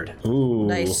impaired. Ooh.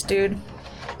 Nice, dude.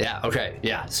 Yeah. Okay.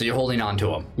 Yeah. So you're holding on to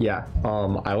him. Yeah.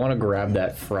 I want to grab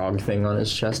that frog thing on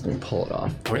his chest and pull it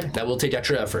off. Okay. That will take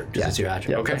extra effort. Because Yeah. it's your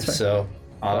action. Yeah, Okay. that's fine. So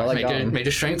Well, I got him. make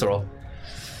a strength roll.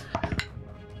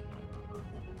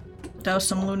 That was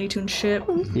some Looney Tunes shit.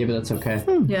 Yeah, but that's okay.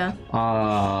 Yeah.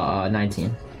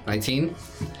 19. 19.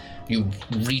 You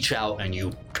reach out and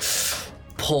you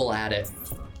pull at it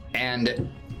and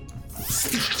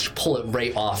pull it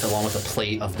right off along with a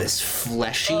plate of this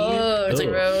fleshy. Oh, it's like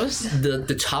gross.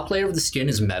 the top layer of the skin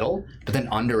is metal, but then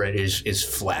under it is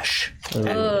flesh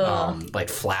and like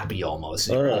flappy almost.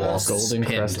 You're almost Golden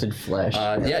pinned. crusted flesh.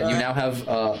 Yeah, you now have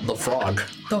the frog.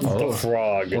 The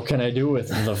frog. What can I do with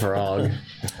the frog?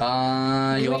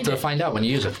 You'll have to find out when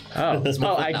you use it. Oh,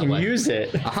 I that can way. use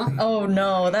it. Oh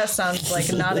no, that sounds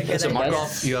like not a good So mark idea.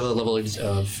 off. You have a level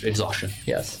of exhaustion.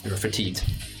 Yes. You're fatigued.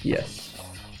 Yes.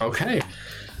 Okay.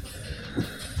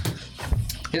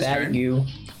 His That turn. you.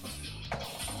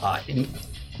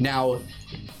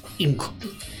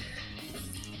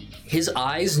 His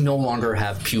eyes no longer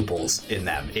have pupils in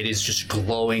them. It is just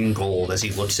glowing gold as he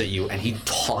looks at you, and he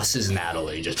tosses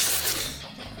Natalie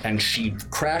and she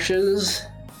crashes,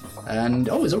 and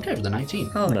is okay for the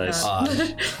 19. Oh, Nice.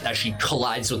 God. As she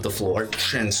collides with the floor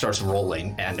and starts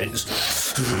rolling, and it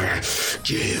just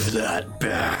give that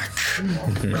back.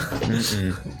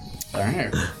 All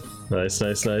right. Nice.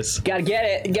 Gotta get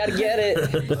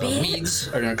it. Weeds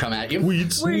are gonna come at you.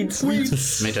 Weeds.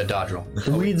 Make a dodge roll.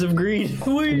 Weeds of greed.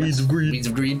 Weeds of greed. Weeds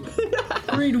of greed.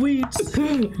 Greed weeds.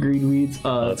 Greed weeds.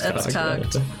 That's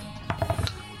cocked.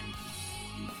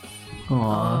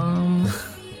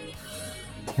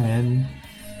 10.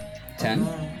 10.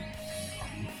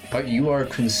 But you are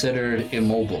considered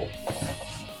immobile.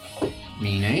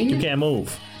 Meaning You can't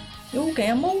move. You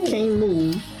gamble.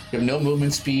 you have no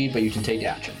movement speed, but you can take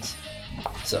actions.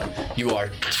 So you are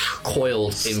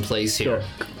coiled in place here.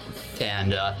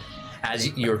 And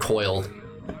as you're coiled,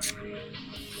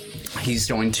 he's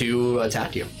going to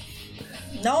attack you.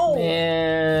 No.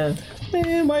 Man,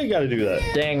 Man, why you gotta do that?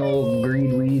 dang old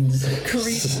greed weeds.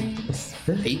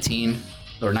 18,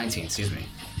 or 19, excuse me.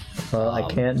 Well, I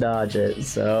can't dodge it,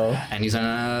 so. And he's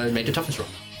gonna make a toughness roll.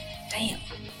 Damn.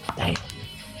 Dang.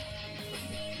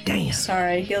 Damn.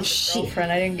 Sorry, he was your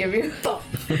girlfriend. I didn't give you.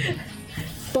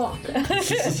 Fuck.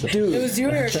 Dude, It was you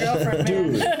or your girlfriend,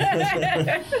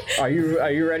 man. are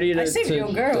you ready to? I saved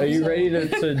your girl, Are you so- ready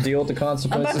to deal with the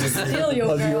I'm about to consequences steal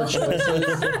your of your girl.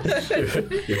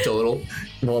 choices? Your total.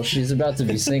 Well, she's about to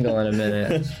be single in a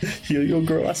minute. Heal your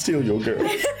girl, I steal your girl.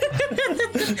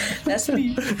 That's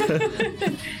me.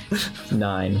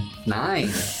 9. 9.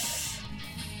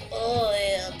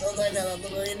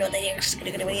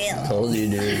 Told you,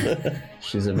 dude.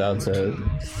 She's about to.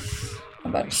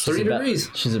 About 3 degrees.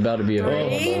 She's about to be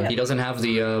available. He doesn't have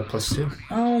the +2.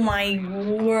 Oh my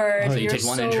word! So you You're take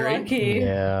 1 so injury? lucky.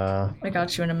 Yeah. I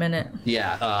got you in a minute.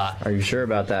 Yeah, Are you sure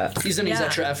about that? he's gonna use Yeah.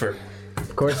 extra effort.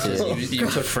 Of course he is. You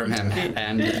took from him,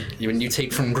 and when you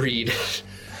take from greed,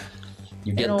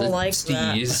 you get don't the like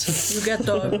that. steez. You get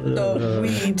the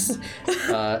weeds.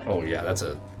 Oh yeah, that's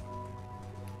a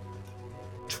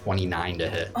 29 to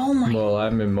hit. Oh my. Well,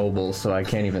 I'm immobile, so I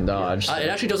can't even dodge. It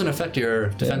actually doesn't affect your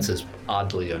defenses,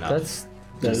 oddly enough.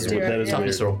 That is Dear, that is yeah.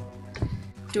 weird. toughness roll.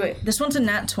 Do it. This one's a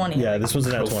nat 20. Yeah, this was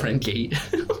an at 20. Girlfriend gate.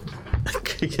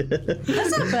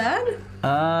 That's not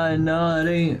bad. No, it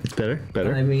ain't. Better, I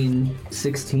better. mean,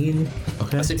 16.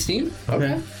 A 16?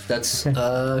 Okay. That's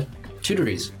 2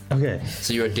 degrees. Okay.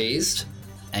 So you are dazed,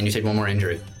 and you take 1 more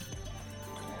injury.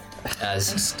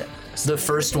 As the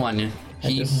first one,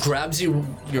 he grabs you.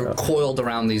 You're coiled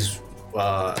around these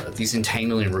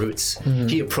entangling roots.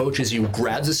 He approaches you,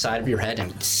 grabs the side of your head,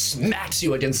 and smacks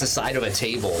you against the side of a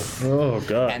table, Oh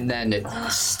god. and then it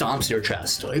stomps your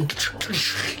chest. And,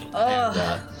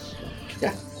 yeah.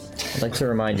 I'd like to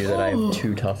remind you that I have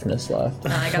 2 toughness left.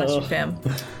 Nah, I got you, fam.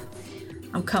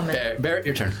 I'm coming. Barrett,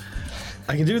 your turn.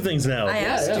 I can do things now. I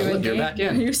asked yeah, you. look, and you're back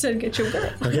in. You said get your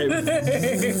girl. Okay.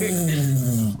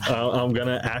 I'm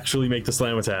gonna actually make the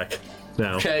slam attack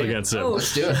now Okay. against him. Oh,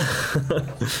 Let's do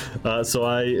it. So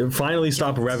I finally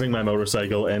stop revving my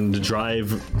motorcycle and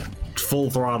drive full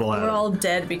throttle at We're him. all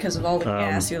dead because of all the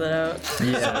gas you let out.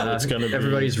 Yeah, it's gonna be-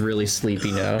 everybody's really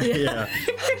sleepy now. Yeah.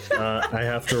 I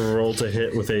have to roll to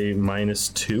hit with a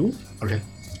 -2. Okay.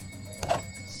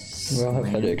 We all have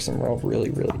headaches and we're all really,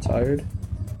 really tired.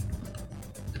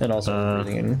 And also we're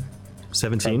breathing in carbon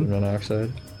 17.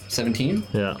 monoxide. 17?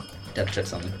 Yeah. Have to check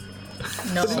something.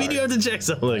 No. You have to check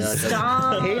something.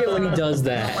 Stop. I hate it when he does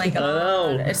that. Oh my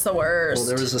god. It's the worst. Well,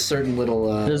 there was a certain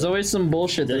little. There's always some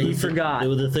bullshit that he forgot. It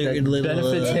was the third that little,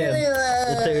 benefits him.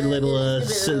 the third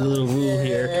little rule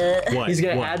here. What? He's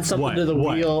gonna add something to the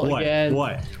wheel again.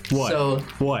 What? So-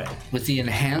 What? With the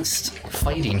enhanced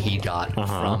fighting he got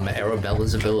from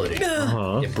Arabella's ability,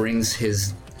 it brings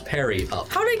his parry up.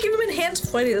 How did I give him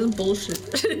enhanced fighting? That's bullshit.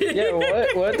 Yeah,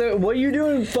 what are you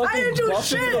doing fucking didn't do buffing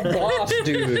shit. the boss,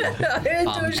 dude? I didn't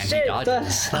do And he shit.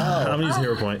 dodges. I'm gonna use a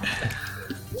hero point.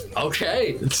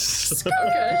 Okay.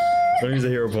 I'm gonna use a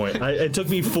hero point. It took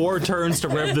me 4 turns to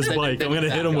rev this bike. I'm gonna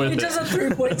hit him with He it. does a 3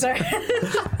 points. I'm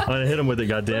gonna hit him with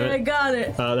it. I Goddammit. got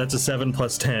it. That's a 7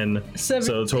 plus 10. 7.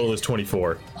 So the total is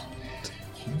 24.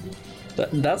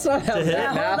 That's not how hit?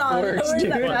 that math Hold on. works, Where's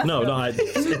dude. that math? No,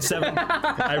 it's 7.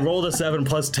 I rolled a 7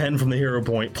 plus 10 from the hero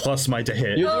point plus my to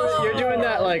hit. You're doing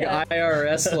that like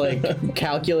IRS, like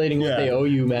calculating what Yeah. they owe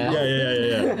you math.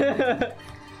 Yeah.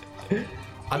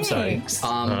 I'm sorry. Thanks.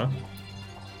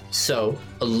 So,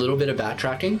 a little bit of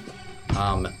backtracking.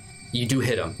 You do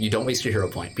hit him. You don't waste your hero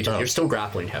point because you're still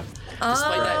grappling him.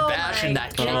 Despite that bash and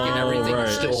that kick and everything, you're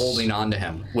still holding on to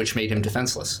him, which made him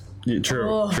defenseless. Yeah,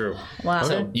 true. Wow.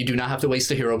 So, you do not have to waste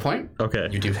a hero point. Okay.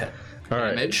 You do hit. All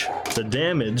right. Damage. The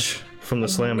damage from the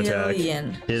slam attack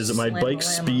Million. is my bike Slam-a-llama.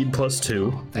 speed plus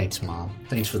 2. Thanks, Mom.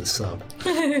 Thanks for the sub.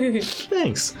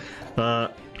 Thanks.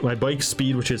 My bike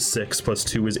speed, which is 6, plus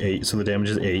 2 is 8, so the damage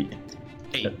is 8.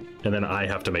 8. And then I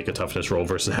have to make a toughness roll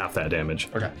versus half that damage.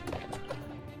 Okay.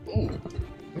 Ooh.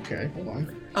 Okay, hold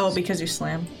on. Oh, because you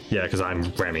slam. Yeah, because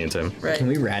I'm ramming into him. Right. Can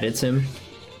we Raditz him?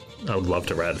 I would love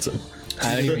to rat him.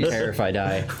 I don't even care if I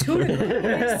die. 2 Get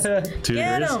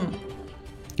degrees. him.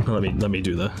 Let me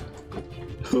do the.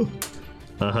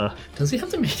 Does he have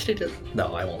to make it?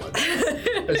 No, I won't let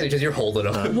that. Because you're holding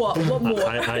him. What more?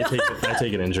 I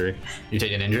take an injury. You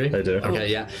take an injury? I do. Okay,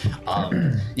 yeah.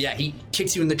 Yeah, he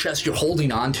kicks you in the chest. You're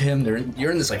holding on to him.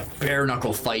 You're in this like bare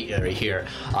knuckle fight right here,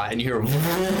 and you hear,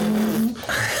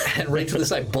 and right to the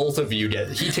side, both of you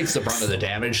he takes the brunt of the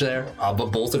damage there,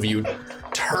 but both of you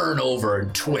turn over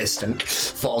and twist and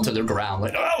fall to the ground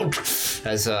like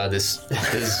as this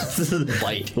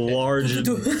bite. Large,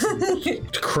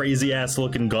 crazy ass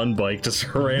looking gun bike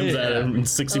just rams at him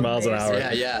 60 miles an hour.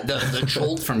 Yeah. The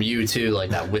jolt from you too, like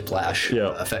that whiplash,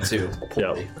 affects you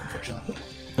poorly. Unfortunately.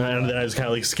 And then I just kind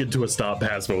of like skid to a stop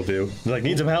past both of you. Like,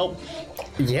 need some help?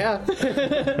 Yeah.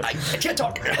 I can't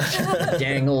talk.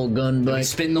 Dang old gun bike.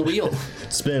 Spin the wheel.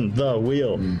 Spin the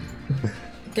wheel.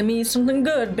 Give me something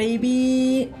good,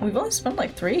 baby. We've only spent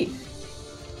like 3.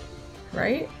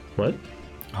 Right? What?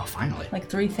 Oh, finally. Like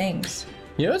 3 things.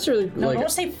 You know what's really No, like don't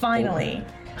say finally.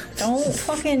 Don't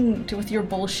fucking do with your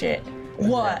bullshit.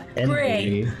 What?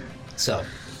 Great. So,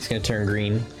 It's gonna turn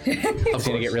green. It's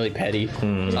gonna get really petty.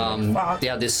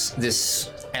 yeah,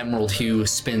 this emerald hue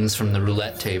spins from the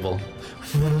roulette table,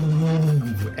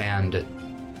 and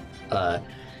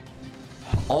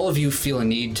all of you feel a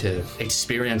need to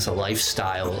experience a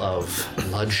lifestyle of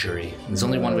luxury. There's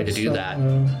only one way to do that,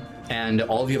 and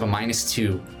all of you have a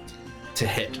 -2 to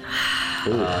hit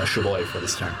Shaboy for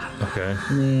this turn. Okay.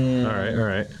 All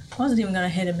right. I wasn't even gonna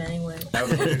hit him anyway. That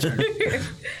would be your turn.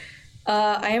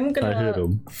 I am I hit gonna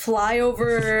him. fly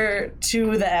over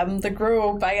to them, the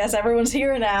group. I guess everyone's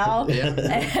here now. Yeah.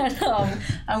 And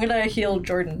I'm gonna heal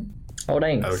Jordan. Oh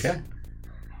dang. Okay.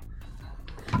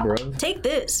 Bro. Take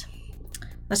this.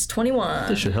 That's 21.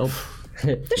 This should help.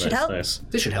 This should help. Nice.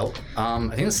 This should help. I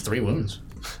think it's 3 wounds.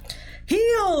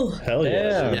 Heal! Hell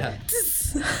yeah. Yeah.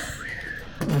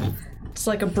 It's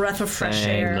like a breath of fresh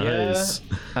Dang, air. Nice.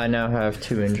 I now have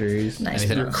 2 injuries. Nice.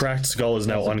 Anything Your else? cracked skull is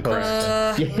now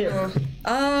uncracked.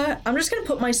 I'm just gonna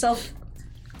put myself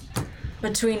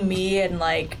between me and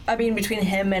between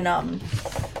him and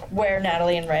where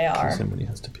Natalie and Ray are. Somebody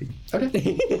has to pee.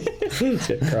 Okay.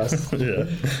 Cross. Yeah.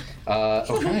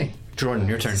 Okay. Jordan,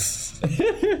 your turn.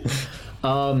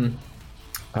 All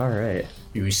right.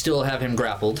 You still have him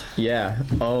grappled. Yeah.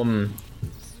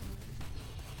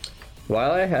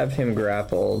 While I have him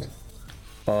grappled,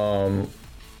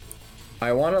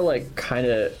 I want to kind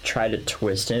of try to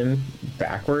twist him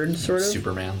backwards, sort of.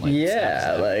 Superman.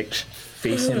 Yeah,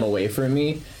 face him away from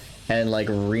me, and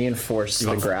reinforce the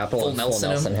want grapple full and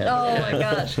Nelson him? him. Oh my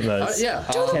gosh. Nice. Yeah.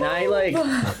 Can I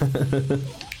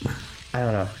I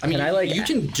don't know. I mean, can I you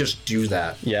can just do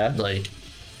that. Yeah?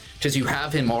 Because you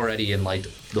have him already in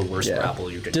the worst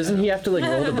grapple you could. Doesn't he have to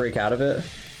roll to break out of it?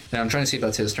 Now I'm trying to see if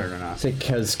that's his turn or not.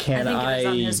 Because can I think it is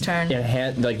on his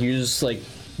turn. use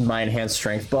my enhanced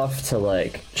strength buff to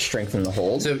strengthen the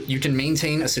hold? So you can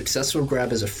maintain a successful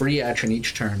grab as a free action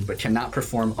each turn, but cannot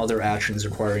perform other actions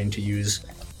requiring to use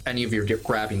any of your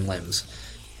grabbing limbs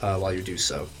while you do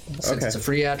so. Since it's a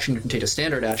free action, you can take a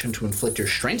standard action to inflict your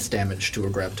strength damage to a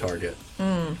grab target.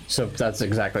 So that's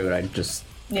exactly what I just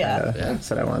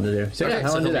said I wanted to do. So Okay, I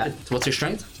want to do that. What's your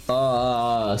strength?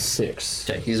 6.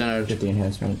 Okay, he's gonna. Get the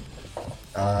enhancement.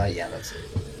 Yeah, that's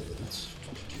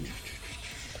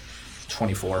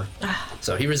 24.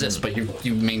 So he resists, but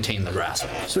you maintain the grasp.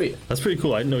 Sweet. That's pretty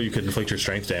cool. I didn't know you could inflict your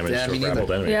strength damage Yeah, to a me neither.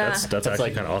 grappled enemy. Yeah. That's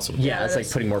actually kind of awesome. Yeah, it's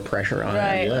that's- putting more pressure on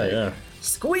Right. it. Yeah.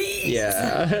 Squeeze!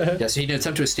 Yeah. Yeah, so he can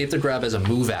attempt to escape the grab as a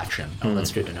move action. Oh,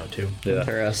 that's good to know too. Yeah.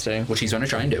 Interesting. Which he's going to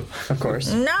try and do. Of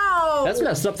course. No! That's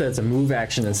messed up that it's a move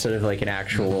action instead of an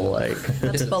actual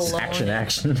That's baloney.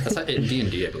 action. That's not, in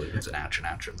D&D, I believe it's an action.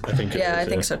 I think. Yeah, I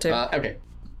think so too. Okay.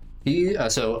 He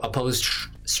so opposed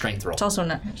strength roll. It's also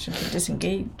not should be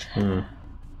disengaged.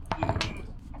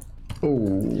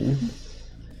 Ooh.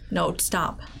 No,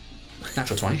 stop.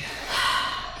 Natural 20.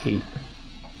 8.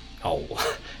 Oh,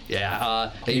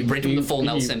 yeah. And you break him the full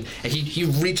Nelson, and he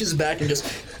reaches back and just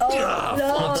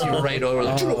flops you right over.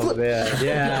 Oh, man.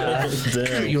 Yeah.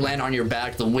 Damn. You land on your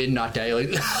back. The wind knocked out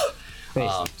you.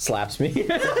 Slaps me.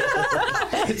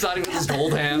 It's not even his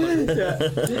gold hand.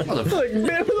 Motherfucker.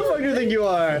 Man, who the fuck do you think you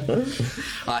are?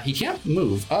 He can't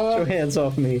move. Your hands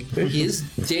off me. He is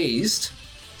dazed.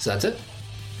 So that's it.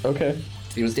 Okay.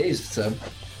 He was dazed. So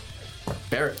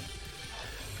Barrett.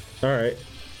 All right.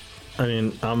 I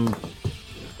mean,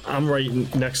 I'm right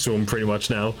next to him pretty much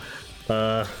now.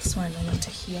 So I know when to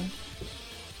heal.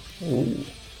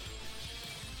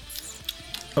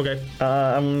 Okay.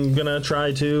 I'm gonna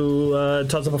try to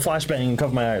toss up a flashbang and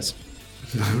cover my eyes.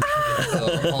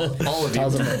 All of you.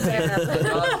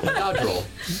 Dodge roll.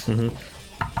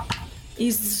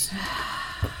 He's.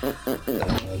 I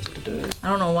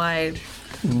don't know why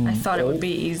I thought it would be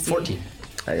easy. 14.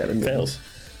 I got it. Fails.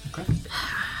 Okay.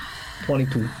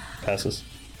 22. Passes.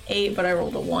 8, but I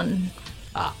rolled a 1.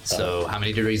 So how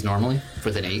many degrees normally?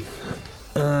 With an 8?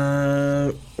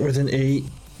 With an 8.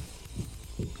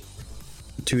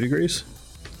 2 degrees?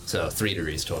 So 3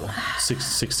 degrees total.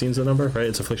 16's the number, right?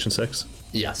 It's affliction 6.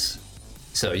 Yes.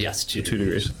 So yes, 2 2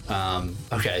 degrees.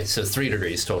 Okay, so 3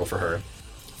 degrees total for her.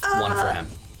 1 for him.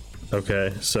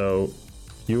 Okay, so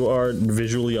you are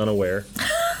visually unaware,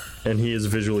 and he is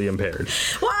visually impaired.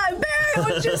 Why,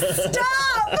 Barry, would you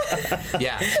stop?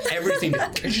 Yeah, everything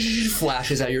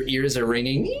flashes out. Your ears are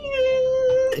ringing,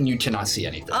 and you cannot see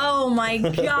anything. Oh my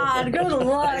god, go to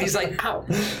lunch. He's like, ow.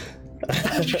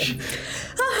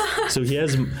 So he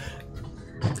has.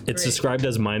 It's described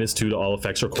as -2 to all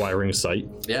effects requiring sight.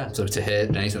 Yeah, so to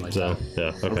hit anything like So that.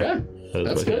 yeah, okay. Okay, That is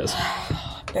that's what he good.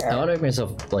 has. I want to make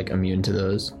myself like immune to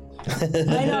those.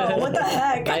 I know, what the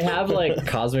heck? I have like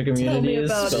cosmic immunities,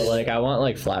 about but it. like I want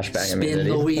like flashbang Spin immunity.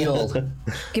 the wheel.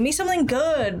 Give me something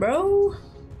good, bro.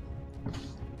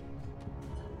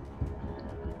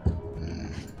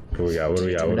 What do we got? What do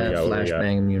we got? What do we That got? What do we got?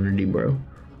 flashbang immunity, bro.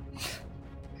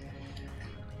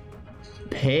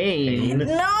 Pain.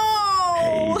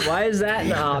 No! Why is that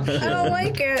an option? I don't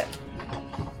like it.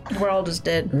 We're all just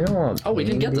dead. I don't want Oh, we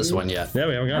didn't get this one yet. Yeah,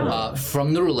 we haven't got it.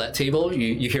 From the roulette table,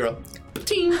 you hear a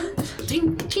ting,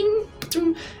 ting, ting,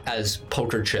 ting, as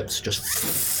poker chips just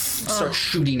start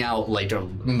shooting out like a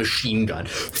machine gun.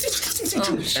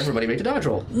 Everybody make a dodge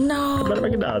roll. No. Better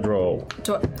make a dodge roll.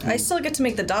 I still get to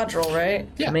make the dodge roll, right?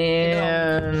 Yeah.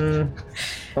 Man.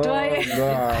 Do I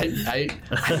God. I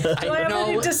do I have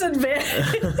any know.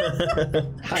 disadvantage?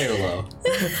 High or low?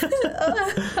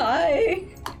 Hi.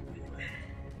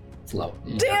 It's low.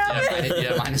 Damn it!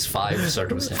 Yeah, -5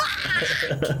 circumstance.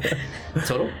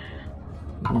 Total?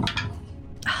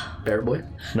 Bear boy?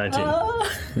 19.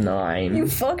 You 9.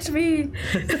 fucked me.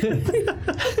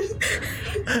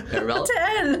 Arabella?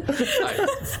 10.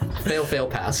 Alright. Fail,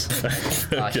 pass.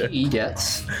 He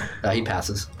gets. He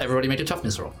passes. Everybody make a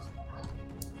toughness roll.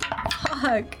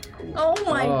 Fuck. Oh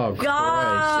my Oh,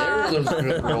 god. There are the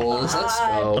good rolls. Let's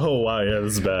go. Oh wow, yeah,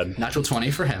 this is bad. Natural 20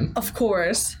 for him. Of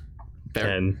course. Bear.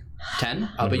 10. 10?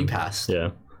 But you passed. Yeah.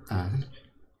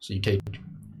 So you take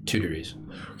 2 degrees.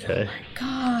 Okay.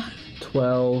 God.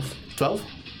 12. 12?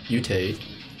 You take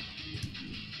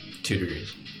 2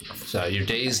 degrees. So you're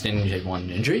dazed and you take 1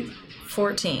 injury.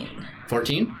 14.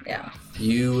 14? Yeah.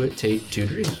 You take 2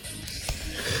 degrees.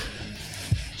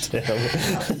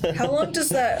 How long does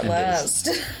that last?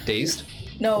 Dazed?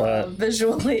 No,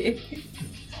 visually.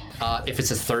 If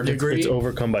it's a 3rd degree, It's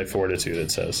overcome by fortitude,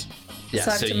 it says. yeah, So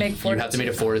I have to you, make you have to make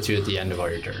a fortitude at the end of all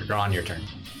your turn, or on your turn.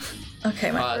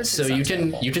 Okay, my So you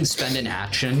can spend an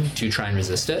action to try and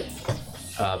resist it,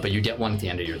 but you get 1 at the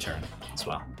end of your turn as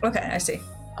well. Okay, I see.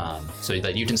 So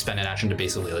that you can spend an action to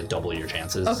basically like double your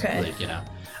chances. Okay. Like, you know.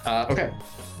 Okay.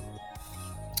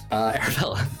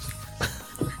 Arabella.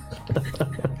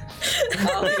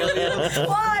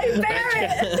 Why,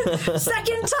 Barrett?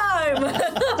 Second time.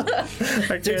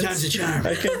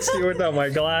 I can't see without my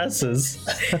glasses.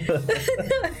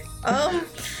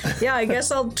 Yeah, I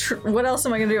guess I'll. What else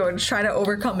am I gonna do? Try to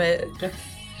overcome it.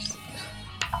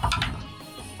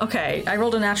 Okay, I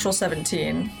rolled a natural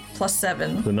 17 plus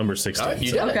 7. The number 16. Alright,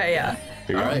 you did it. Okay, yeah.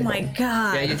 Here you Oh go. my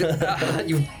god. Yeah, you did.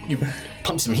 You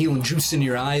pump some healing juice into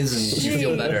your eyes and you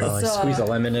feel better. I squeeze a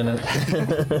lemon in it.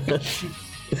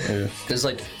 There's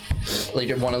like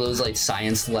one of those like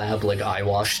science lab like eye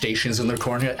wash stations in the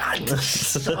corner.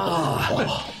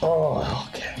 Oh,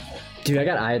 okay. Dude, I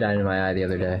got iodine in my eye the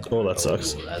other day. Oh, that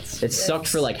sucks. That's It sucked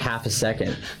for like half a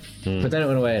second. But then it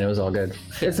went away and it was all good.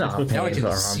 It's not Now I painful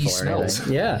can or see harmful or smells.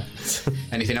 anything. Yeah.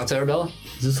 anything else, Arabella?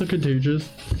 Is this so contagious?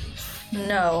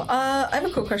 No. I have a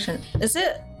cool question. Is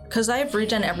it because I have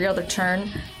regen every other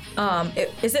turn?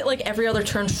 Is it like every other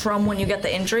turn from when you get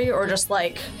the injury, or just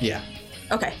like? Yeah.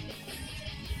 Okay.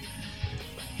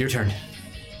 Your turn,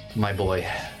 my boy,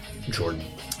 Jordan.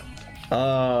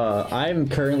 I'm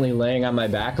currently laying on my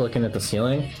back looking at the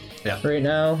ceiling Yeah. right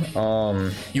now.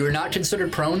 You are not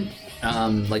considered prone,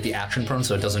 like the action prone,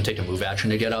 so it doesn't take a move action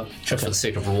to get up, just for the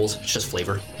sake of rules. It's just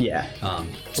flavor. Yeah.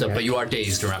 But you are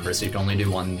dazed, remember, so you can only do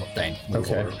one thing, move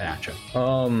Okay. or action.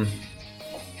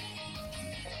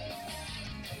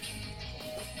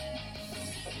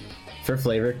 For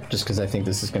flavor, just because I think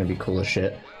this is going to be cool as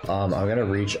shit, I'm going to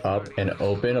reach up and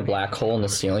open a black hole in the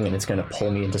ceiling, and it's going to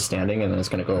pull me into standing, and then it's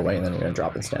going to go away, and then I'm going to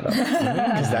drop and stand up.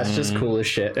 Because that's just cool as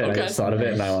shit, and Okay. I just thought of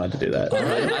it, and I wanted to do that.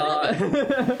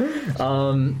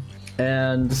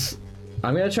 And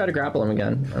I'm going to try to grapple him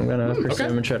again. I'm going to pursue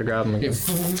him and try to grab him again.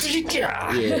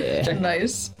 Yeah. Yeah.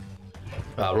 Nice.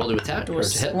 Roll to attack or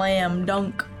to hit. Slam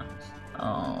dunk.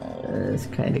 Oh. It's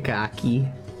kind of cocky.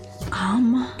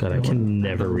 God, I can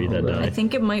never read that die. I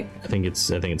think it might. I think it's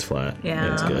flat.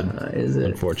 Yeah. It's good. Is it?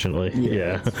 Unfortunately.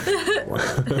 Yeah.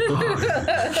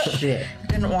 Shit.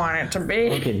 Didn't want it to be.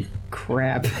 Fucking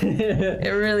crap. It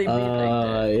really be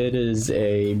like It is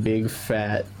a big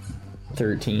fat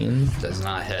 13. Does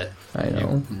not hit. I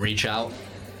know. Reach out.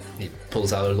 He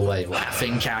pulls out of the way,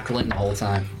 laughing, cackling the whole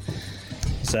time.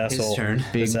 Sassel. His turn.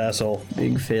 Big- Sassel.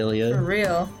 Big For failure.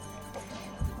 real.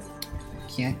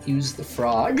 Can't use the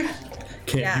frog.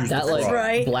 Can't Yeah. use That the like frog.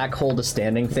 right. black hole to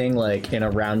standing thing, like in a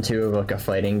round 2 of like a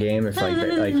fighting game, if like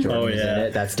Jordan was in yeah.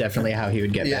 it, that's definitely how he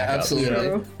would get Yeah, back absolutely.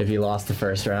 up. If he lost the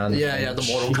first round. Yeah, the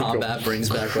Mortal Kombat brings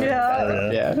back up.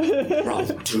 Yeah. Yeah.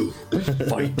 Round 2,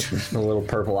 fight. A little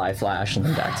purple eye flash and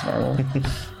then back to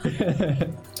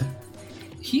normal.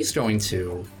 He's going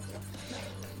to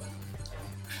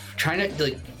trying to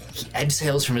like he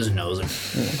exhales from his nose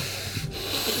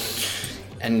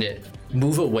and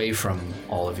move away from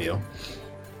all of you,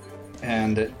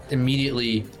 and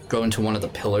immediately go into one of the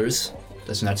pillars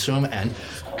that's next to him and.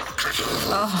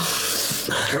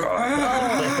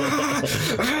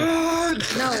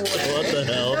 No way. What the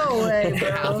hell? No way,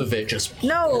 Half bro. of it just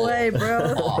No way,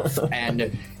 bro. off,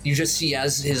 and you just see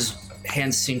as his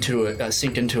hands sink into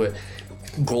it,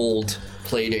 gold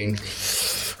plating,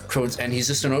 and he's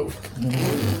just Oh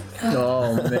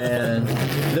man.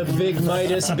 The big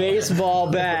Midas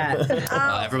baseball bat.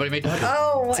 everybody make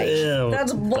Oh my. Damn.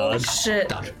 That's bullshit.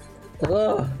 dodge.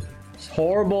 Ugh. It's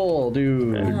horrible,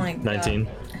 dude. Oh my god. 19.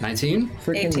 19.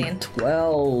 Freaking 18.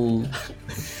 12.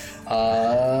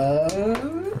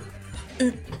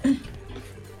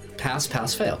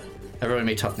 Pass, fail. Everybody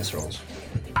make toughness rolls.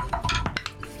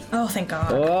 Oh, thank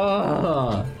God.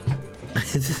 Oh.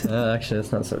 Actually,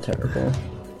 that's not so terrible.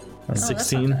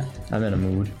 16. I'm in a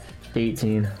mood.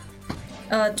 18.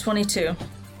 22.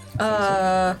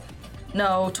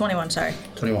 No, 21, sorry.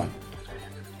 21.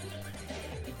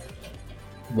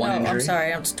 One No, injury. I'm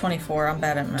sorry, I'm 24. I'm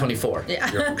bad at math. 24.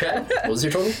 Yeah. You're okay. What was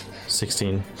your total?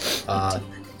 16.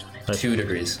 2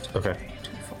 degrees. Okay.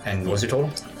 And what was your total?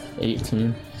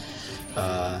 18.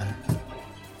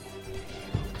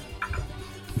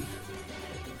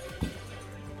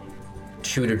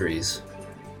 2 degrees.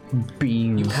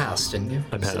 Beans. You passed, didn't you?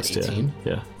 I You said passed, 18.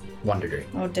 yeah. 1 degree.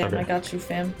 Oh, damn, Okay. I got you,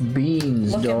 fam.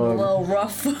 Beans, Looking a dog. little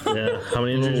rough. Yeah. How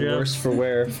many injuries do you have? Worse for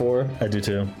wear. 4. I do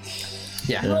too.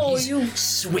 Yeah. Oh, He you-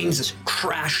 swings us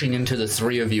crashing into the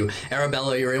 3 of you.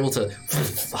 Arabella, you're able to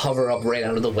hover up right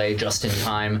out of the way just in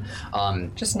time.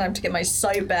 Just in time to get my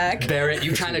sight back. Barrett,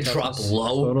 you kind of drop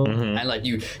low and like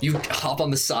you hop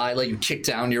on the side, like you kick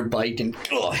down your bike and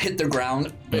hit the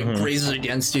ground. It grazes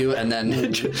against you, and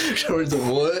then towards the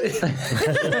wood,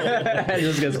 It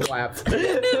just gets clapped.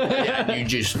 yeah, you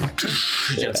just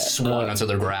get swung onto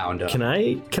the ground. Can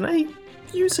I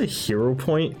use a hero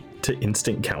point to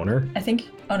instant counter? I think.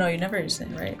 Oh no, you never used it,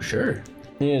 right? Sure.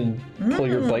 You pull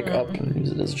your bike up and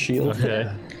use it as a shield.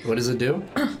 Okay. What does it do?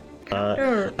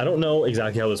 Sure. I don't know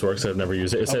exactly how this works. I've never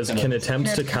used it. It says Okay. can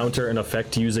attempt to counter an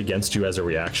effect used against you as a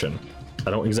reaction. I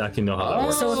don't exactly know how that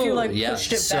works. So if you like Yeah,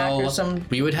 pushed it back or some.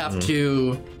 we would have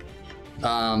to.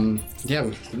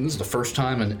 This is the first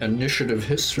time in initiative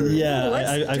history. Yeah,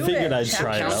 Let's I do figured it. I'd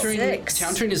try it out. Countering, 6.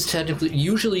 countering is technically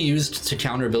usually used to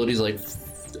counter abilities like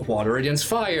water against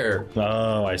fire,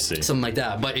 Oh, I see. something like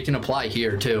that. But it can apply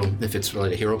here too if it's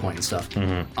really a hero point and stuff.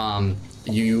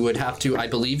 You would have to, I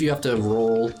believe, you have to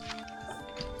roll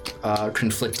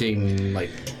conflicting like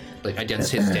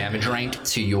against his damage rank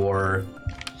to your.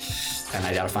 And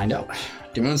I gotta find out.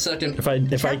 Give me 1 second.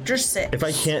 Chapter 6. If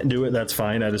I can't do it, that's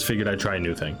fine. I just figured I'd try a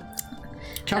new thing.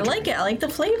 I like it. I like the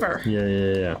flavor.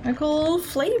 Yeah. Like a little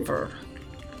flavor.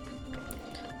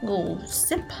 Little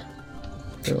sip.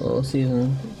 Little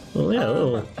season. Well,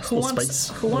 yeah. Who wants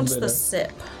the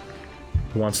sip?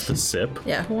 Who wants the sip?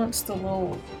 Yeah, who wants the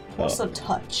little. Who wants the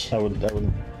touch? I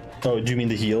would. Oh, do you mean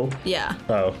the heal? Yeah.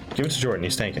 Oh, give it to Jordan.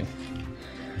 He's tanking.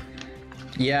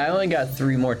 Yeah, I only got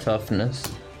 3 more toughness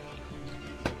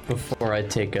before I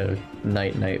take a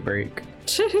night break.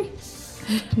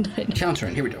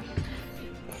 Countering. Here we go.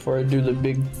 Before I do the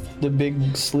big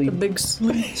sleep. Big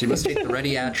sleep. So you must take the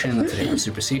ready action. That's it. I'm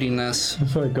superseding this.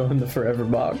 Before I go in the forever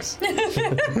box.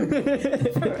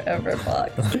 Forever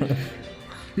box.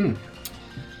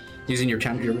 Using your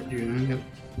counter.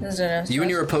 You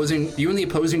and the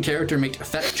opposing character make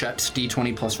effect checks,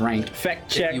 D20 plus ranked.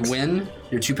 Effect If you checks. win,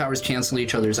 your 2 powers cancel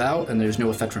each other's out, and there's no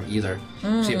effect from either.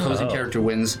 So the opposing character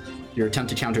wins. Your attempt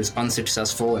to counter is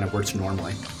unsuccessful, and it works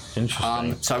normally.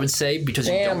 Interesting. So I would say because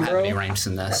you Damn, don't have bro. any ranks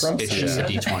in this, it's just a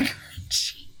D20.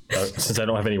 Since I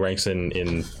don't have any ranks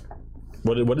in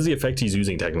what is the effect he's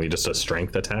using technically? Just a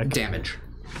strength attack? Damage.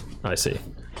 I see.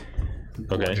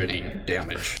 Okay. Bludgeoning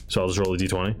damage. So I'll just roll a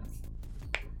d20.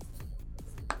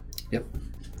 Yep.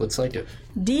 Let's like it.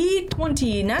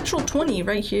 D20, natural 20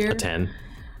 right here. 10.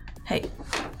 Hey,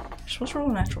 you're supposed to roll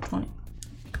a natural 20.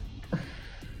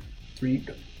 3.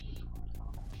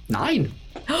 9.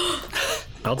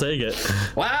 I'll take it.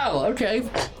 Wow. Okay.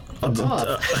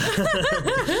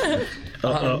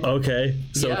 Okay.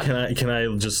 So yeah. can I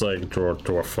just like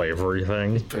do a flavory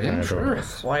thing? Yeah, sure.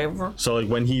 Flavor. So like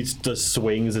when he just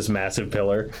swings this massive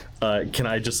pillar, can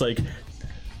I just like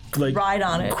Ride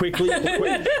on it. quickly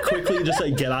just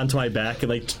like get onto my back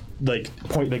and like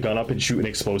point the gun up and shoot an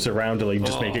explosive round to like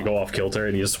just make it go off kilter,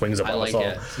 and he just swings up I on like us all.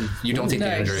 it. You don't take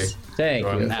the injury. Thank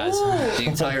you. As the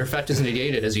entire effect is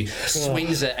negated as he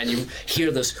swings it, and you hear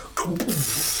this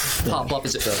pop up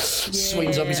as it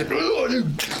swings up. He's like,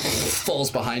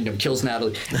 falls behind him, kills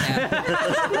Natalie. And,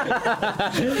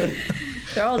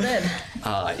 They're all dead.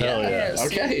 yeah. Yes.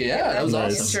 Okay. Yeah. That was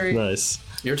awesome. Injury. Nice.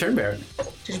 Your turn, Barrett.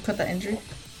 Did you put that injury?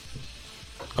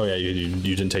 Oh yeah, you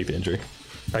didn't take the injury.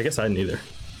 I guess I didn't either.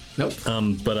 Nope.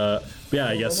 But yeah,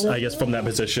 I guess from that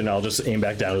position I'll just aim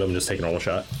back down at him and just take a normal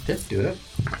shot. Yeah, do it.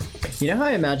 You know how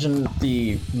I imagine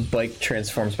the bike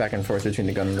transforms back and forth between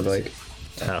the gun and the bike?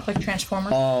 Like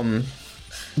Transformers?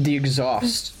 The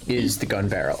exhaust is the gun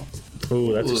barrel.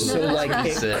 Ooh, that's So like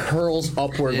it Sick. curls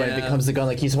upward when it Yeah. becomes the gun.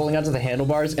 Like he's holding onto the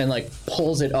handlebars and like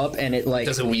pulls it up, and it like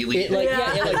Does a wheelie. It like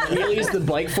it like wheelies the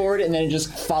bike forward, and then it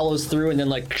just follows through, and then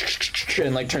like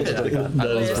and like turns into the gun.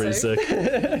 that was pretty sick.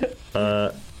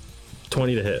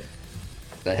 20 to hit.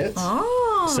 That hits.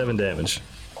 Oh. 7 damage.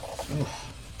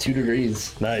 2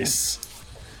 degrees. Nice.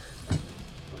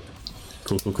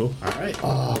 Cool. All right.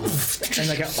 And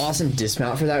like an awesome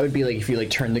dismount for that would be like if you like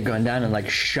turned the gun down and like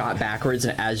shot backwards,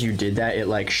 and as you did that, it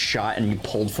like shot and you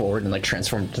pulled forward and like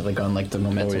transformed to the gun, like the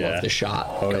momentum yeah. of the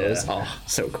shot goes. Oh,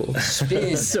 so cool.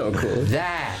 So cool.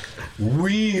 That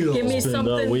wheel. Give me Spin the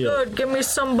something wheel. good. Give me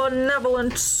some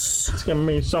benevolence. Give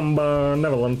me some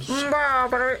benevolence.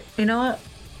 You know what?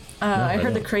 I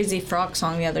heard the Crazy Frog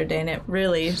song the other day, and it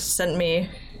really sent me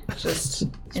just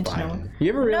into no. You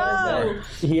ever realize No! that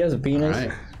he has a penis? All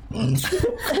right.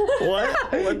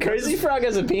 What? Crazy Frog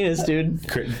has a penis, dude.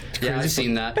 Yeah, I've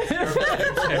seen that.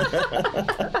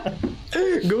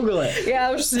 Google it. Yeah,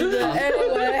 I was just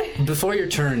anyway. Before your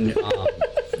turn,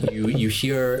 you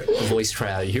hear a voice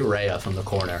cry out. You hear Rhea from the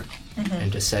corner,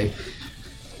 and just say,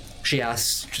 she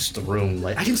asks just the room,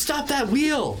 like, I can stop that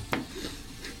wheel.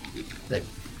 Like,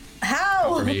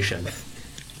 How? information.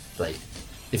 Like,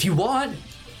 if you want.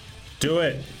 Do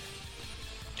it.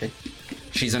 Okay.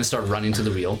 She's gonna start running to the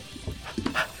wheel,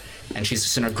 and she's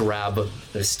just gonna grab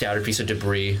this scattered piece of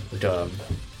debris,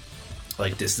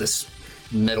 like this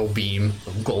metal beam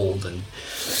of gold,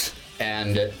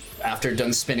 and after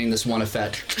done spinning this one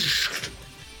effect,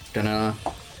 gonna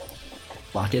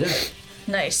lock it in.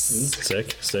 Nice.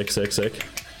 Sick.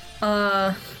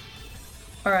 All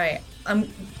right.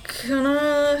 I'm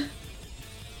gonna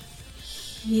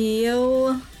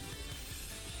heal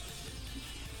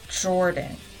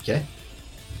Jordan. Okay.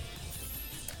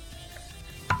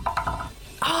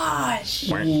 Ah,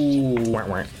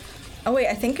 oh wait,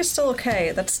 I think it's still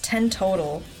okay. That's 10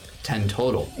 total. 10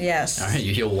 total. Yes. All right,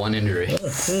 you heal 1 injury.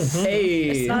 Hey.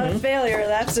 It's not a failure.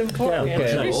 That's important. Yeah,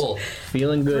 okay. Cool.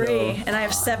 Feeling good. 3, and I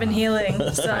have 7 healing.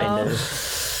 So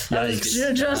Yikes.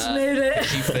 you just made it.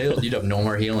 If you failed, you'd have no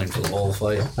more healing for the whole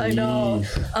fight. I know.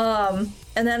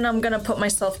 And then I'm gonna put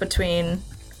myself between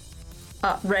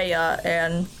Rhea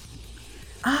and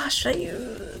should I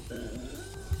use?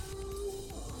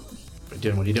 What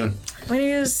are you doing? I'm gonna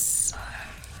use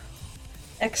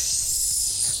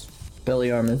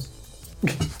Belly armors.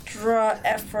 extra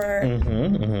effort.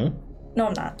 No,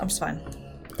 I'm not. I'm just fine.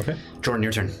 Okay. Jordan,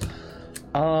 your turn.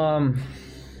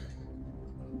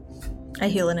 I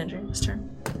heal an injury this turn.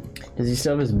 Does he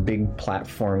still have his big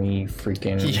platformy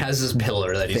freaking? He has this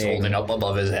pillar that he's Thing. holding up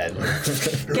above his head.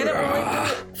 Get it, Roy.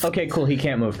 Okay, cool. He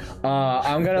can't move.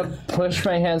 I'm gonna push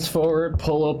my hands forward,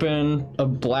 pull open a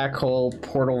black hole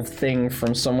portal thing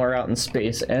from somewhere out in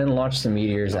space, and launch some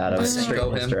meteors out of it straight Go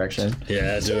in this him. direction.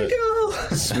 Yeah, do it.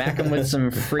 Smack him with some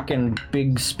freaking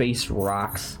big space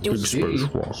rocks. Big space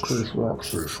Space rocks.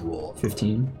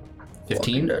 15.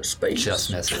 15? that space.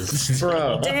 Just misses.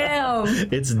 Bro, Damn.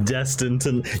 It's destined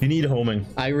to. You need homing.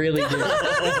 I really do.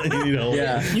 You need homing.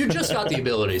 Yeah. You just got the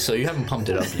ability, so you haven't pumped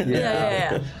it up yet.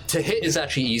 Yeah. To hit is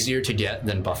actually easier to get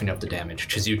than buffing up the damage,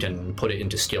 because you can put it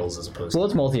into skills as opposed Well, to...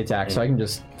 it's multi-attack, so I can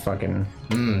just fucking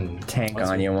tank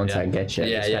on you once I get you.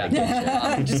 Yeah,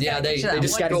 Just yeah. They that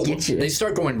just gotta go, get you. they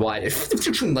start going wide.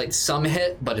 Like some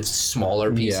hit, but it's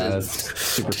smaller pieces. Yeah, it's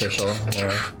superficial.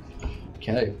 Yeah.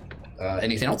 Okay.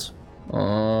 Anything else?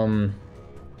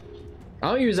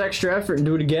 I'll use extra effort and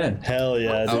do it again. Hell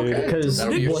yeah, dude. Okay. Because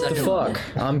That'll be your what the second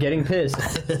fuck? I'm getting pissed.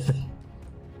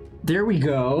 There we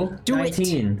go. Do it.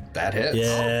 19. That hits.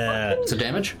 Yeah. So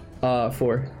damage?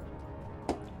 4.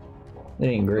 It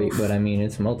ain't great, but I mean,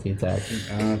 it's multi-attack.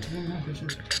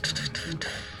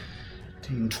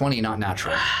 20, not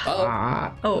natural.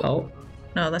 Oh, Oh.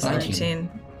 No, that's 19.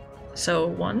 So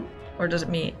 1? Or does it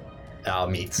meet?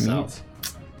 meets. So. Meat.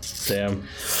 Damn.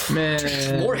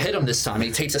 Man. More hit him this time.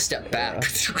 He takes a step back,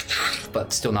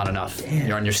 but still not enough. Damn.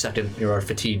 You're on your second. You are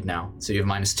fatigued now, so you have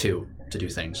 -2 to do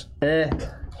things. All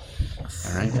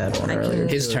right. Had one earlier.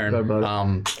 His turn. Sorry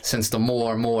about Since the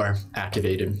more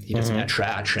activated, he doesn't get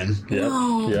traction.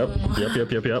 Yep.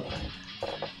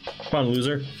 Come on,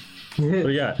 loser. What do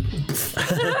you got?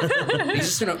 He's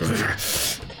just gonna.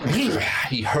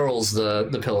 He hurls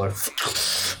the pillar,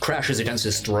 crashes against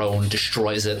his throne,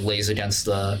 destroys it, lays against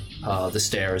the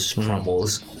stairs,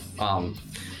 crumbles. And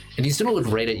he's gonna look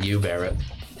right at you, Barrett,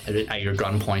 at your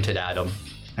gun pointed at him,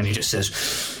 and he just says,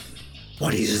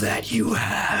 "What is that you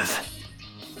have?"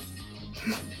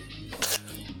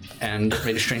 And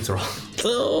made a strength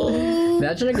roll.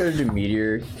 Imagine I go to do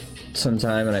meteor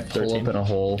sometime and I pull 13. up in a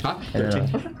hole and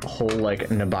then a whole like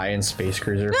Nabayan space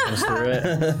cruiser comes through it.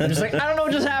 I'm just like, I don't know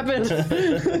what just happened.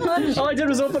 All I did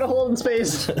was open a hole in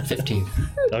space. 15.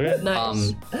 Okay.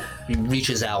 Nice. He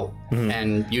reaches out,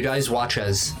 and you guys watch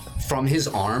as from his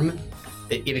arm,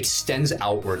 it extends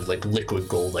outward like liquid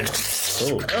gold, like,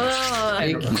 and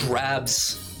it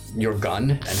grabs your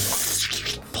gun and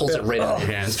pulls it right out of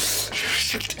your hands.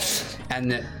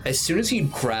 And as soon as he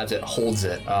grabs it, holds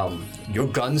it, your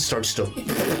gun starts to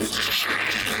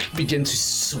begin to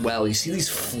swell. You see these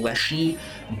fleshy,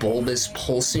 bulbous,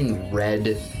 pulsing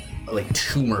red, like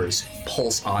tumors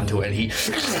pulse onto it, and he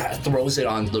throws it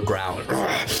onto the ground.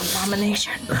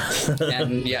 Abomination.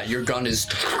 And yeah, your gun is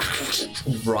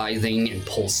writhing and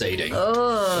pulsating.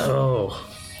 Oh.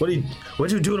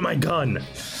 What'd you do to my gun?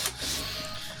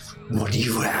 What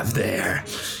you have there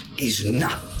is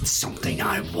not something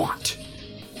I want.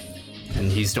 And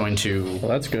he's going to Well,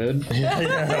 that's good.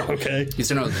 Yeah, okay. he's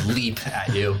going to leap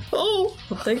at you. Oh,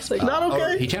 Thanks. Like, not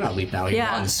okay. Oh, he cannot leap now. He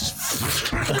Yeah. runs.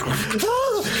 And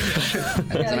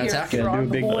he's gonna attack you. Do a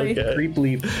big Okay. creep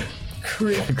leap.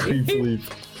 Creep leap.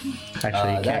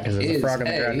 Actually, you can't because there's a is frog on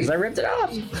the ground because I ripped it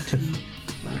off.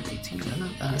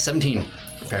 17.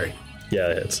 Parry. Yeah,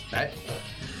 it hits. All right.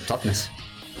 Toughness.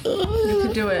 You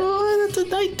can do it. Oh, that's a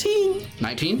 19.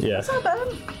 19? Yeah. Not bad.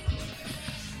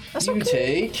 That's You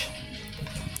okay. take.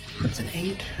 That's an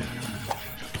 8.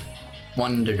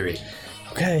 1 degree.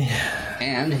 Okay.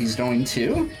 And he's going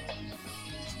to.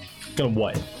 Gonna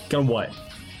what?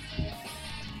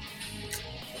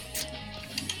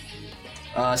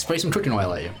 Spray some cooking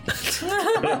oil at you.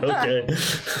 Okay.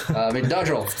 Make a dodge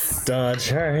roll.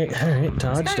 Dodge. All right.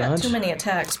 Dodge. I got Dodge. too many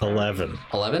attacks. 11.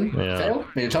 11. Yeah. Fail.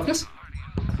 Made a toughness.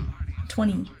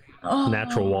 20.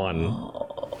 Natural 1.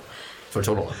 For a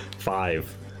total.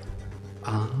 5.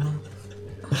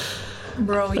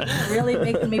 Bro, you're really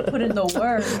making me put in the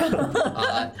work.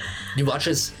 You watch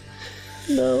as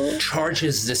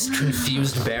charges this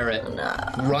confused Barrett,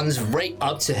 runs right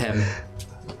up to him,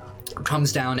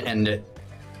 comes down and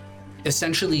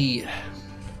essentially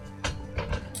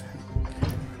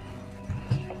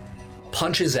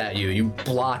punches at you. You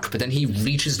block, but then he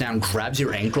reaches down, grabs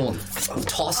your ankle, and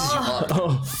tosses you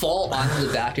up, fall onto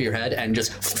the back of your head, and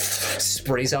just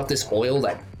sprays out this oil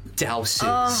that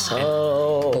douses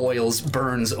and boils,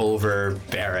 burns over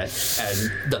Barrett,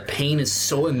 and the pain is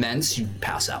so immense you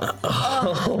pass out.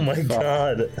 Oh my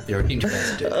god. You're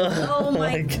incapacitated. Oh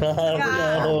my God.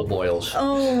 Horrible boils.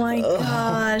 Oh my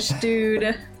gosh,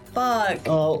 dude. Fuck.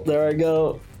 Oh, there I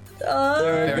go. There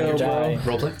I Barrett, go, your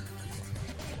bro. roleplay.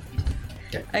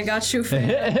 I got you, fam.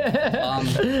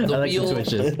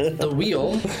 The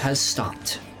wheel has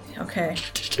stopped. Okay.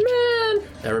 Man.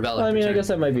 Arabella. I mean, I return. guess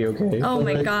that might be okay. Oh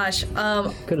my gosh.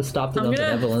 Could have stopped it I'm on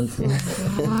gonna- benevolence.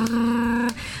 I'm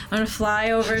gonna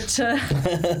fly over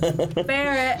to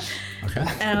Barrett. Okay.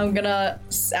 And I'm gonna,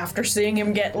 after seeing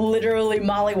him get literally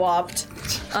mollywopped,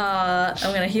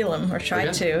 I'm gonna heal him, or try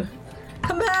Okay. to.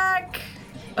 Come back!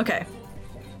 Okay.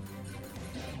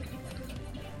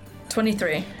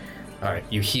 23. All right,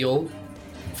 you heal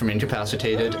from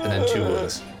incapacitated, and then 2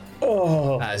 wounds.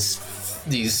 As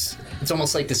these, it's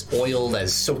almost like this oil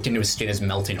that's soaked into his skin is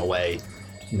melting away,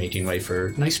 making way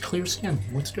for nice clear skin.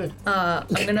 Looks good. I'm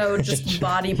gonna just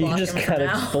body block You just him for got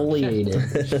now.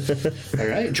 exfoliated. All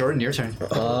right, Jordan, your turn.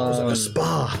 A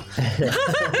spa.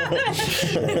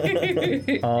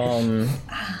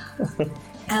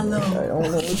 Hello. I don't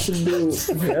know what to do. If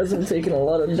he hasn't taken a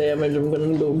lot of damage, I'm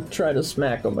gonna go try to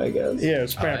smack him, I guess. Yeah,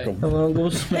 smack him. I'm gonna go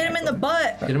smack Hit him in the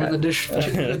butt. Hit him in the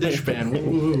dishpan.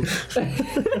 Woo.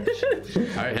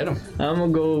 All right, hit him. I'm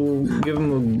gonna go give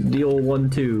him a deal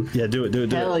 1-2. Yeah, do it.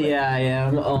 Hell yeah, I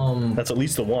am. That's at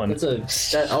least a 1. It's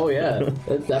oh yeah,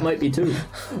 that might be 2.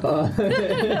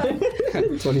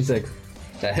 26.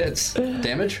 That hits.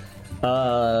 Damage?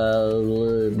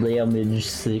 Damage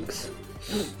 6.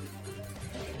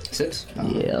 6.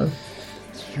 Yeah.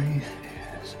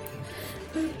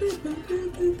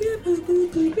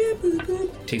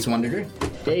 Takes 1 degree.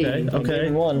 Hey, okay.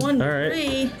 1. 1, All right.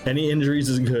 3. Any injuries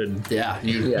is good. Yeah,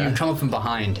 you come up from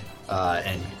behind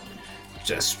and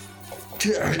just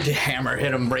hammer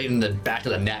hit him right in the back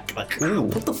of the neck. Like, ooh,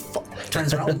 what the fuck?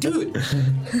 Turns around, dude,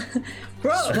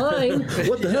 Bro. Fine.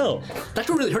 What the hell? that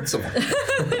could really hurt someone. You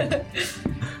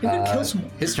could kill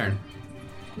someone. His turn.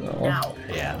 Now.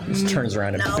 Yeah. Just turns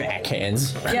around and No.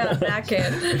 backhands. Yeah,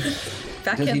 backhand.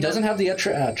 Backhand. He doesn't have the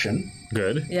extra action.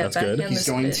 Good. Yeah, That's good. backhand. He's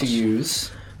going to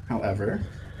use, however,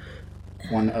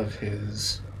 one of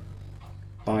his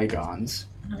bygones.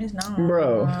 No, he's not.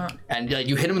 Bro. And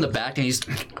you hit him in the back and he just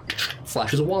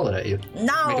flashes a wallet at you. Make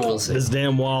a will No. save. This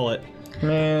damn wallet.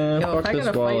 Man, Yo, if fuck I this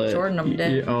gotta fight wallet. Jordan, I'm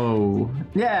dead. Oh.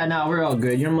 Yeah, no, we're all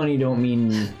good. Your money don't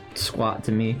mean squat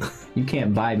to me. You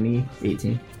can't buy me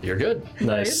 18. You're good.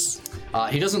 Nice.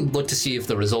 He doesn't look to see if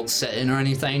the results set in or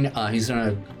anything. He's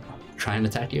gonna try and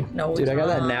attack you. No, Dude, I got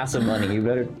that NASA money. You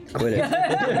better quit it.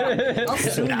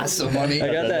 That's some money.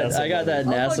 I got that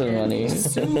NASA money.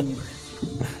 money.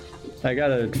 I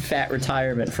got a fat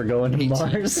retirement for going to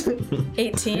Mars.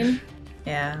 18.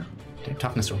 Yeah.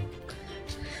 Toughness roll.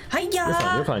 Hiya!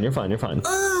 You're fine.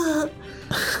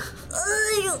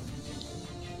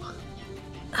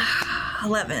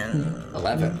 11.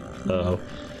 11. Uh-oh.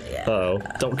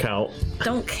 Don't count.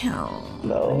 Don't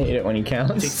count. I hate it when he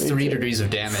counts. Takes 3 degrees of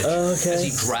damage as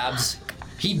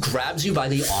he grabs you by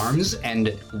the arms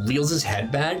and reels his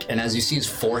head back, and as you see his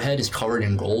forehead is covered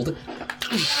in gold,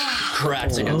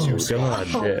 cracks against your skull.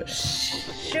 God.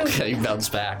 Shoot. Okay, you bounce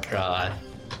back. Yeah.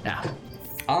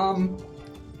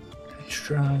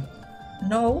 Extra.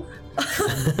 No.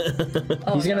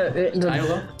 He's gonna.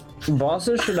 Iowa?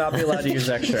 Bosses should not be allowed to use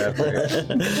extra effort.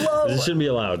 This shouldn't be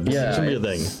allowed. Yeah, It shouldn't be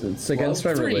a thing. It's against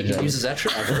my 3. religion. Uses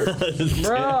extra effort.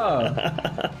 Bro,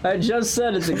 I just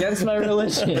said it's against my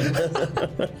religion.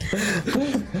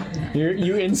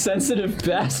 You insensitive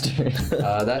bastard.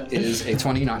 That is a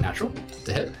 20, not natural,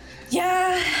 to hit.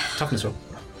 Yeah. Toughness roll.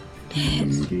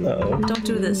 Don't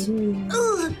do this.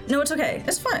 Ugh. No, it's okay.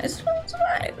 It's fine. It's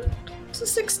fine. It's a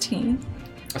 16.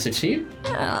 A 16?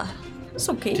 Yeah. It's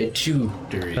okay. To 2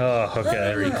 degrees. Oh, okay.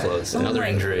 Very close. Another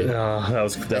injury. Oh, that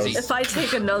was. If I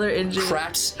take another injury.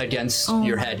 Cracks against Oh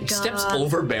your my head. He God. steps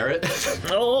over Barrett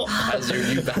Oh. as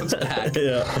you bounce back.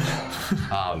 Yeah.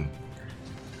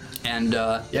 And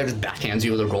just backhands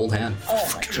you with a gold hand.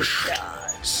 Oh my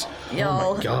gosh.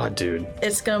 Yo, God, dude.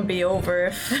 it's gonna be over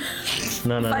if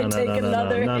No. I take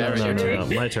another injury.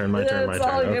 My turn. My that's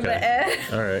all turn. gonna Okay.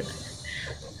 end.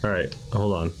 All right.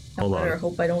 Hold on. I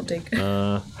hope I don't take.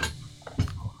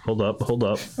 Hold up.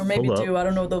 Or maybe hold up. 2. I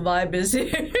don't know what the vibe is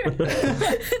here.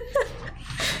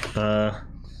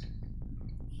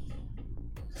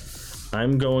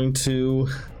 I'm going to.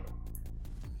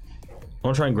 I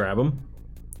want to try and grab him,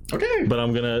 Okay. but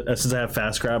I'm gonna. Since I have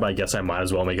fast grab, I guess I might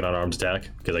as well make an unarmed attack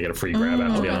because I get a free grab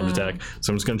after the unarmed attack.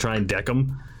 So I'm just gonna try and deck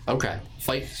him. Okay.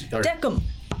 Fight. Or, Deck 'em.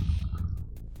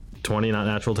 20, not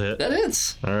natural to hit. that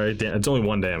is. All right, it's only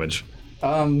 1 damage.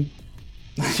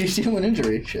 You're dealing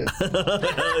injury. Shit.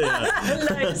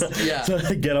 Nice. Yeah.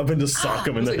 Get up and just sock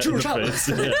him in the, It's like, in the face.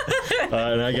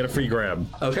 Yeah. And I get a free grab.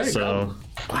 Okay. So,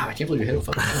 Wow, I can't believe you hit a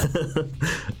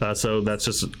fucking. so that's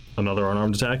just another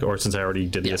unarmed attack, or since I already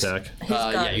did the Yes. attack,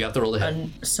 Yeah, you have to roll the hit.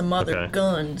 And some other Okay.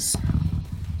 guns.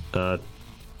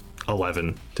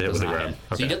 11 to hit with a Not grab. hit.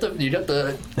 Okay. So you get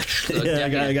the Yeah,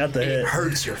 I got the it hit.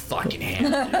 hurts your fucking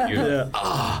hand.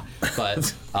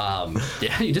 But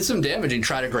yeah, you did some damage and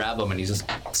try to grab him and he just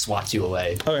swats you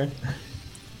away. Okay.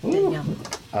 Damn.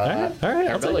 All right. I'll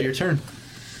Arabella, take your turn.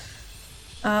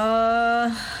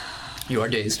 You are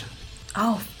dazed.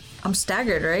 Oh, I'm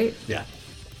staggered, right? Yeah.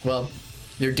 Well,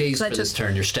 Your days So I for this took-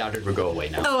 turn, your staggered would go away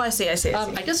now. Oh, I see. I see.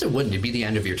 I guess it wouldn't. It'd be the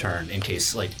end of your turn in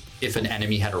case, like, if an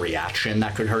enemy had a reaction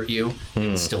that could hurt you, it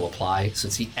would still apply. So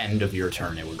it's the end of your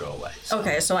turn, it would go away. So.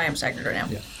 Okay, so I am staggered right now.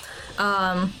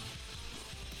 Yeah.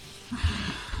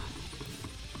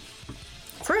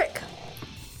 Frick.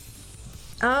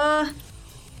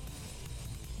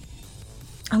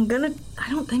 I'm gonna. I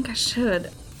don't think I should.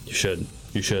 You should.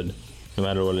 You should. No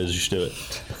matter what it is, you should do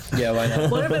it. Yeah, why not?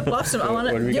 What if it buffs him? I want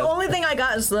What do to. we The got? only thing I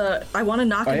got is the. I want to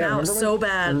knock him out so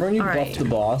bad. Remember when you All buffed right, the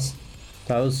boss?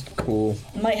 That was cool.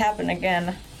 might happen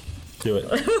again. Do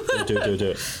it. Do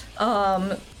it.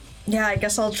 Yeah, I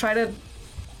guess I'll try to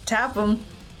tap him.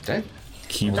 Okay.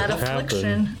 Keep That it happen.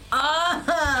 affliction.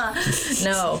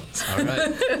 No. All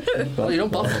right. Well, you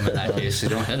don't buff him in that case. You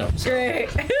don't hit him. So. Great.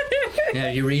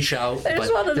 Yeah, you reach out. I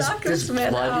just but wanna knock this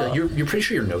man blood, out. You're pretty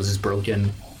sure your nose is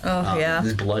broken. Oh yeah.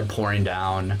 There's blood pouring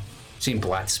down. Seeing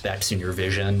black specks in your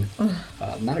vision.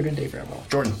 Not a good day for everyone.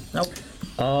 Jordan. Nope.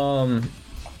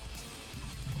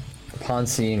 Upon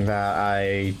seeing that,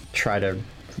 I try to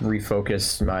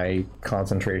refocus my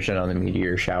concentration on the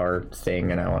meteor shower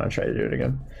thing, and I want to try to do it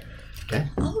again. Okay.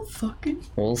 Oh fucking.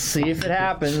 We'll see if it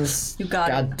happens. You got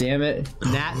God damn it.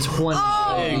 Nat 20.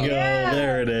 There you go.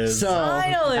 There it is. So,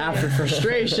 Finally. after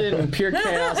frustration and pure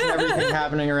chaos and everything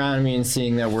happening around me and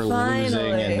seeing that we're losing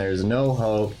Finally. and there's no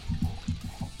hope,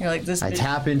 You're like this. I bitch-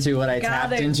 tap into what I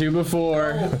tapped it. into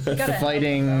before, gotta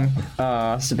fighting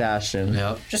Sebastian.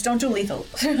 Yep. Just don't do lethal.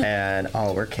 And,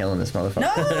 we're killing this motherfucker.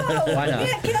 No. Why not?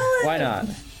 Yeah, kill him. Why not?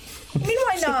 I mean,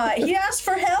 why not? He asked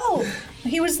for help.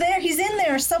 He was there. He's in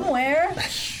there somewhere.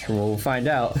 We'll find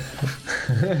out.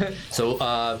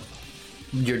 So,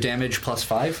 your damage plus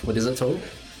 5. What is it total?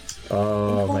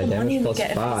 My money damage we plus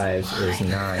get if 5 is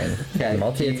 9. Okay.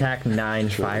 Multi-attack 9,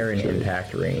 fire and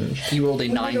impact range. He rolled a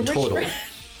 9 rich total.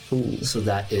 man. So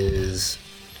that is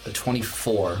a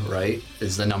 24, right?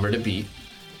 Is the number to beat.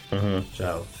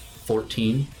 So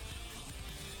 14,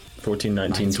 14,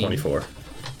 19, 19. 24.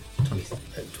 20,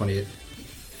 28.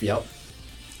 Yep.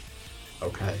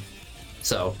 Okay.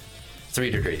 So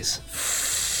 3 degrees.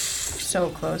 So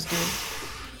close, dude.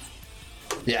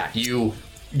 Yeah, you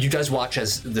guys watch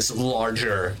as this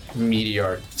larger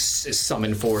meteor is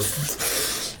summoned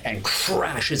forth and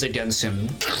crashes against him,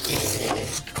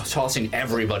 tossing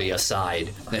everybody aside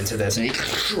into this, and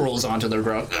he rolls onto the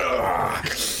ground.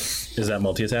 Is that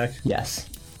multi-attack? Yes.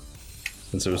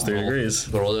 Since it was 3 degrees.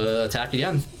 Roll the attack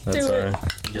again. That's Do it.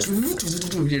 alright. Just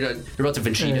you're about to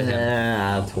Vegeta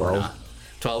him. 12.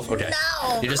 12? Okay.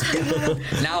 No. You just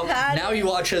now you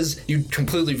watch as you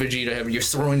completely Vegeta him. You're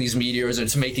throwing these meteors and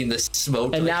it's making this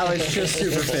smoke. And now it's just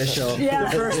superficial. Yeah.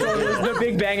 The first one was the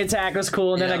Big Bang attack was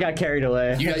cool, and then Yeah. I got carried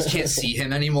away. You guys can't see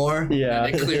him anymore. Yeah.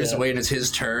 And it clears Yeah. away and it's his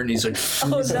turn. He's like,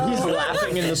 Oh He's no.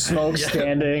 laughing in the smoke,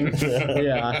 standing.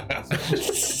 Yeah.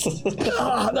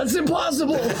 That's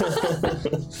impossible.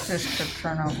 This could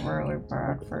turn out really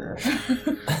bad for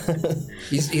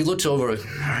you. he looks over. All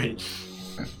right.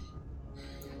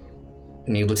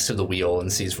 And he looks to the wheel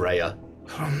and sees Rhea.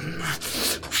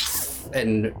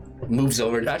 And moves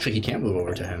over. Actually, he can't move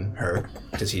over to her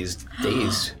because he's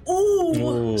dazed.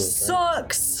 Ooh,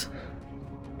 sucks.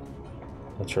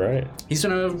 That's right. He's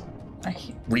gonna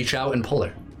reach out and pull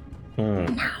her.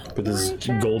 With his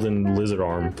golden lizard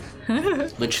arm.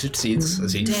 Which succeeds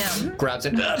as he Damn. grabs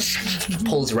it,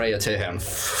 pulls Rhea to him,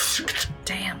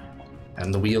 Damn.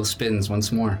 and the wheel spins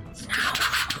once more.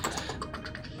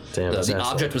 Damn. The that's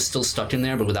object was still stuck in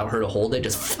there, but without her to hold it,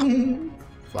 just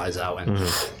flies out and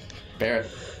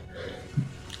Barrett.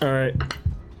 Alright.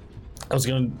 I was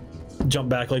gonna jump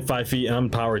back like 5 feet and I'm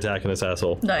power attacking this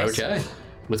asshole. Nice. Okay.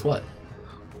 With what?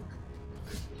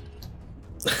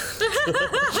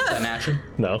 An action?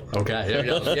 No. Okay, there we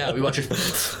go. Yeah, we watch it.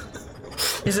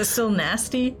 Is it still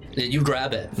nasty? You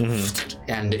grab it,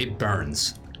 and it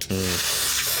burns.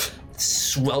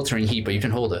 Sweltering heat, but you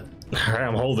can hold it. Alright,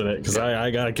 I'm holding it because I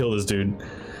gotta kill this dude.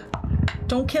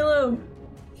 Don't kill him.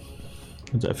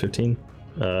 Is that 15?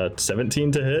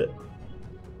 17 to hit?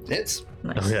 It's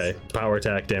Nice. Okay. Power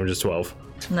attack damage is 12.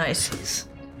 Nice.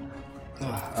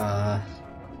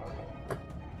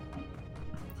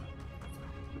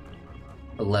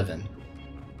 11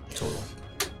 total.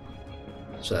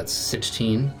 So that's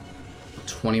 16,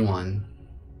 21.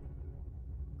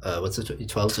 What's it?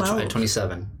 12, so 12.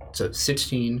 27. So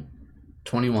 16,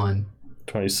 21,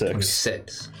 26.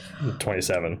 26.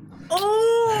 27.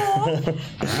 Oh! All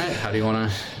right, how do you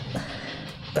want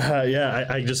to? Yeah,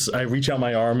 I reach out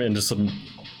my arm and just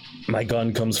my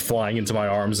gun comes flying into my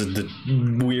arms and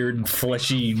the weird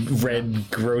fleshy red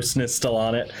grossness still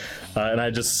on it, and I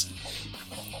just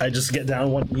I just get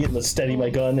down one knee and steady my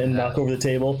gun and knock over the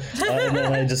table, and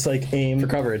then I just like aim For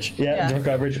coverage. Yeah, for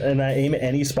coverage, and I aim at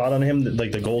any spot on him that,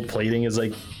 like the gold plating is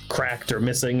like cracked or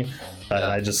missing.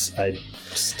 I just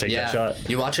take that shot.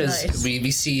 You watch as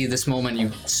we see this moment. You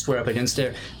square up against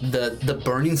it. The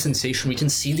burning sensation. We can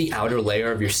see the outer layer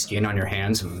of your skin on your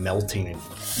hands melting and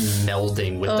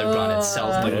melding with the gun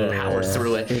itself. But you power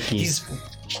through it. He's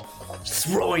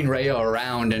throwing Rhea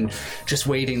around and just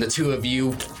waiting. The two of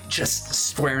you just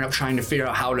squaring up, trying to figure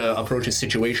out how to approach his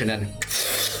situation. And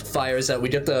fires that we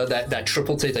get that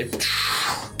triple take.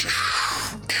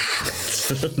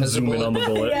 Zoom in on the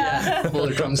bullet.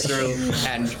 Bullet comes through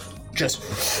and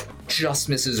just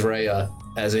misses Rhea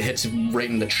as it hits right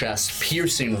in the chest,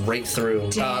 piercing right through,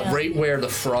 right where the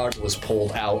frog was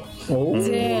pulled out. Oh,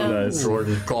 nice.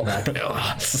 Jordan, call back.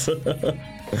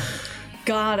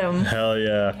 Got him. Hell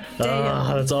yeah.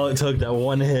 That's all it took, that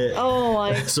one hit. Oh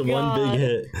my god. So one big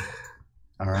hit.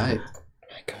 All right.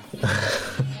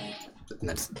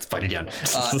 Let's fight again.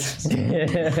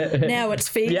 Now it's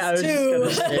phase Yeah, I was 2.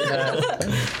 just gonna say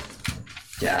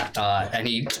that. And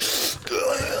he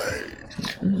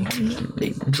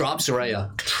drops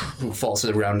Rhea, who falls to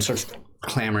the ground and starts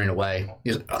clamoring away.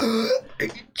 He's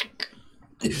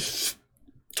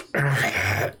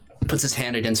puts his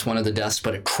hand against one of the desks,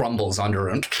 but it crumbles under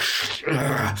him.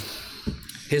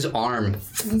 His arm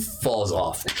falls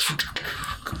off.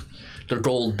 The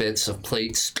gold bits of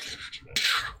plates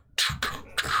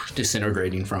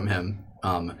disintegrating from him.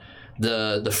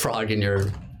 The frog in your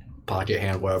pocket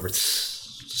hand, wherever,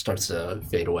 starts to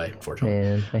fade away, unfortunately.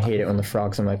 Man, I hate it when the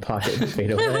frogs in my pocket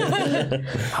fade away.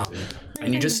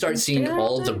 And you just start seeing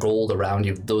all the gold around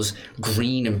you. Those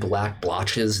green and black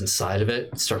blotches inside of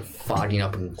it start fogging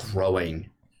up and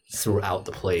growing throughout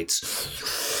the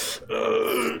plates.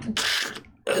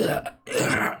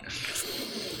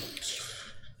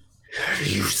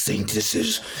 You think this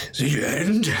is the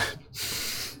end?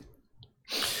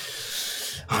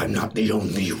 I'm not the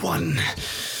only one.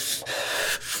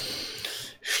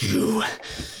 You,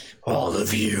 all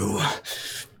of you,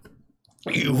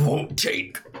 you won't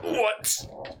take what?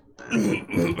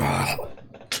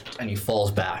 And he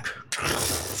falls back.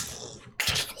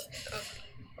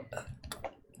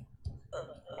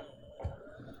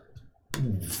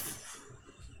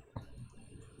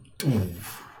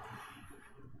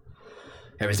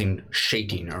 Everything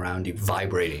shaking around you,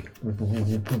 vibrating.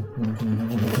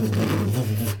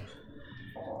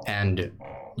 And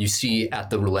you see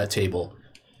at the roulette table,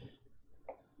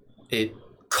 it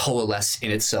coalesced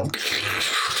in itself,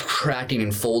 cracking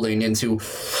and folding into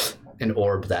an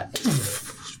orb that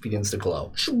begins to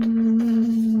glow.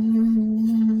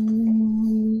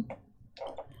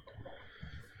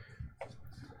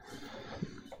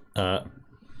 I'm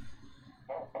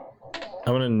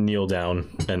gonna kneel down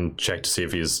and check to see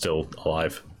if he's still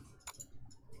alive.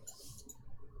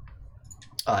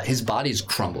 His body's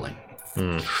crumbling.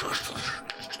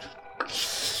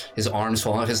 His arms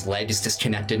fall off. His leg is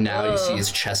disconnected now. You see his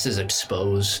chest is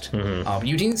exposed.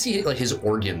 You didn't see like his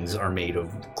organs are made of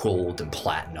gold and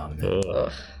platinum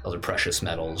and other precious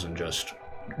metals and just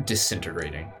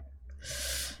disintegrating.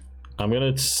 I'm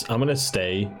gonna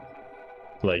stay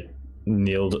like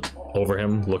kneeled over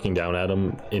him, looking down at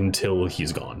him until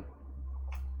he's gone.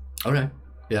 Okay.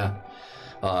 Yeah.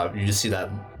 You just see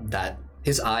that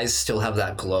his eyes still have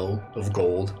that glow of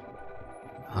gold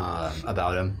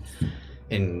about him,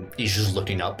 and he's just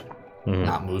looking up,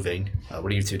 not moving.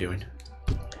 What are you two doing?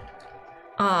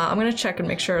 I'm gonna check and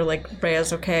make sure like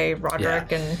Rhea's okay,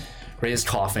 Roderick, and Rhea's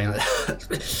coughing,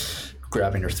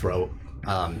 grabbing her throat.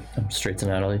 Straight to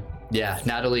Natalie. Yeah,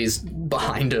 Natalie's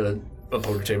behind a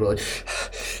poker table. Like,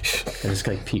 I just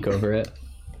like peek over it.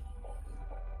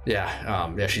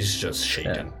 yeah, she's just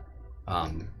shaking.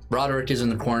 Roderick is in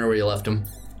the corner where you left him,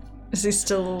 is he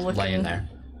still looking? laying there,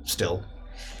 still.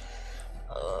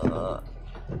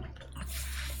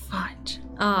 Fudge.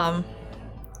 I'm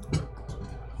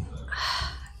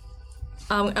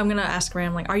gonna ask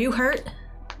Ram, like, are you hurt?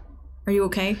 Are you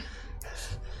okay?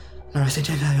 No, I think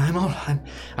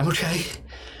I'm okay.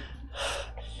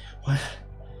 What?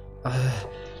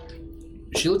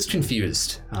 She looks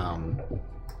confused.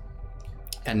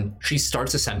 And she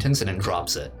starts a sentence and then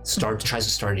drops it. Tries to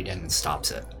start it again and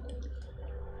stops it.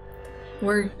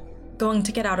 We're going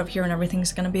to get out of here and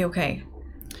everything's gonna be okay.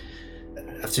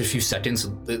 After a few seconds,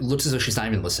 it looks as though she's not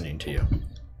even listening to you.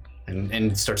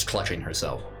 And starts clutching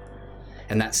herself.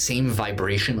 And that same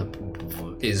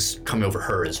vibration is coming over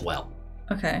her as well.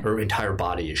 Okay. Her entire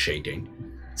body is shaking.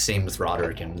 Same with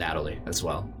Roderick and Natalie as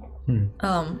well.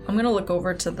 I'm gonna look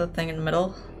over to the thing in the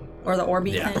middle, or the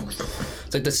orby thing.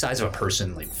 It's like the size of a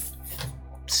person, like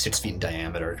 6 feet in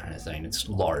diameter kind of thing. It's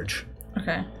large.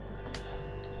 Okay.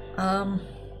 Can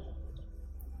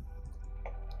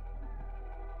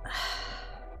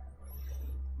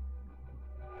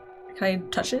I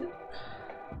touch it?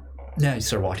 Yeah, you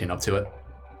start walking up to it.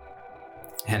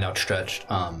 Hand outstretched.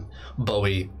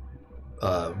 Bowie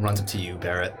runs up to you,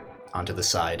 Barrett, onto the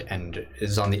side, and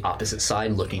is on the opposite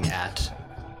side looking at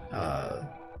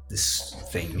this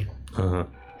thing.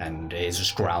 And is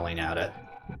just growling at it.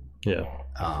 Yeah.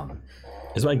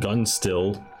 Is my gun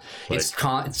still? Like...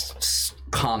 It's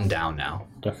calmed down now.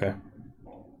 Okay.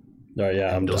 All right,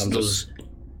 yeah,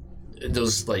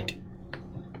 those like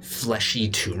fleshy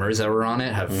tumors that were on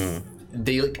it have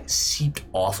they like seeped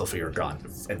off of your gun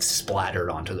and splattered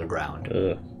onto the ground.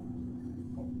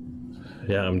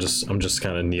 Yeah, I'm just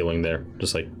kind of kneeling there,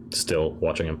 just like still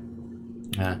watching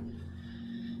him. Yeah.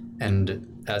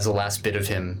 And as the last bit of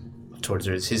him towards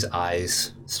his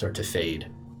eyes start to fade,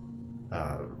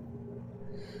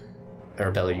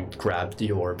 Arabella, you grab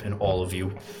the orb, and all of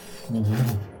you,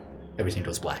 everything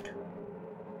goes black.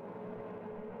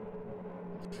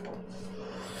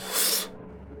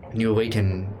 And you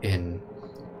awaken in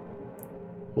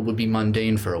what would be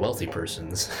mundane for a wealthy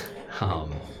person's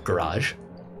garage.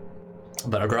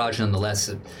 But a garage nonetheless.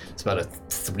 It's about a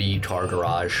 3-car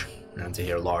garage. And to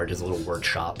here, large is a little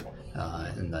workshop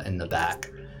in the back.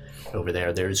 Over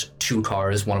there, there's 2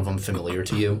 cars, one of them familiar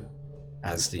to you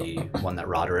as the one that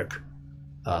Roderick...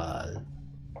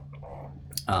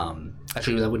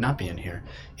 actually, that would not be in here.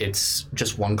 It's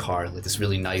just 1 car, like this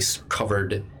really nice,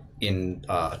 covered in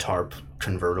a tarp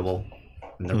convertible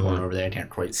in the corner over there. I can't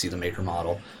quite see the maker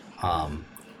model.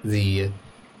 The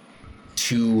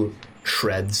 2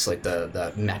 treads, like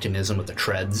the mechanism with the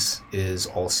treads, is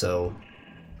also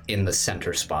in the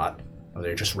center spot.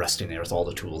 They're just resting there with all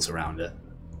the tools around it.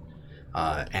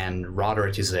 And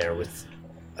Roderick is there with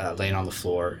laying on the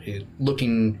floor,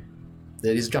 looking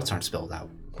that his guts aren't spilled out,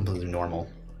 completely normal.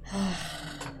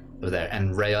 Over there,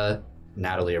 and Rhea,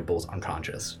 Natalie are both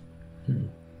unconscious.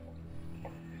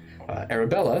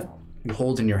 Arabella, you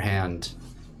hold in your hand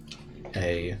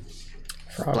a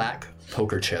black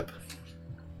poker chip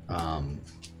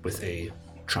with a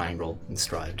triangle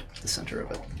inscribed at the center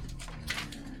of it.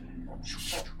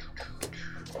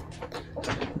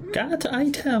 Got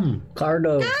item.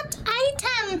 Cardo. Got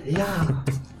item! Yeah.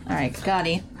 Alright,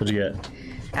 Gotti. What'd you get?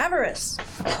 Avarice.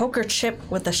 A poker chip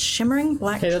with a shimmering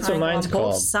black Hey, that's what triangle on mine's both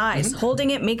called. sides.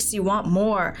 Holding it makes you want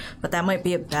more, but that might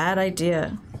be a bad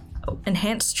idea. Oh,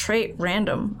 enhanced trait,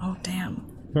 random. Oh, damn.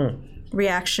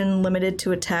 Reaction limited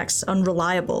to attacks,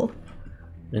 unreliable.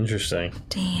 Interesting.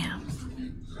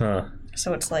 Damn. Huh.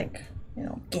 So it's like,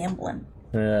 gambling.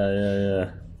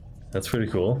 Yeah. That's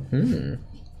pretty cool.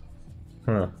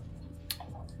 Huh.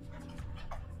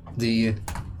 The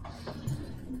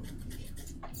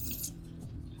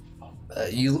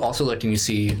you also look and you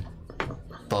see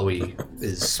Bowie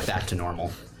is back to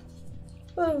normal.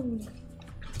 Oh.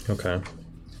 Okay.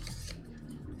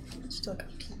 Still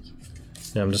got pee.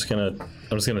 Yeah, I'm just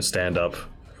gonna stand up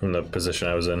from the position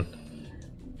I was in.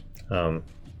 I'm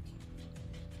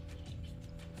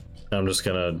just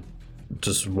gonna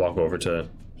walk over to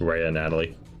Rhea and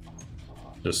Natalie.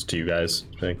 Just to you guys.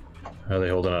 How are they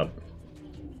holding up?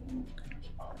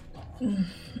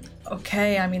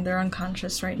 Okay, I mean, they're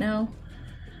unconscious right now.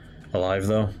 Alive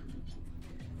though?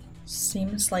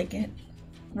 Seems like it.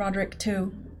 Roderick,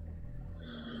 too.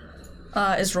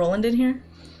 Is Roland in here?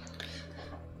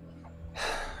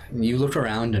 You look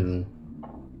around and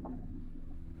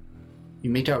you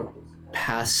make out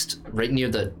past, right near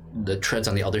the treads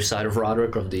on the other side of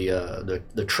Roderick, of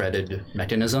the treaded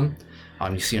mechanism.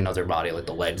 You see another body, like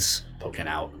the legs poking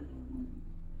out.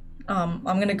 I'm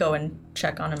gonna go and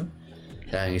check on him.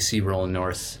 Yeah, and you see Roland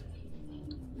North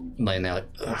laying there like,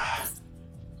 ugh.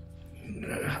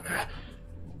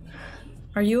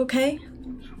 Are you okay?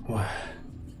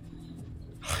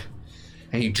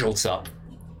 And he jolts up.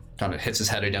 Kind of hits his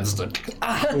head against the...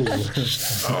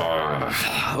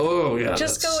 Oh, yeah.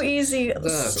 Just go easy.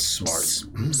 That's smart.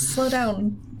 Slow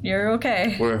down. You're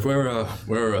okay. Where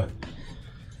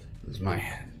is my...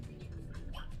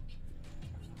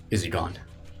 Is he gone?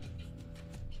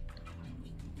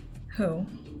 Who?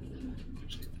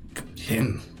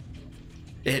 Him.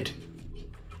 Ed.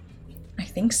 I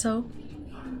think so.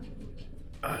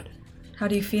 How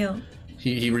do you feel?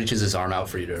 He reaches his arm out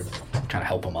for you to kind of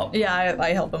help him up. Yeah, I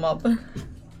help him up.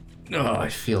 Oh, I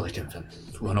feel like I've been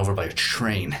run over by a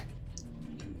train.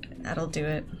 That'll do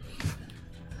it.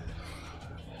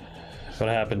 What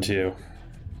happened to you?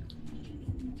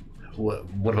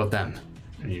 What about them?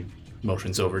 And you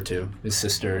motions over to his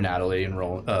sister Natalie and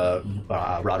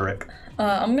Roderick.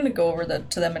 I'm gonna go over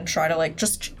to them and try to like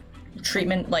just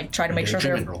treatment, like try to make sure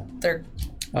treatment roll. they're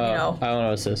you know. I don't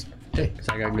know assist. Okay. Because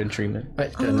I got good treatment.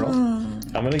 Right, go ahead and roll.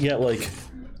 I'm gonna get like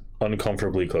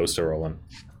uncomfortably close to rolling.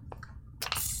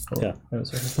 Yeah. I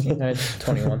had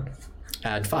 21.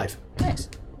 Add 5. Nice.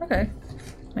 Okay.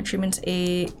 My treatment's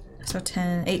 8, so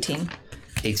 10, 18.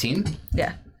 18.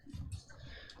 Yeah.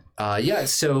 Yeah.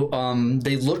 So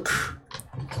they look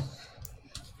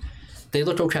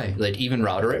okay. Like even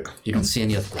Roderick, you don't see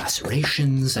any of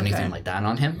lacerations, anything like that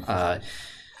on him.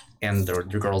 And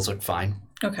the girls look fine.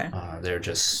 Okay. They're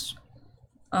just.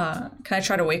 Can I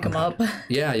try to wake him up?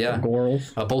 Yeah.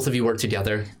 Girls. Both of you work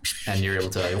together, and you're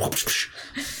able to.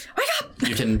 Wake up!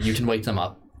 You can wake them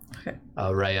up. Okay.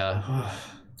 Rhea.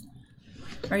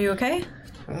 Are you okay?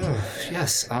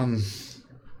 Yes.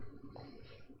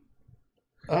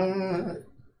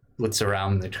 What's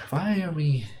around? Why are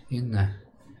we in the?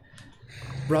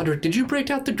 Roderick, did you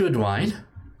break out the good wine?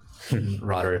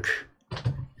 Roderick.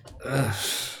 I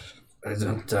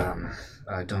don't.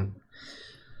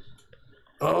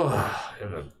 Oh, I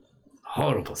have a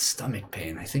horrible stomach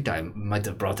pain. I think I might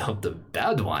have brought out the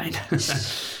bad wine.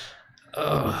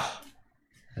 Oh.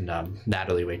 And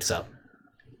Natalie wakes up,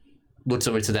 looks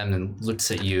over to them, and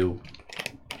looks at you,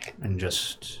 and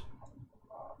just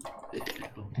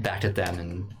back at them,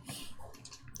 and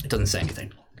it doesn't say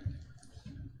anything.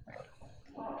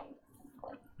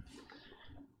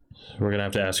 We're gonna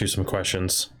have to ask you some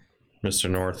questions, Mr.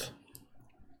 North.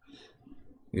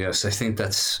 Yes, I think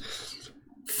that's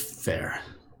fair.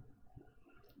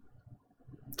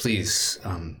 Please,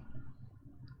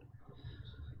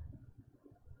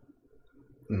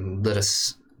 let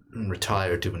us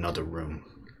retire to another room.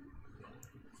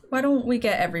 Why don't we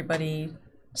get everybody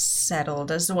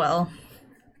settled as well?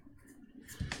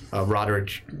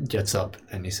 Roderick gets up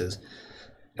and he says,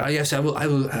 yes, I will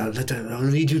I'll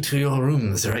lead you to your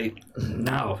rooms right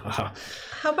now. How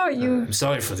about you? I'm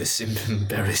sorry for this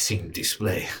embarrassing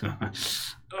display.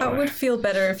 I would feel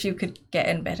better if you could get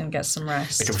in bed and get some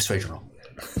rest. Make a persuasion roll.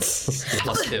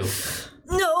 +2.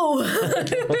 No!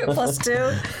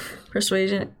 +2.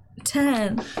 Persuasion.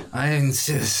 10. I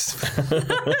insist.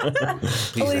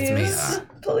 Please let me.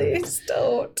 Please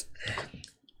don't.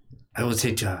 I will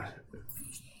take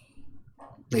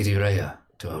Lady Rhea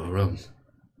to her room.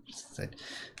 Said,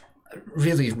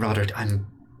 really, Roderick, I'm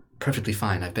perfectly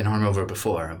fine. I've been hungover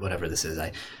before, whatever this is.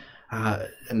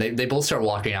 And they both start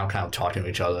walking out, kind of talking to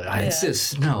each other. I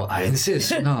insist. No, I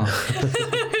insist. No.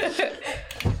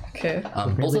 Okay.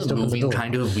 Both of them moving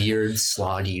kind of weird,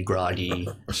 sloggy, groggy.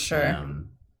 Sure.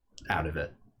 Out of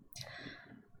it.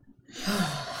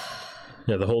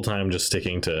 Yeah, the whole time just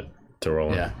sticking to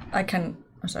rolling. Yeah. I'm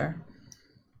sorry.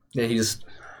 Yeah, he just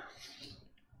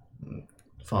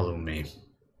follow me.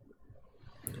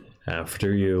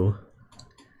 After you.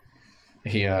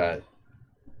 He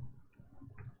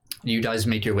you guys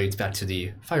make your way back to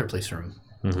the fireplace room,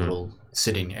 the little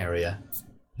sitting area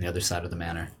on the other side of the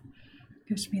manor.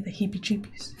 Gives me the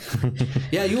heebie-jeebies.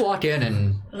 Yeah, you walk in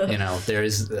and there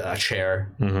is a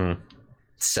chair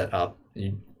set up.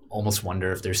 You almost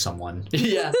wonder if there's someone.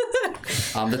 Yeah.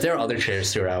 But there are other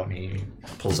chairs throughout, and he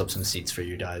pulls up some seats for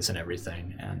you guys and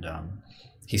everything. And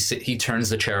he turns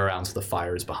the chair around so the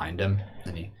fire is behind him,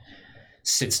 and he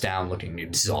sits down looking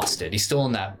exhausted. He's still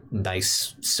in that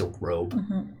nice silk robe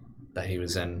that he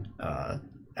was in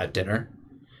at dinner.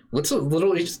 Looks a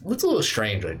little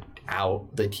strange, like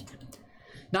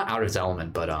not out of his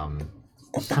element, but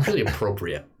not really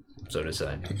appropriate, so to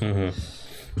say.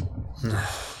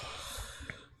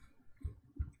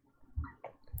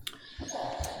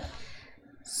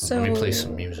 So Let me play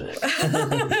some music.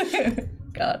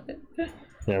 Got it.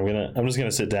 Yeah, I'm just gonna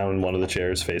sit down in one of the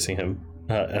chairs facing him,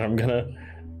 and I'm gonna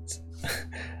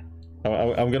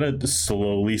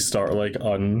slowly start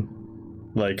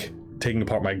taking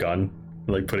apart my gun,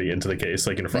 like putting it into the case,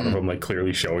 like in front of him, like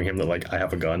clearly showing him that like I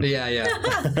have a gun. Yeah.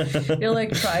 You're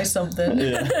like, try something.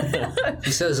 Yeah.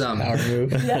 He says, Power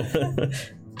move.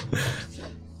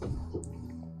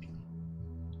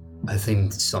 I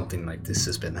think something like this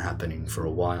has been happening for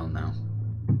a while now.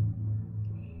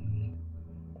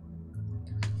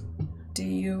 Do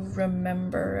you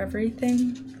remember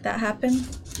everything that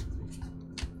happened?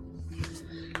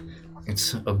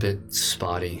 It's a bit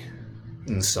spotty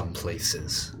in some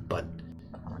places, but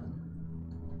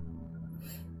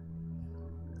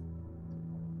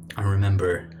I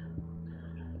remember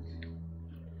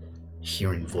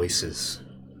hearing voices.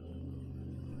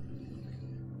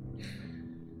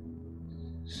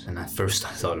 And at first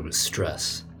I thought it was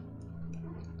stress.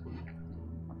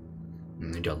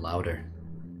 And they got louder.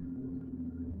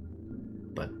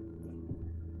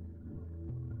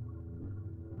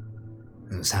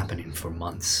 was happening for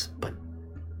months, but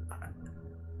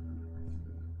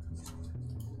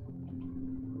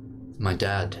my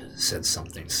dad said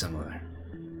something similar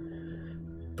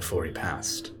before he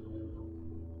passed.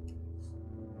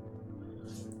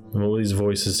 What were these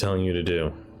voices telling you to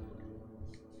do?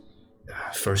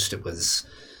 First it was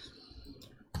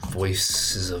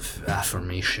voices of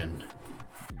affirmation,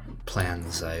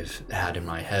 plans I've had in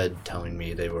my head telling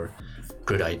me they were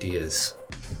good ideas,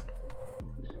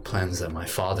 plans that my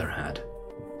father had,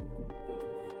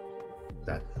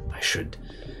 that I should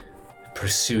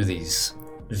pursue these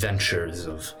ventures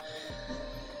of,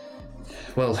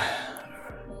 well,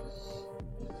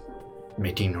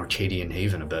 making Orcadian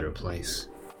Haven a better place.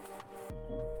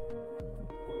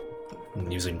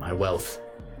 And using my wealth.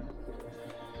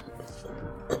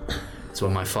 It's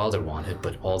what my father wanted,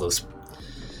 but all those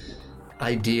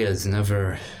ideas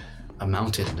never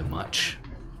amounted to much.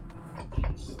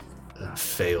 A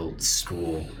failed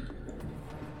school,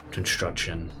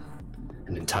 construction,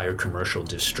 an entire commercial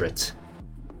district,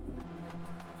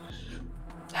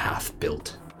 half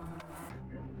built.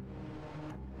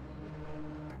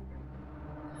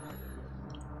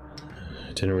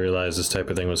 I didn't realize this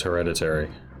type of thing was hereditary.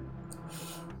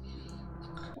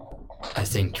 I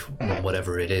think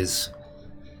whatever it is,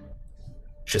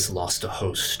 just lost a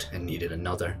host and needed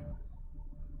another.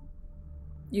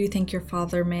 You think your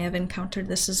father may have encountered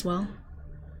this as well?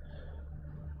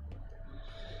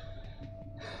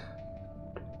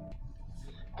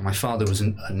 My father was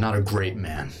not a great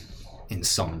man in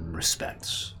some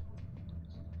respects.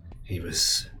 He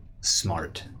was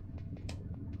smart.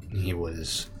 He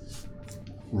was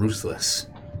ruthless.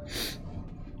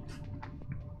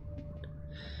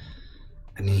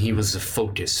 And he was a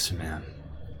focused man.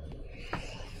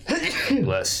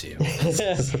 Bless you.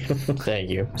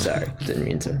 Thank you. Sorry, didn't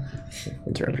mean to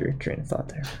interrupt your train of thought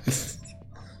there.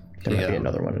 There might be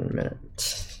another one in a minute.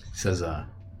 Says,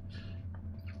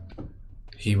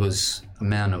 he was a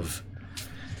man of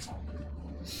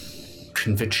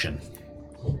conviction,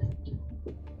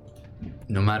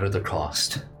 no matter the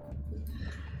cost.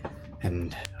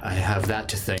 And I have that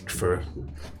to thank for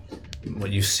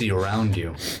what you see around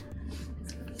you.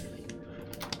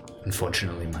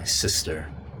 Unfortunately, my sister,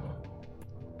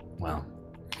 well,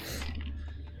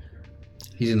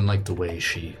 he didn't like the way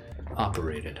she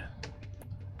operated.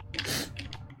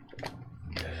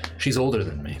 She's older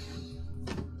than me.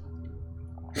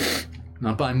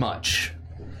 Not by much,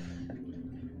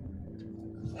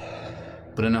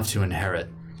 but enough to inherit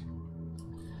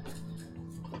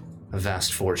a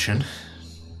vast fortune,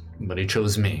 but he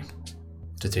chose me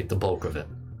to take the bulk of it.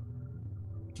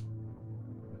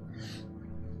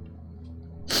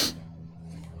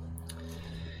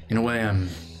 In a way, I'm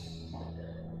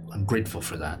grateful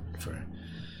for that.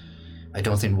 I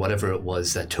don't think whatever it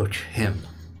was that took him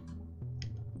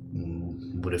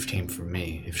would have came from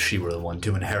me if she were the one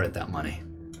to inherit that money,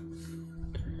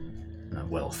 that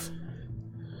wealth.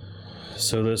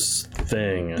 So this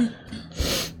thing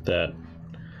that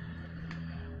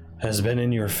has been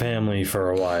in your family for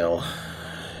a while,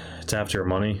 it's after your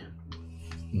money?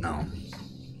 No.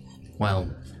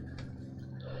 Well,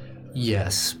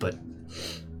 yes, but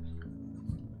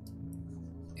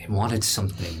it wanted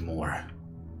something more.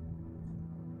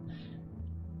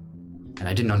 And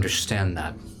I didn't understand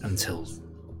that until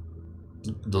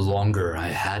the longer I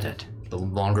had it, the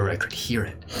longer I could hear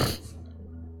it.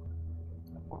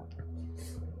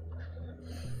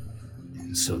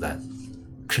 And so that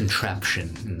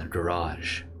contraption in the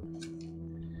garage,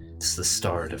 it's the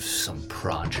start of some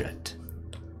project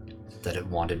that it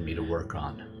wanted me to work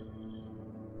on.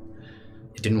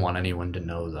 It didn't want anyone to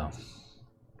know, though.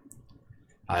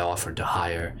 I offered to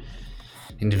hire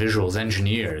individuals,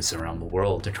 engineers around the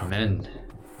world to come in,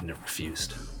 and it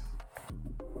refused.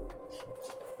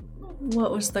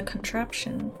 What was the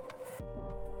contraption?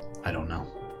 I don't know.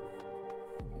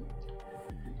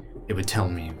 It would tell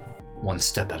me one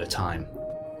step at a time.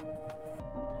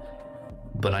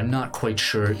 But I'm not quite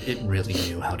sure it really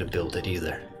knew how to build it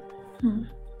either. Well,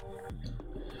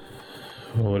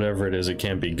 whatever it is, it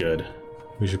can't be good.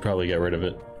 We should probably get rid of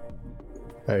it.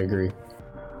 I agree.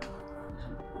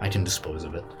 I can dispose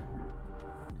of it.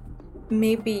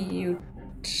 Maybe you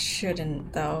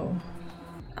shouldn't, though.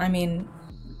 I mean,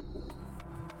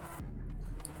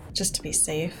 just to be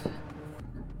safe.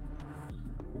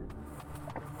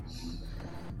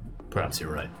 Perhaps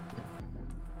you're right.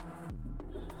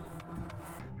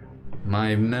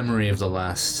 My memory of the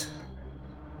last,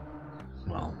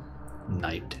 well,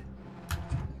 night,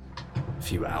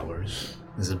 few hours,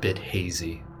 is a bit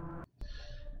hazy.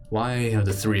 Why are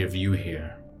the three of you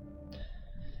here?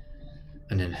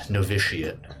 And a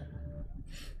novitiate.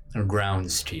 a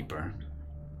groundskeeper,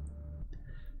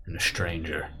 and a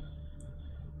stranger.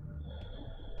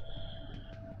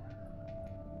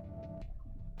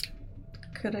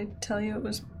 Could I tell you it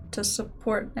was to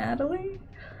support Natalie?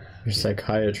 Your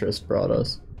psychiatrist brought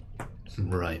us.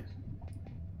 Right.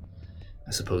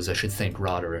 I suppose I should thank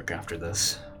Roderick after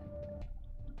this.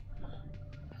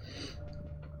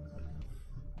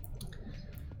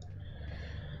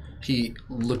 He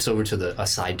looks over to a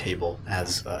side table,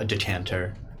 has a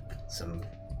decanter, some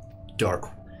dark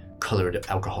colored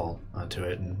alcohol onto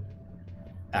it, and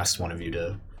asks one of you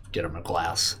to get him a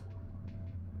glass.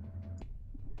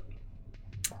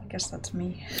 I guess that's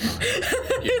me.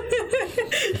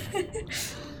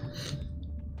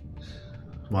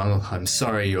 Well, I'm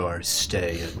sorry your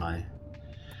stay at my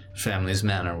family's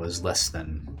manor was less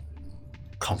than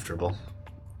comfortable.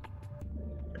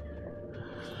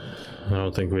 I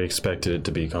don't think we expected it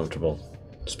to be comfortable.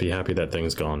 Just be happy that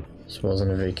thing's gone. This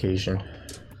wasn't a vacation.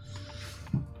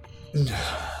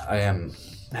 I am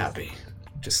happy,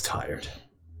 just tired.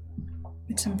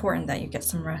 It's important that you get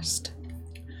some rest.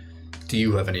 Do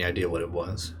you have any idea what it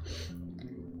was?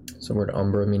 Does the word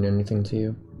Umbra mean anything to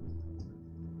you?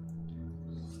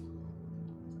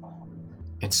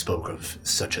 It spoke of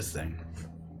such a thing.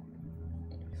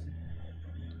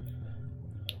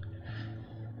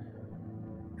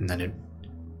 And then it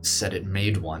said it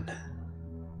made one.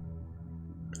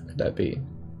 What could that be?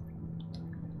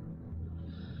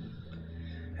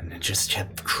 And it just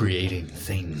kept creating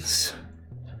things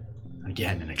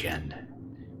again and again.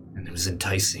 And it was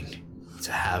enticing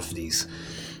to have these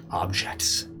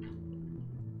objects.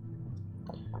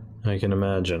 I can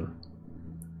imagine.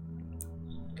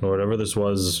 Whatever this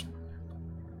was,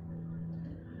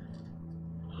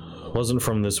 wasn't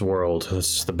from this world.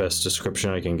 That's the best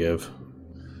description I can give.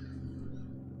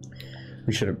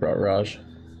 We should have brought Raj.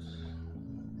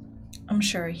 I'm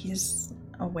sure he's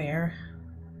aware.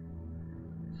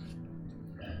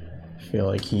 I feel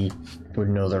like he would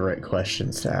know the right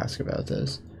questions to ask about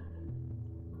this.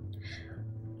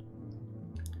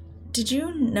 Did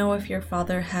you know if your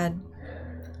father had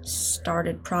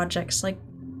started projects like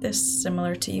this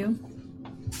similar to you?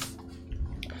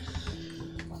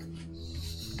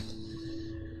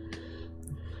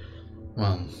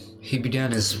 Well, he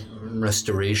began his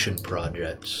restoration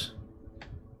project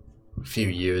a few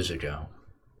years ago.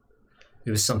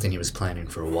 It was something he was planning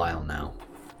for a while now.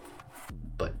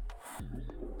 But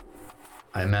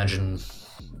I imagine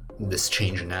this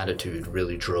change in attitude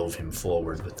really drove him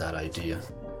forward with that idea.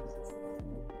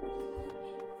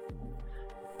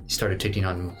 He started taking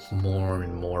on more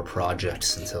and more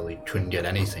projects until he couldn't get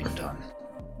anything done.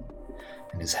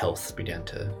 And his health began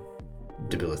to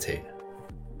debilitate.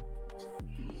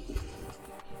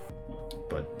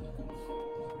 But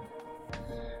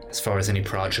as far as any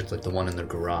project like the one in the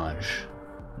garage,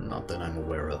 not that I'm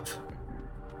aware of.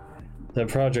 That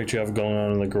project you have going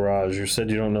on in the garage, you said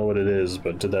you don't know what it is,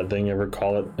 but did that thing ever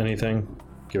call it anything?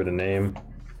 Give it a name?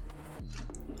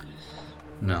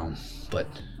 No, but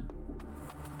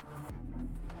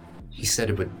he said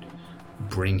it would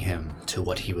bring him to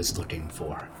what he was looking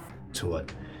for, to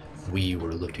what we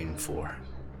were looking for.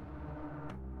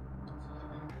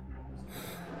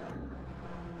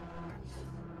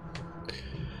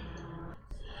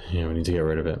 Yeah, we need to get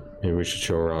rid of it. Maybe we should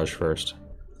show Raj first.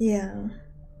 Yeah.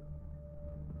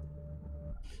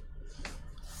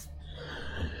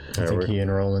 I think he and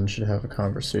Roland should have a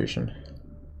conversation.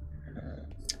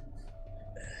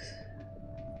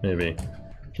 Maybe.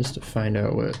 Just to find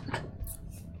out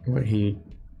what he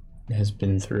has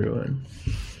been through and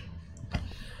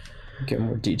get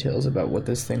more details about what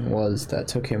this thing was that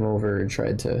took him over and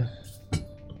tried to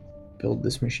build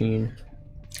this machine.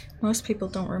 Most people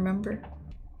don't remember.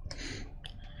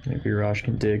 Maybe Raj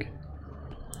can dig.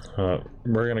 We're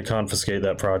going to confiscate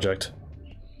that project,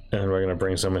 and we're going to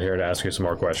bring someone here to ask you some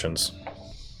more questions.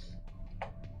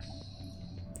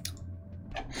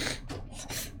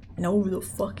 No, the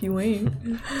fuck you ain't.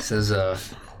 Says,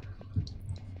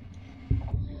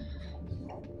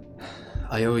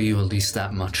 I owe you at least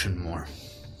that much and more.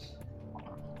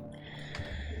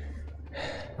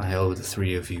 I owe the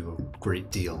three of you a great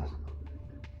deal.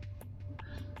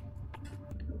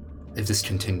 If this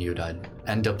continued, I'd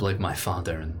end up like my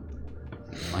father, and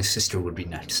my sister would be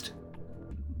next.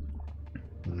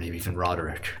 Maybe even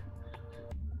Roderick.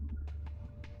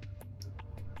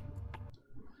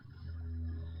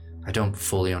 I don't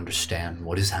fully understand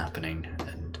what is happening,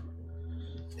 and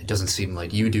it doesn't seem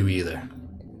like you do either.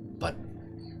 But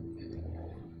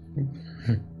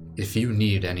if you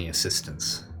need any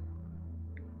assistance,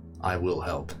 I will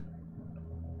help.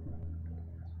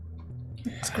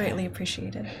 It's greatly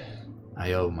appreciated.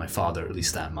 I owe my father at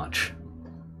least that much.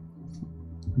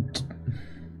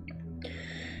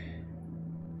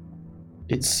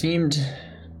 It seemed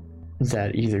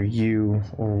that either you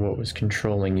or what was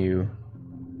controlling you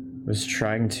was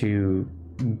trying to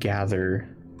gather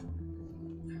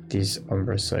these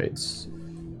Umbra sites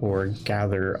or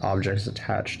gather objects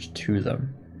attached to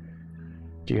them.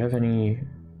 Do you have any,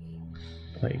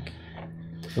 like,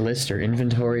 list or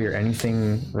inventory or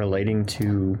anything relating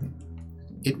to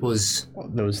It was,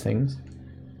 those things?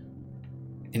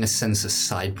 in a sense, a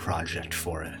side project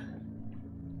for it.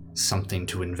 Something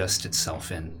to invest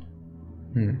itself in.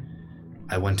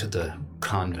 I went to the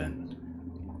convent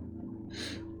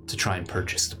to try and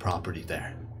purchase the property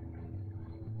there,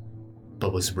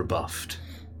 but was rebuffed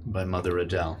by Mother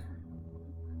Adele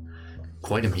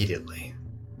quite immediately.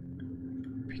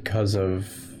 Because of...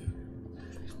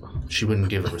 She wouldn't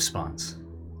give a response.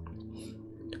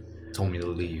 Told me to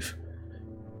leave.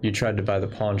 You tried to buy the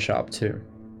pawn shop too.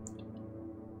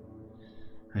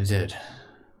 I did.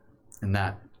 And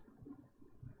that...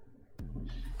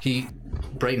 He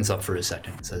brightens up for a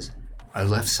second and says, I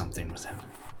left something with him.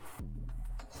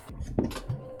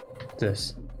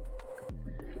 This.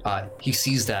 He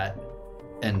sees that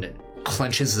and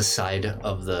clenches the side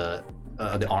of the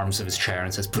arms of his chair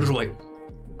and says, put it away.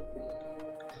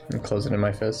 And close it in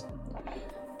my fist.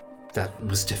 That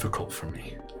was difficult for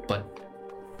me, but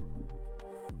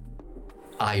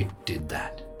I did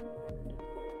that,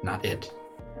 not it.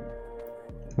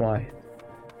 Why?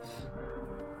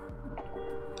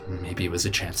 Maybe it was a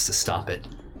chance to stop it.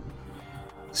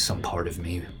 Some part of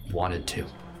me wanted to.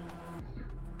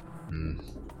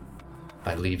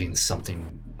 By leaving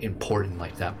something important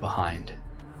like that behind.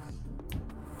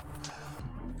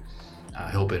 I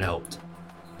hope it helped.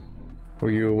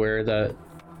 Were you aware that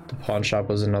the pawn shop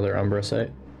was another Umbra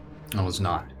site? I was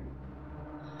not.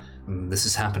 This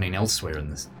is happening elsewhere in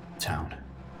this town.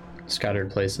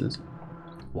 Scattered places.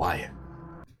 Why?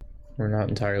 We're not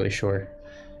entirely sure.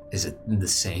 Is it the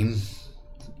same?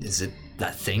 Is it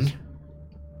that thing?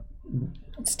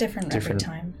 It's different every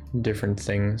time. Different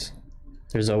things.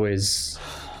 There's always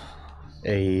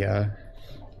a...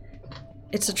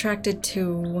 It's attracted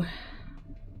to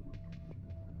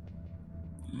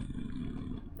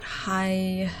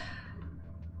high...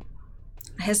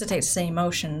 I hesitate to say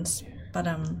emotions, but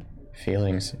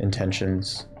feelings,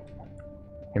 intentions,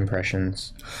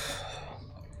 impressions,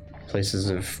 places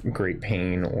of great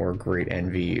pain or great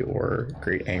envy or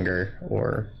great anger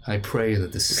or I pray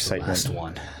that this excitement. is the last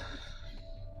one.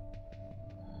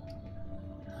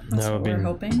 that's That what would be- we're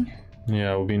hoping.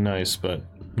 Yeah, it would be nice, but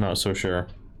not so sure.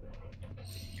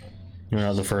 You're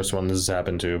not the first one this has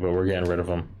happened to, but we're getting rid of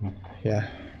them. Yeah,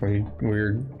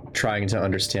 we're trying to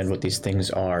understand what these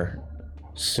things are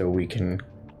so we can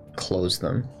close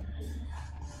them.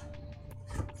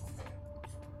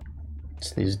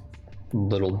 It's these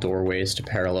little doorways to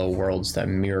parallel worlds that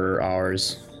mirror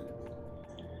ours.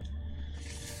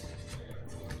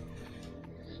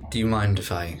 Do you mind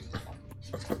if I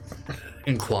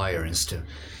inquire as to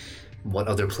what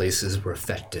other places were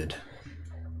affected?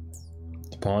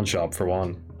 The pawn shop, for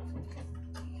one.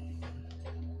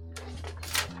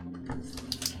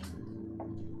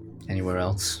 Anywhere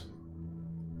else?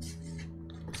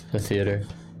 The theater.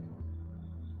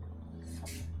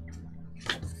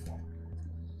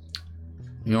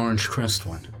 The Orange Crest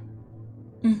one.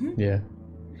 Yeah.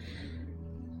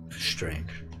 Strange.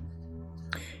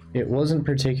 It wasn't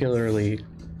particularly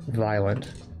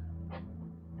violent.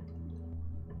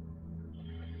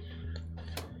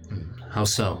 How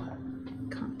so?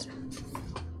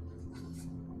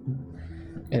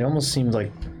 It almost seemed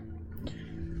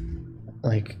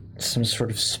like some sort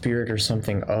of spirit or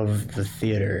something of the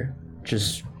theater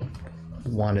just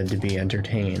wanted to be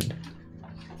entertained.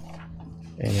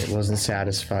 And it wasn't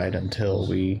satisfied until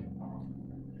we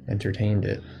entertained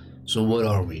it. So what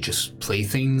are we, just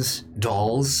playthings?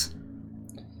 Dolls?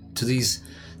 To these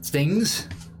things?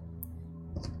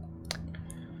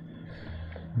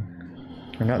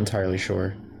 We're not entirely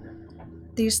sure.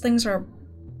 These things are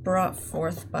brought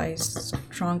forth by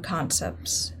strong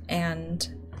concepts, and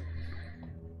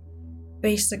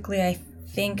basically I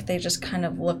think they just kind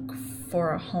of look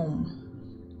for a home.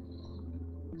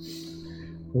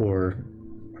 Or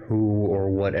who or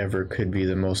whatever could be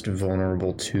the most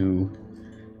vulnerable to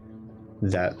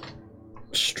that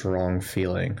strong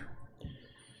feeling.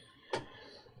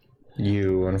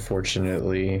 You,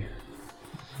 unfortunately,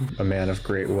 a man of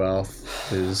great wealth,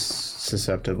 is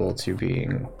susceptible to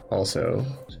being also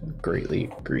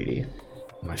greatly greedy.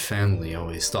 My family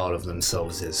always thought of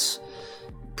themselves as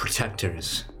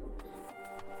protectors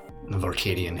of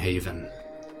Arcadian Haven.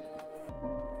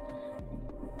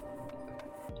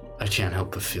 can't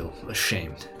help but feel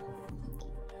ashamed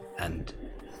and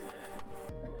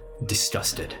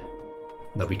disgusted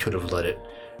that we could have let it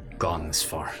gone this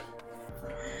far.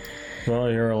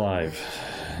 Well, you're alive.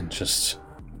 Just,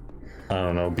 I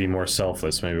don't know, be more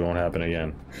selfless. Maybe it won't happen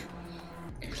again.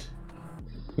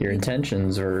 Your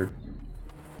intentions were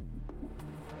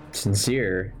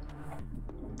sincere,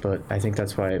 but I think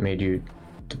that's why it made you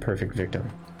the perfect victim.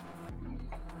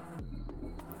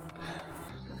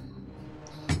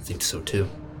 I think so too.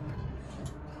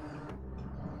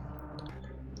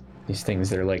 These things,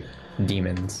 they're like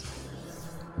demons.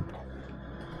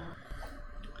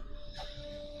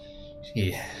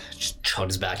 He just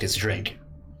chugs back his drink.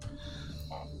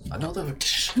 Another.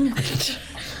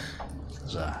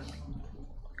 Are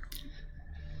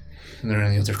there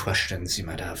any other questions you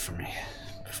might have for me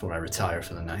before I retire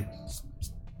for the night?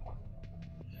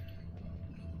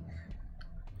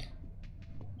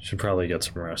 Should probably get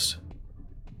some rest.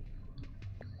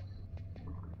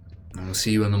 I will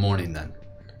see you in the morning then.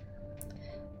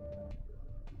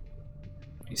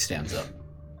 He stands up.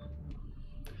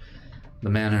 The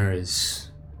manor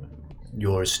is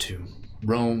yours to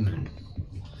roam and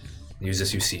use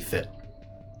as you see fit.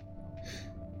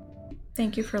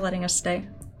 Thank you for letting us stay.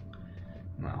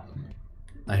 Well,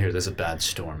 I hear there's a bad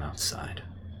storm outside.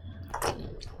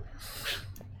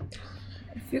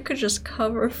 If you could just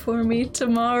cover for me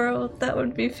tomorrow, that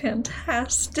would be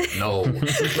fantastic. No.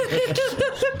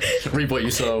 Reap what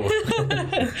you sow.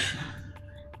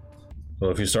 Well,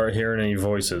 if you start hearing any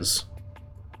voices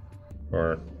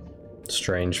or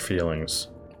strange feelings,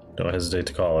 don't hesitate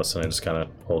to call us. And I just kind of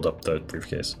hold up the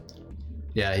briefcase.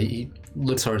 Yeah, he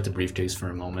looks hard at the briefcase for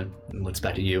a moment and looks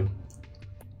back at you.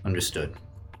 Understood.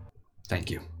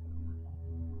 Thank you.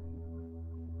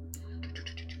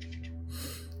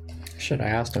 Shit, I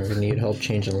asked him if he needed help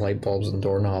changing light bulbs and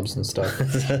doorknobs and stuff. Could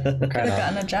have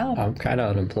gotten a job. I'm kind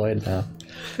of unemployed now.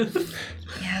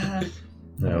 Yeah.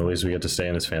 No, at least we get to stay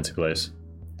in this fancy place.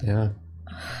 Yeah.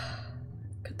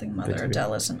 Good thing Mother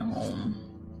Adele isn't home.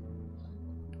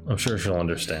 I'm sure she'll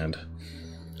understand.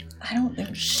 I don't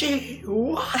think she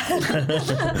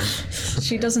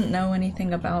doesn't know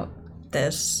anything about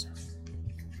this.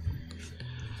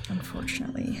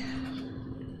 Unfortunately.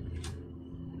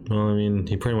 Well, I mean,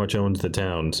 he pretty much owns the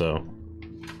town, so.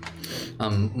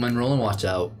 When Roland walked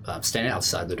out, standing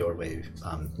outside the doorway,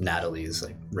 Natalie is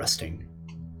like resting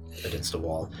against a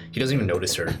wall. He doesn't even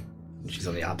notice her. She's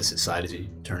on the opposite side as he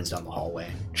turns down the hallway.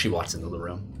 She walks into the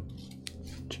room.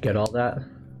 Did you get all that?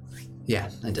 Yeah,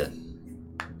 I did.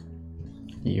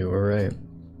 You were right.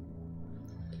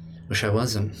 Wish I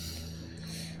wasn't.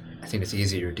 I think it's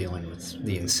easier dealing with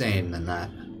the insane than that.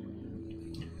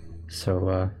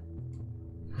 So,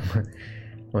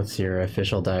 what's your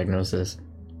official diagnosis?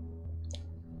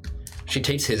 She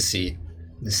takes his seat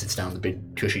and sits down in the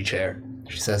big cushy chair.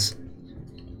 She says,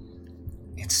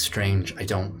 "It's strange. I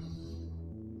don't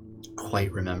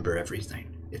quite remember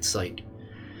everything. It's like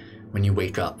when you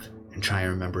wake up and try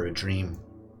and remember a dream,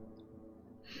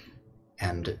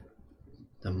 and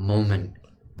the moment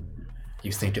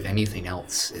you think of anything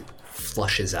else, it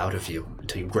flushes out of you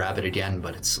until you grab it again,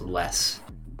 but it's less.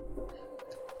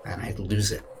 And I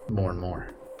lose it more and more."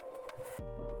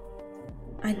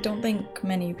 I don't think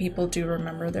many people do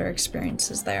remember their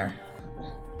experiences there.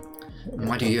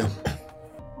 Why do you?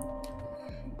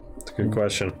 It's a good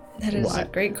question. That is a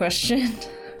great question.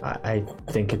 I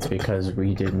think it's because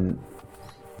we didn't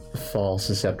fall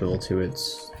susceptible to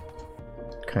its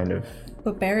kind of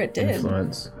But Barrett did.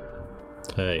 influence.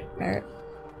 Hey. Barrett.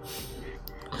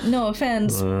 No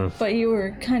offense, but you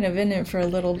were kind of in it for a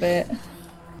little bit.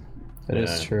 That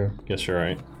is true. Guess you're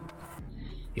right.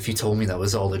 If you told me that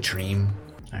was all a dream,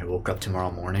 I woke up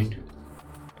tomorrow morning,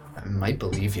 I might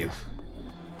believe you.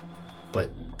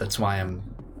 But that's why I'm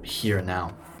here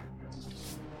now.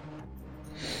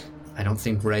 I don't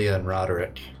think Rhea and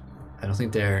Roderick, I don't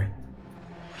think they're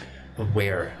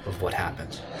aware of what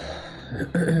happened.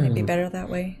 Maybe better that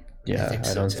way. Yeah, think I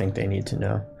so, don't too. think they need to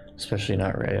know, especially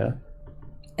not Rhea.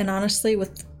 And honestly,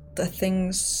 with the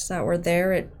things that were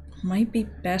there, it might be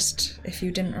best if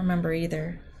you didn't remember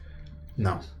either.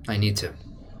 No, I need to.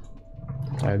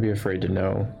 I'd be afraid to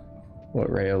know what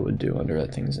Rhea would do under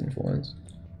that thing's influence.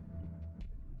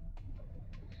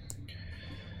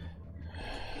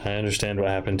 I understand what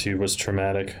happened to you was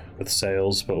traumatic with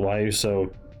sales, but why are you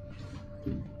so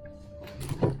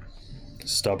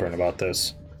stubborn about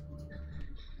this?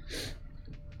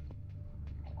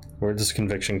 Where did this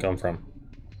conviction come from?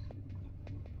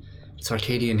 It's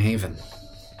Arcadian Haven.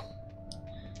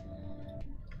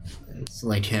 It's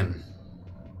like him.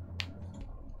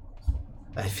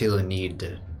 I feel a need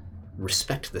to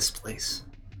respect this place.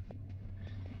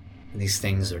 these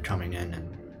things are coming in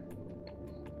and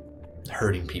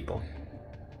hurting people.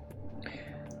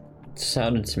 It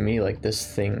sounded to me like this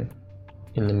thing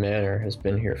in the manor has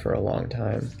been here for a long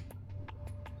time.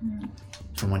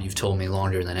 From what you've told me,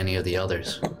 longer than any of the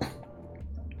others.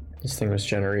 This thing was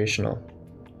generational.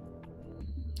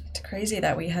 It's crazy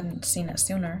that we hadn't seen it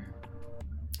sooner.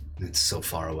 It's so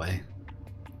far away.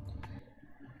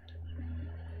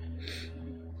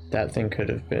 That thing could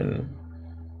have been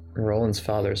Roland's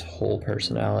father's whole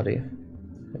personality.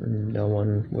 No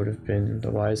one would have been the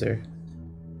wiser.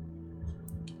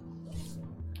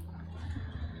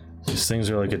 These things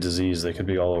are like a disease. They could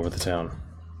be all over the town.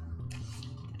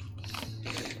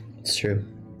 It's true.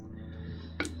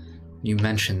 You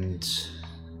mentioned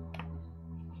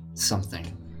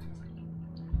something.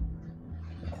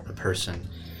 A person.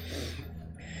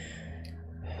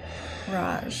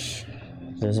 Raj.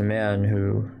 There's a man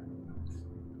who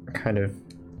kind of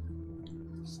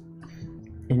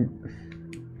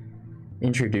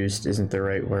introduced isn't the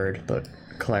right word, but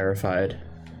clarified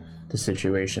the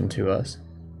situation to us.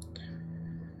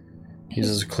 He's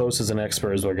as close as an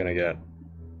expert as we're gonna get.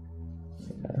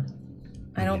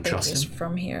 I don't think trust he's him?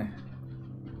 from here.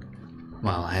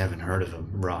 Well, I haven't heard of a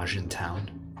Raj in town.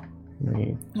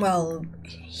 We, Well,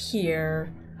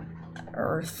 here,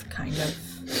 Earth, kind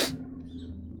of.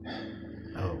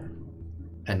 Oh.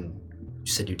 And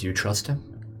you said you do trust him?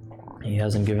 he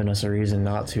hasn't given us a reason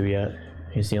not to yet.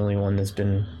 He's the only one that's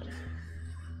been,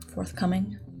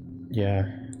 Forthcoming. yeah.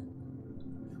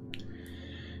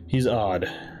 He's odd,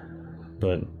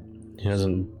 but he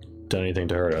hasn't done anything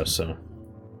to hurt us, so.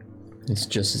 It's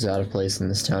just as out of place in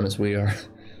this town as we are.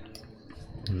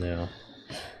 Yeah.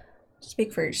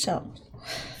 Speak for yourself.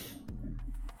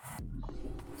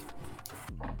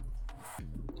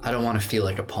 I don't want to feel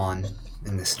like a pawn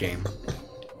in this game.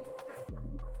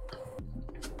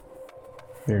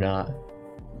 You're not.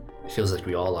 It feels like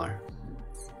we all are.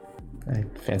 I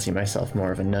fancy myself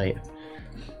more of a knight.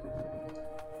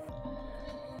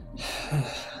 I'm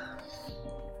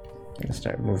gonna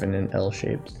start moving in L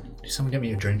shapes. Did someone get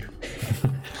me a drink?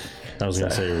 I was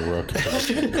gonna say rook,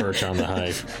 perch on the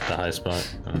high spot.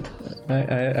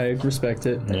 I respect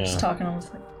it. Yeah. Just talking, I was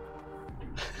like,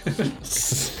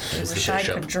 There's the wish I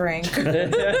bishop. could drink.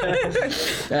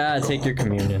 Take your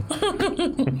communion.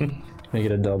 Make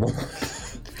it a double.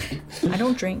 I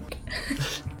don't drink.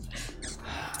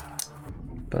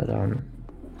 But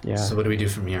yeah. So what do we do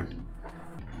from here?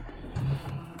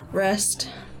 Rest.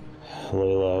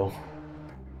 Lay low.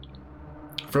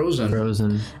 Frozen.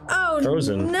 Frozen. Oh,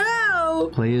 Frozen. no!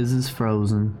 Players is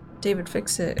frozen. David,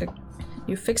 fix it.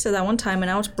 You fixed it that one time and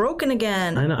now it's broken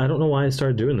again. I don't know why I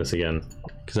started doing this again.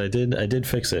 Because I did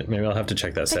fix it. Maybe I'll have to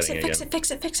check that Fix setting it, again.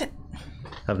 fix it.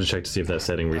 I have to check to see if that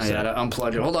setting I reset. gotta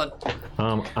unplug it. Hold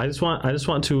on. I just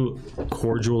want to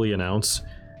cordially announce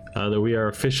that we are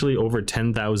officially over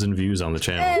 10,000 views on the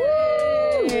channel.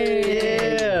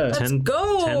 Yeah. Let's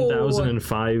go!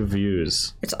 10,005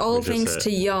 views. It's all We just thanks hit.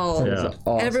 to y'all. Yeah.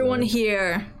 Awesome. Everyone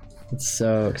here. It's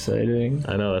so exciting.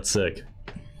 I know, that's sick.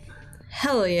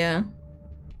 Hell yeah.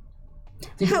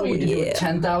 Hell yeah.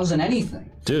 10,000 anything.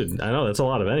 Dude, I know, that's a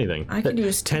lot of anything. I could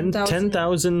use 10,000.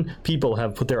 10,000 people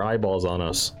have put their eyeballs on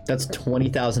us. That's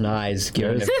 20,000 eyes,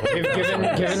 given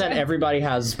that everybody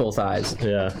has both eyes.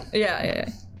 Yeah. Yeah.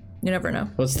 You never know.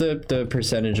 What's the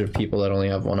percentage of people that only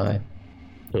have one eye?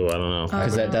 Oh, I don't know.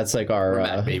 Because that's like our,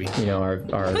 back, baby. our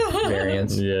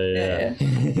variance. Yeah.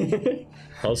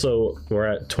 Also, we're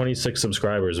at 26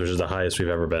 subscribers, which is the highest we've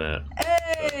ever been at.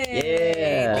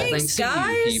 Yeah. Thanks, to you,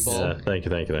 guys. people. Yeah, thank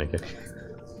you.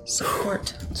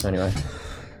 Support. So anyway,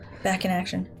 Back in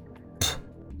action.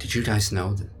 Did you guys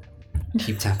know that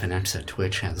Keep Tapping X at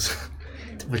Twitch has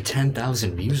over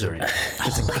 10,000 views already?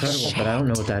 it's incredible, but I don't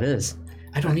know what that is.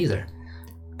 I don't either.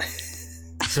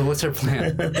 So what's our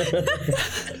plan?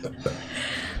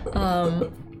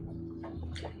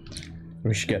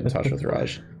 We should get in touch with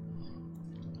Raj.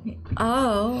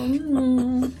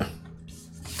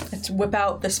 Let's whip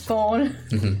out this phone.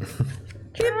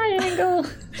 Triangle.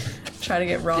 Try to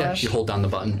get Raj. Yeah, you hold down the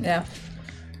button. Yeah.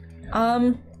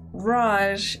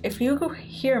 Raj, if you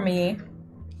hear me,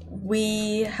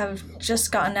 we have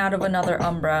just gotten out of another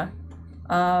Umbra.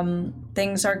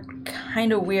 Things are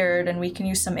kind of weird and we can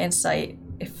use some insight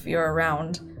if you're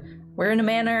around. We're in a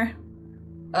manor,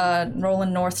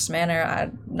 Roland North's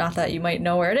manor. Not that you might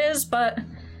know where it is, but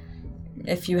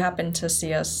if you happen to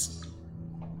see us.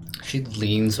 She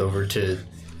leans over to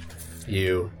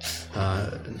you,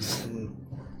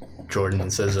 Jordan,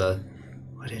 and says,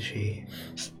 what is she?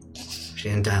 She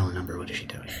didn't dial a number. What is she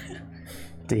doing?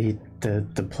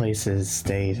 The places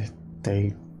they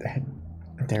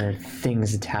There are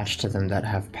things attached to them that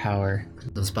have power.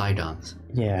 Those bygones.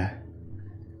 Yeah.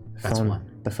 That's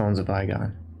one. The phone's a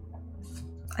bygone.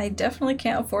 I definitely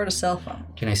can't afford a cell phone.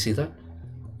 Can I see that?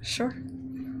 Sure.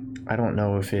 I don't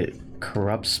know if it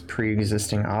corrupts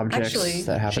pre-existing objects Actually,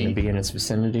 that happen to be in its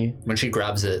vicinity. When she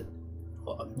grabs it,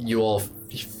 you all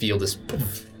feel this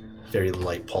very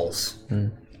light pulse.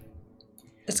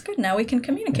 It's good. Now we can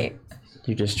communicate.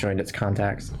 You just joined its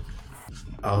contacts.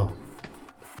 Oh.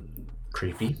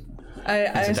 Creepy. I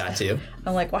Is it that too?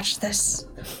 I'm like, watch this.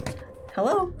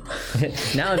 Hello.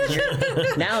 Now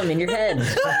I'm in your head.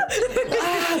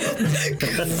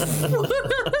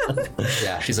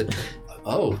 Yeah, she's like,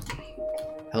 oh.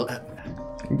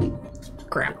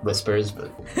 Crap. Whispers,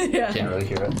 but Yeah. can't really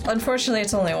hear it. Unfortunately,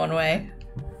 it's only one way.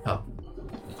 Oh.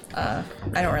 I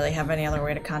don't really have any other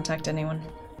way to contact anyone.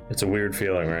 It's a weird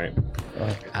feeling, right?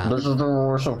 This is the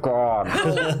voice of God.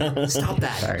 Stop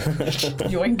that. Sorry.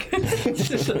 Yoink.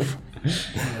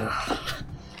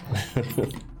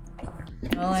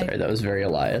 Well, Sorry, that was very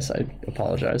Elias. I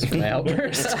apologize for my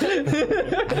outburst. I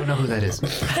don't know who that is.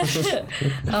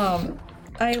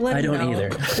 I let I him don't know. either.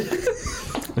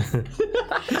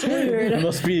 It's weird. It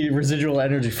must be residual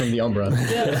energy from the Umbra.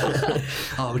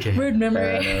 Oh, okay. Weird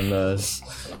memory. And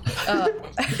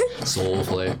Soul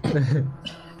play.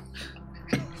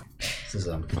 This is,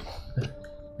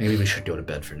 maybe we should go to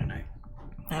bed for tonight.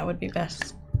 That would be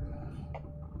best.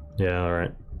 Yeah, all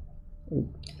right.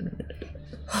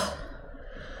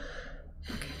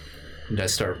 And I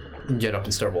get up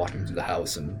and start walking through the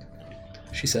house, and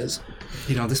she says,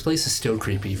 you know, this place is still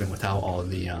creepy even without all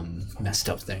the messed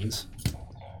up things.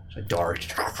 It's like dark.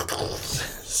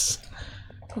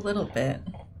 A little bit.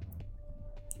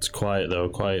 It's quiet, though.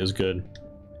 Quiet is good.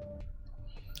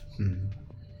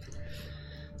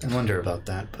 I wonder about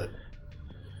that, but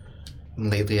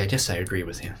lately I guess I agree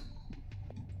with you.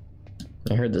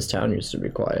 I heard this town used to be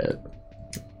quiet.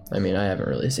 I mean, I haven't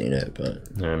really seen it, but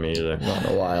Yeah, me either. not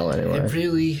in a while anyway. It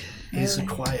really is a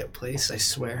Really? quiet place, I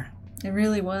swear. It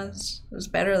really was. It was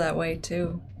better that way,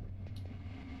 too.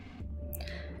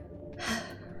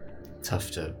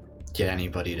 Tough to get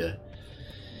anybody to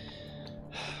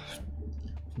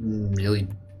really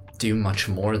do much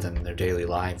more than their daily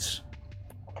lives.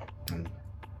 And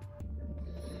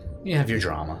you have your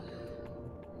drama.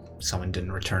 Someone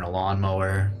didn't return a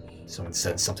lawnmower. Someone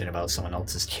said something about someone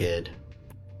else's kid.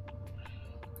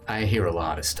 I hear a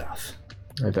lot of stuff.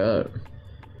 I bet.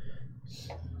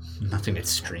 Nothing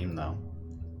extreme, though.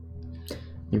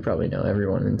 You probably know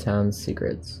everyone in town's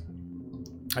secrets.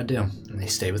 I do, and they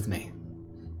stay with me.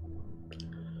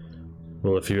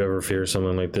 Well, if you ever fear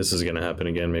something like this is going to happen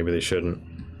again, maybe they shouldn't.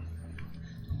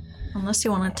 Unless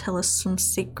you want to tell us some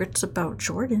secrets about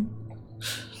Jordan.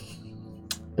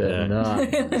 Better Yeah.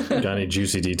 not. Got any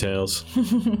juicy details?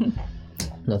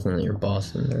 Nothing that your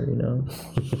boss didn't already know.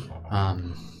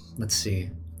 Let's see.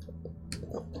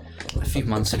 A few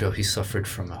months ago, he suffered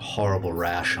from a horrible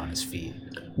rash on his feet.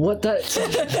 What the?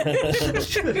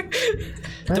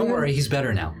 Don't worry, he's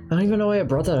better now. I don't even know why I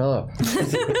brought that up.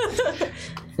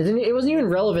 It wasn't even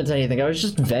relevant to anything. I was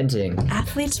just venting.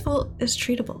 Athlete's fault is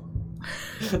treatable.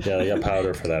 Yeah, they got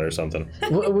powder for that or something.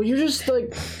 Will you just like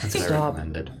That's what I stop?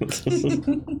 recommended.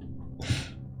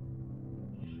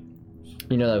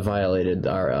 You know that violated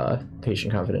our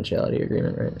patient confidentiality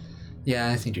agreement, right? Yeah,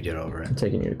 I think you get over I'm it.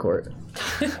 taking you to court.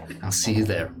 I'll see you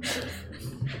there.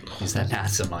 Use that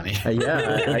NASA money.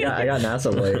 Yeah, I got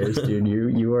NASA lawyers, dude.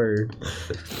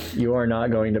 You are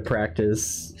not going to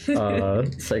practice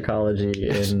psychology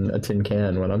in a tin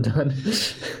can when I'm done.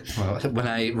 Well, when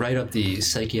I write up the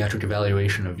psychiatric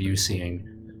evaluation of you seeing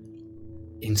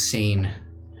insane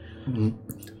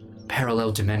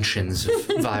parallel dimensions of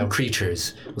vile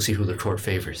creatures, we'll see who the court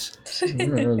favors.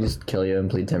 I'll just kill you and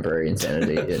plead temporary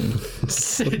insanity. And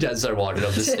You guys start walking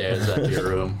up the stairs back to your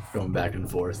room, going back and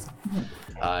forth.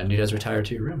 And you guys retire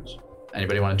to your rooms.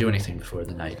 Anybody want to do anything before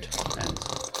the night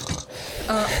ends?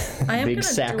 I am big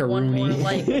gonna do one more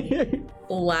sackaroonie.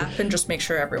 lap and just make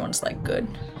sure everyone's like good.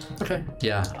 Okay.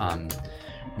 Yeah,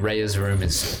 Rhea's room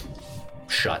is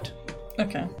shut.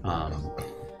 Okay.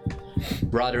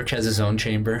 Roderick has his own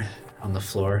chamber on the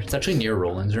floor. It's actually near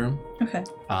Roland's room. Okay.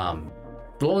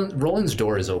 Roland's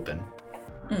door is open.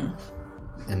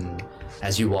 And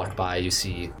as you walk by, you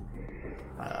see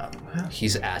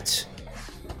he's at,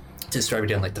 to start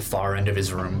again, like the far end of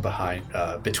his room behind,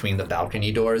 between the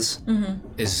balcony doors,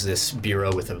 is this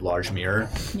bureau with a large mirror.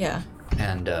 Yeah.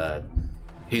 And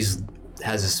has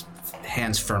his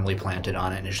hands firmly planted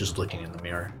on it and is just looking in the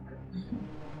mirror.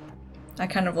 I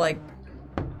kind of like.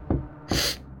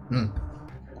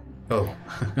 Oh,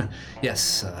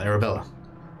 yes, Arabella.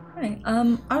 Hi.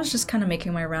 I was just kind of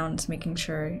making my rounds, making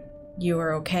sure you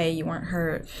were okay, you weren't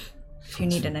hurt, if you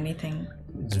needed anything.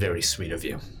 It's very sweet of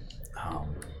you.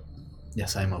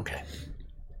 Yes, I'm okay.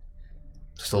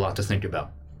 Just a lot to think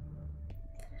about.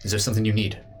 Is there something you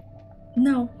need?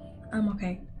 No, I'm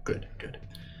okay. Good, good.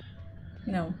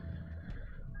 You know,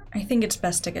 I think it's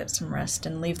best to get some rest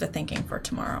and leave the thinking for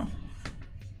tomorrow.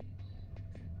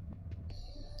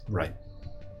 Right.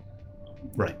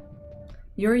 Right.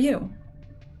 You're you.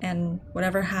 And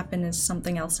whatever happened is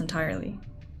something else entirely.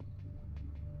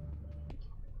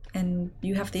 And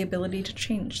you have the ability to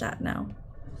change that now.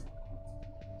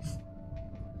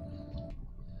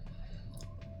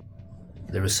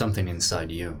 There was something inside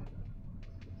you.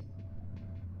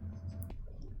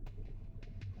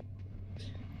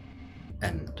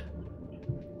 And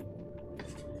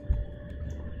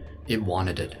it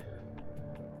wanted it.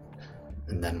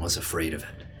 And then was afraid of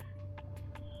it.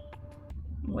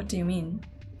 What do you mean?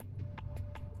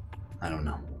 I don't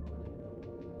know.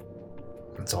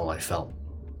 That's all I felt.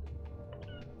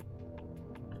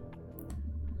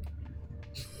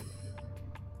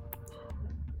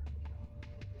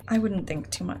 I wouldn't think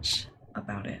too much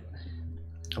about it.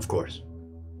 Of course.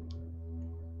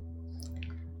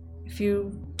 If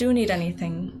you do need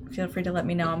anything, feel free to let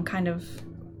me know. I'm kind of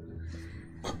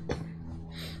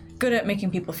good at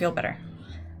making people feel better.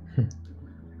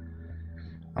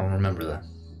 I'll remember that.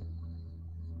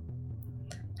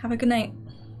 Have a good night.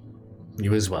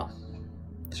 You as well.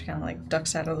 She kind of like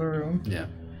ducks out of the room. Yeah.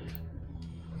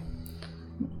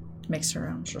 Makes her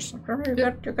rounds. Just like, you're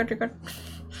good, you're good, you're good.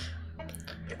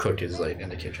 Cook is like in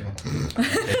the kitchen.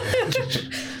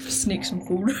 Sneak some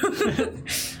food.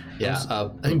 Yeah, I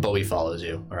think Bowie follows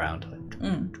you around.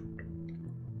 I'm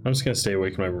just gonna stay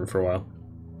awake in my room for a while.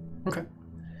 Okay.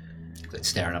 Like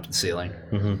staring up at the ceiling.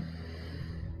 Mm-hmm.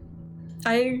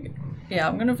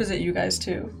 I'm gonna visit you guys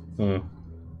too. Mm.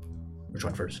 Which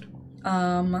one first?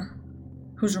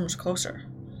 Whose room's closer?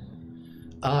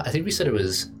 I think we said it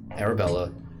was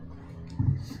Arabella.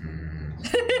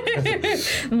 I'm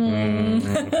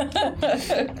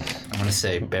gonna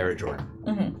say Barrett Jordan.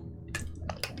 Mm-hmm.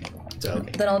 So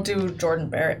Then I'll do Jordan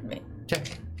Barrett. okay.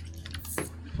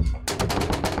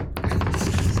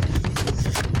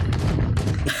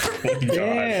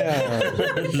 Yeah.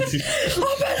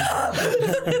 Open up!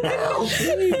 Help!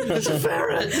 It's a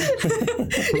ferret.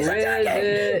 Where is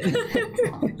it?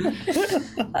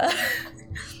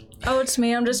 Oh, it's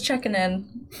me. I'm just checking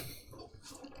in.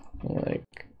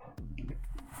 Like,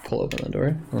 pull open the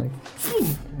door. Like,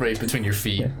 Right between your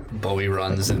feet, Bowie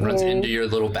runs and runs into your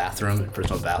little bathroom,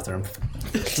 personal bathroom,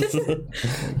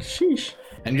 sheesh.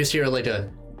 and you just hear like a.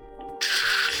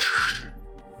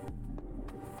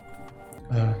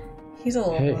 He's a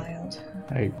little Hey. wild.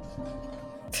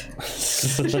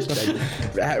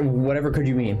 Whatever could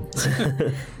you mean?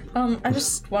 I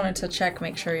just wanted to check,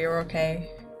 make sure you're okay.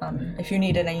 If you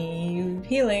needed any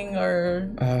healing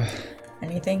or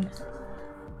anything.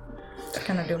 Just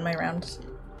kind of doing my rounds.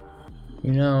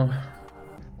 You know,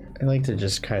 I like to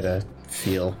just kind of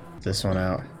feel this one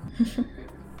out.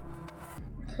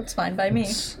 That's fine by me.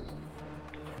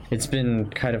 It's been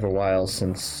kind of a while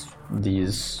since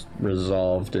these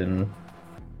resolved in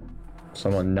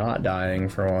someone not dying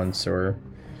for once, or...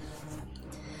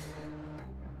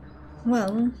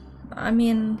 Well, I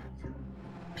mean,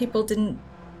 people didn't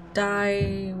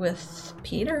die with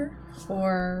Peter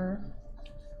or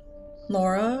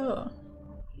Laura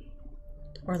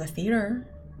or the theater,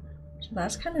 so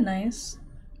that's kind of nice.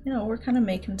 You know, we're kind of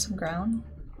making some ground.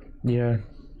 Yeah.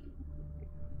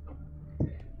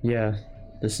 Yeah,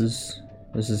 this is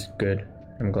good.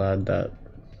 I'm glad that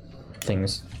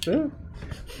things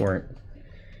weren't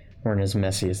as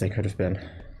messy as they could have been.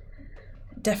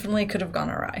 Definitely could have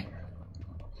gone awry.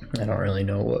 I don't really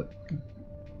know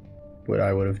what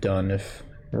I would have done if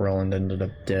Roland ended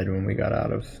up dead when we got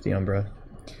out of the Umbra.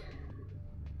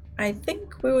 I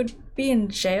think we would be in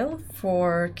jail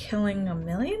for killing a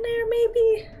millionaire,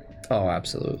 maybe? Oh,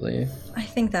 absolutely. I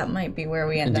think that might be where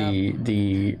we end up.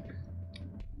 The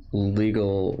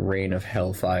legal reign of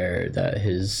hellfire that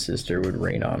his sister would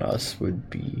rain on us would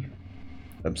be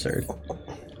absurd.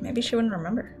 Maybe she wouldn't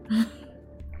remember.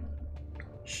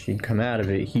 She'd come out of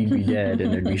it, he'd be dead,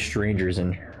 and there'd be strangers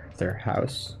in their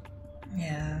house.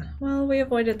 Yeah, well, we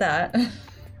avoided that.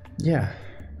 Yeah.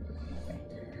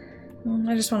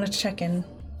 I just wanted to check in.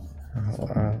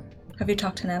 Oh, Have you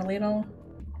talked to Natalie at all?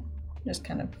 Just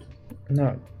kind of...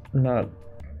 not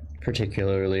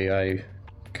particularly. I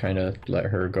kind of let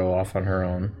her go off on her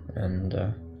own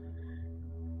and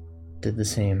did the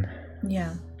same.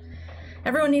 Yeah.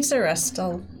 Everyone needs their rest.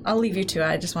 I'll leave you to it.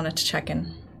 I just wanted to check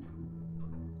in.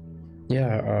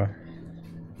 Yeah,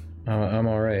 I'm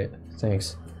all right.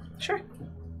 Thanks. Sure.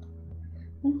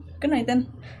 Well, good night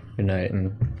then. Good night,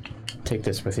 and take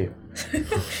this with you.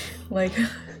 Like,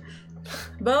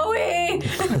 Bowie!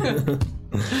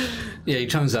 Yeah, he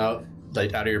comes out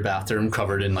like out of your bathroom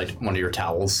covered in like one of your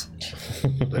towels.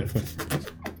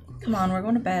 Come on, we're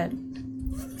going to bed.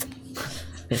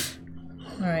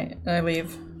 Alright, I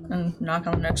leave and knock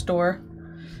on the next door.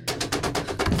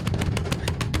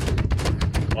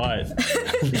 What?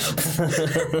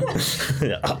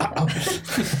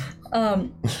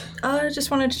 I just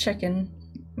wanted to check in,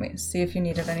 see if you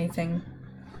needed anything.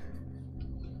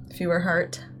 If you were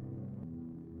hurt.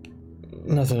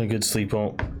 Nothing a good sleep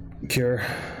won't cure.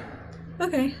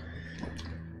 Okay.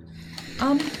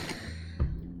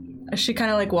 She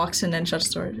kind of like walks in and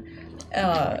shuts the door.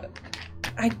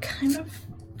 I kind of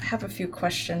have a few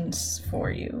questions for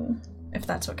you, if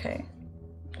that's okay.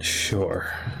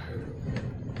 Sure.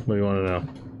 What do you want to know?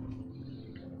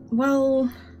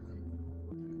 Well,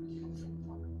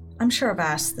 I'm sure I've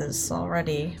asked this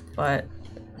already, but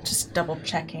just double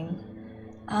checking.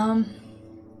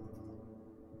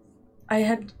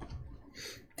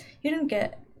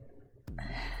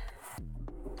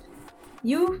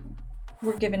 You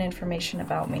were given information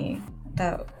about me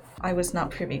that I was not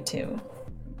privy to.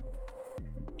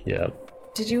 Yeah.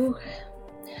 Did you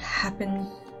happen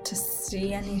to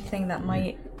see anything that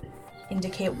might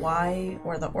indicate why,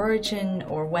 or the origin,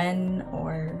 or when,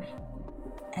 or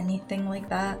anything like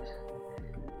that?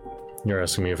 You're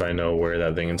asking me if I know where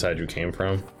that thing inside you came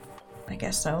from? I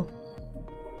guess so.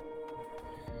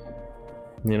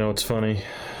 You know, it's funny.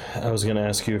 I was gonna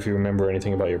ask you if you remember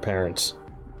anything about your parents.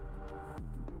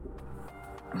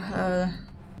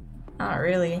 Not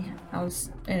really. I was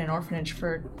in an orphanage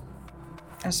for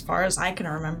as far as I can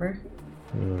remember.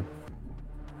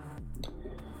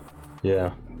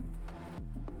 Yeah.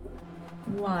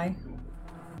 Why?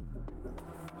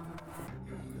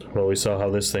 Well, we saw how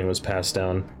this thing was passed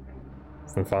down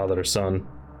from father to son.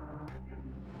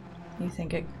 You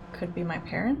think it could be my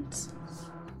parents?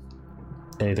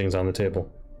 Anything's on the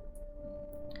table.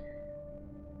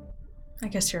 I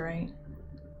guess you're right.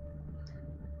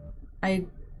 I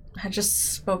had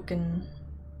just spoken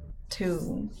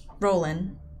to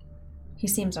Roland. He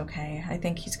seems okay. I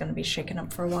think he's gonna be shaken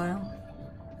up for a while.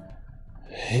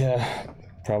 Yeah,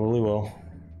 probably will.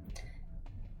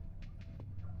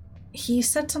 He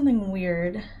said something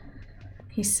weird.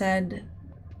 He said...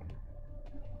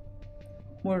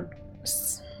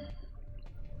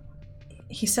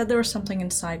 He said there was something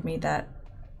inside me that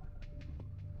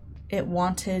it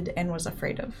wanted and was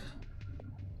afraid of.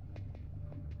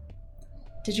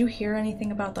 Did you hear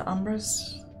anything about the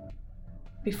Umbras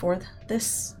before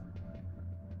this?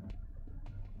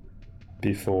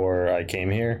 Before I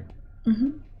came here?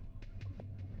 Mm-hmm.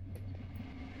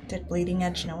 Did Bleeding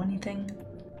Edge know anything?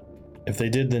 If they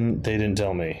did, then they didn't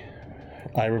tell me.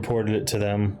 I reported it to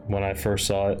them when I first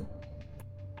saw it.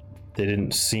 They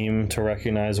didn't seem to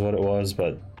recognize what it was,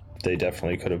 but they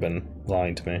definitely could have been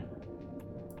lying to me.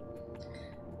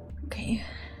 Okay.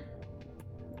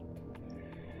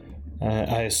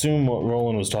 I assume what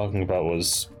Roland was talking about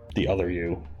was the other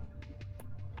you.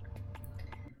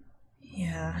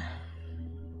 Yeah.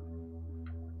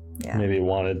 Maybe it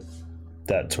wanted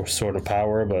that sort of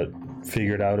power, but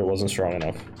figured out it wasn't strong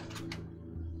enough.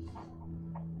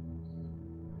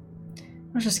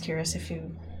 I was just curious if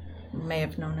you may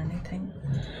have known anything.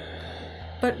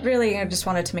 But really, I just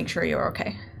wanted to make sure you were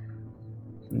okay.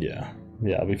 Yeah,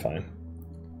 I'll be fine.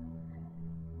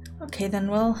 Okay then,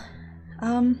 well,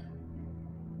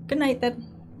 good night then.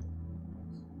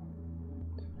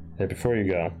 Hey, before you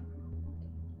go.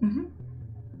 Mm-hmm.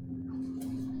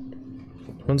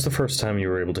 When's the first time you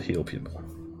were able to heal people?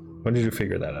 When did you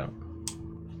figure that out?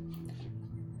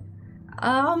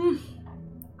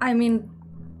 I mean,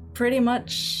 pretty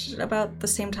much about the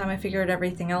same time I figured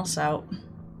everything else out.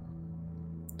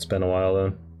 It's been a while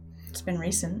then? It's been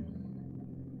recent.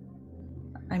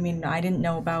 I mean, I didn't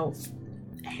know about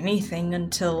anything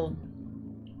until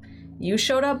you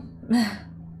showed up.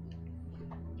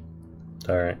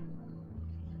 Alright.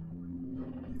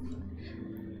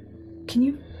 Can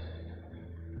you...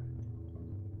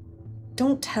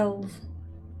 Don't tell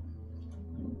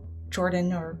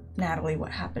Jordan or Natalie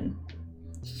what happened.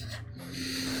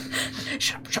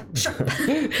 Shut up.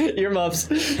 Earmuffs.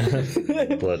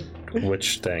 But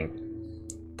which thing?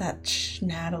 That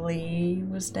Natalie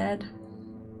was dead.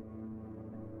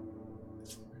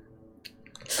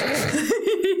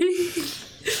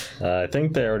 I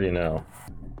think they already know.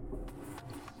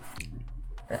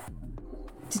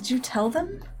 Did you tell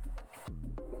them?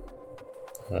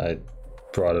 I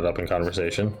brought it up in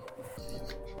conversation.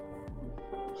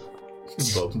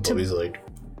 Bobby's like,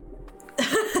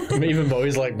 Even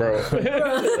Bowie's like, bro.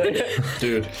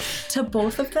 dude. To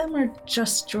both of them or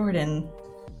just Jordan?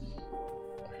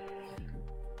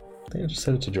 I think I just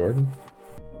said it to Jordan.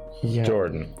 Yeah.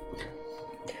 Jordan.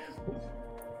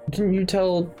 Didn't you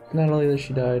tell Natalie that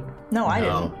she died? No, I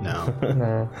No, didn't. no.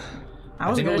 No. I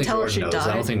wasn't going to tell her she knows. I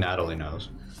don't died. think Natalie knows.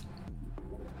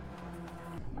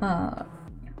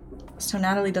 So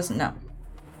Natalie doesn't know.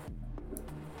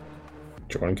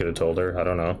 Jordan could have told her. I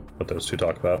don't know what those two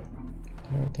talk about.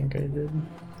 I don't think I did.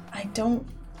 I don't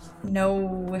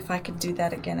know if I could do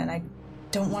that again, and I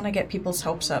don't want to get people's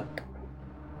hopes up.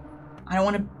 I don't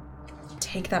want to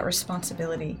take that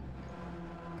responsibility.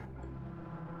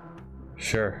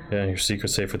 Sure. Yeah, your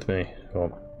secret's safe with me.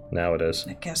 Well, now it is.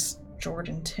 I guess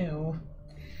Jordan, too.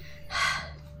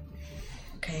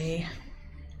 Okay.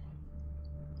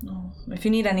 Well, if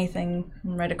you need anything,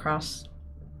 I'm right across.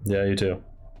 Yeah, you too.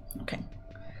 Okay.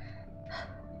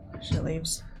 She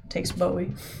leaves. Takes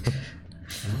Bowie.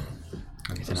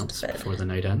 Anything Goes to else bed. before the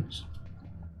night ends?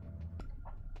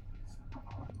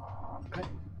 Okay.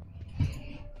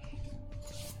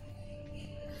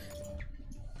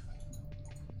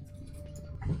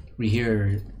 We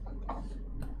hear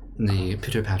the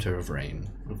pitter-patter of rain,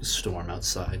 of a storm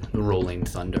outside, the rolling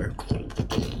thunder.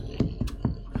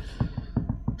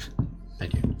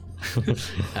 Thank you.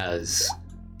 As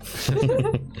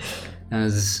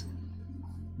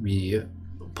we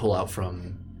pull out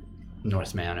from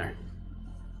North Manor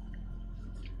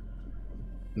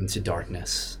into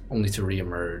darkness, only to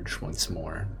re-emerge once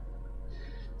more.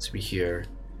 As we hear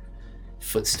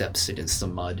footsteps against the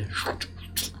mud.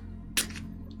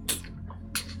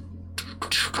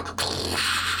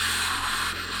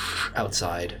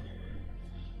 Outside,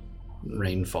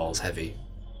 rain falls heavy.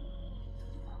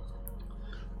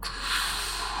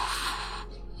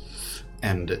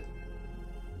 And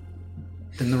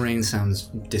then the rain sounds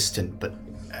distant but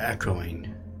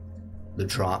echoing. The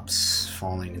drops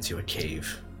falling into a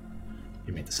cave.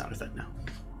 You made the sound effect now.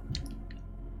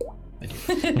 Thank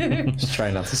you. Just try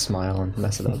not to smile and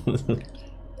mess it up.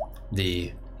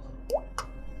 The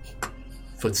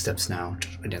footsteps now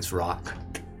against rock.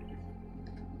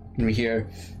 And we hear.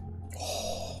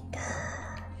 I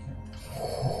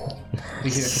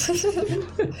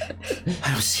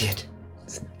don't see it.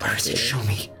 Where is it? Show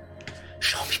me.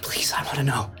 Show me, please. I want to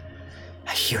know.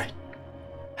 I hear it.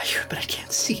 I hear it, but I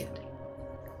can't see it.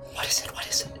 What is it? What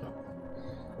is it?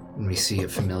 And we see a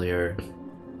familiar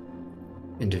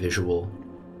individual,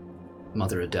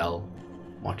 Mother Adele,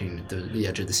 walking at the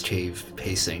edge of this cave,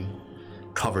 pacing,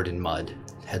 covered in mud,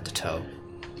 head to toe.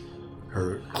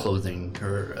 Her clothing,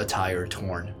 her attire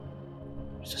torn.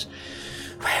 It's just,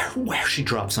 where? She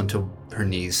drops onto her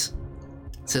knees.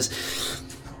 Says,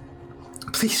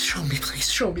 please show me, please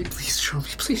show me, please show me,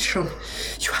 please show me.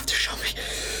 You have to show me.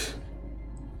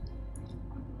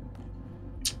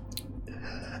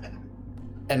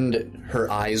 And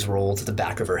her eyes roll to the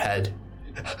back of her head.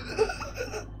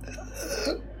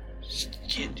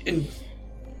 And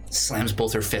slams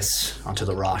both her fists onto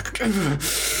the rock.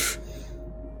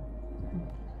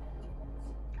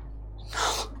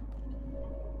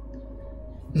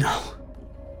 No.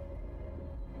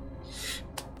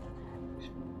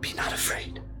 Be not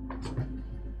afraid.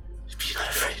 Be not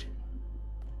afraid.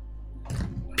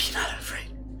 Be not afraid.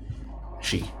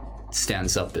 She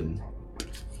stands up and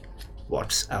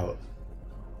walks out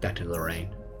back into the rain.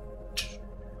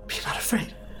 Be not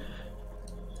afraid.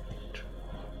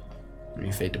 And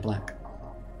you fade to black.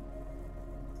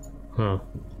 Huh.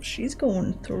 She's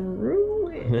going through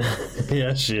it.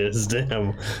 Yeah, she is.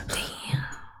 Damn.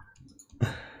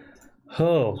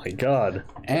 Oh my god.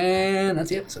 And that's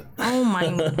the episode. Oh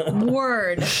my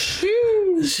word.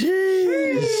 Jeez.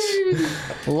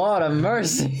 Lord of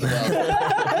mercy.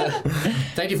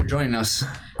 Thank you for joining us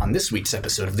on this week's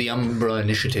episode of the Umbra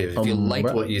Initiative. If you like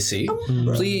what you see,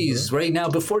 please, right now,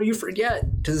 before you forget,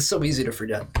 because it's so easy to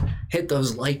forget, hit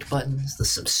those like buttons, the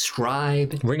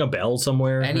subscribe, Ring a bell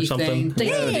somewhere or anything. something. Thank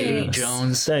you, Davey Thanks.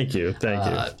 Jones. Thank you. Thank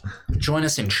you. Join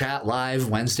us in chat live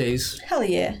Wednesdays, Hell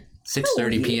yeah.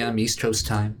 6:30 p.m. East Coast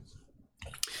time.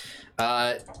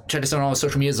 Check us out on all the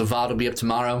social medias. The VOD will be up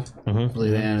tomorrow.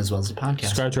 Believe it, as well as the podcast.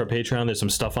 Subscribe to our Patreon. There's some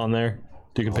stuff on there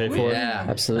you can pay for. Yeah.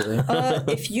 Absolutely.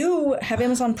 If you have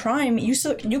Amazon Prime, you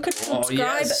could subscribe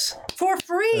yes. for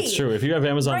free. It's true. If you have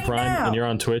Amazon Right Prime now. and you're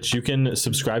on Twitch, you can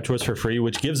subscribe to us for free,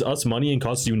 which gives us money and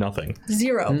costs you nothing.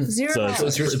 Zero. So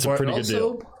dollars. it's a pretty good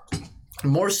deal.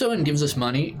 More so, and gives us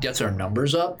money, gets our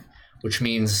numbers up. which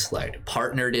means like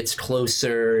partnered it's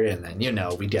closer, and then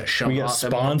we get shown We get off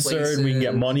at more sponsored. We can get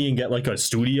places. money and get like a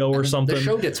studio or something. The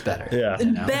show gets better. Yeah.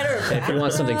 Better. If you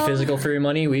want something physical for your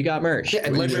money, we got merch. Yeah,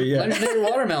 and legendary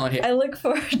watermelon here. I look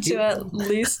forward to at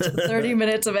least 30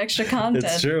 minutes of extra content.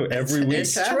 It's true. Every week.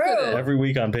 It's true. Every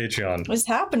week on Patreon. It's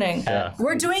happening. Yeah.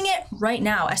 We're doing it right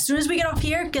now. As soon as we get off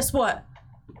here, guess what?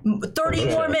 30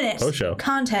 more minutes. Show.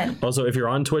 Content. Also, if you're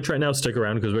on Twitch right now, stick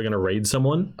around because we're gonna raid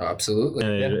someone, Absolutely.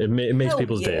 and it makes Hell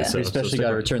people's yeah. days. So, We especially stick got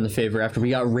to around. return the favor after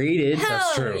we got raided.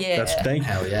 Hell True. yeah.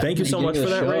 Thank you so Beginning much of for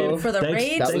the that show. raid. For the Thanks-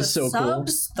 raids, that the was so cool.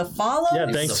 subs, the follows. Yeah,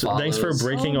 The thanks for follows.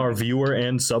 breaking our viewer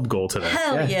and sub goal today.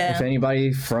 Hell yeah. If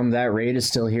anybody from that raid is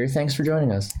still here, thanks for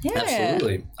joining us. Yeah.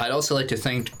 Absolutely. I'd also like to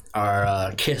thank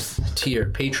our Kith tier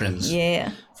patrons Yeah.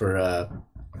 for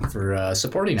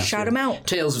supporting us. Shout here. 'em out.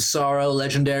 Tales of Sorrow,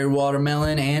 Legendary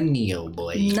Watermelon, and Neo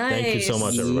Blade. Nice. Thank you so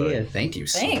much, everybody. Yeah. Thank you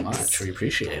so Thanks. much. We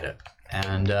appreciate it.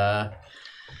 And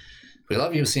we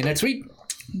love you. See you next week.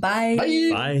 Bye. Bye.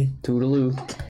 Bye. Toodaloo.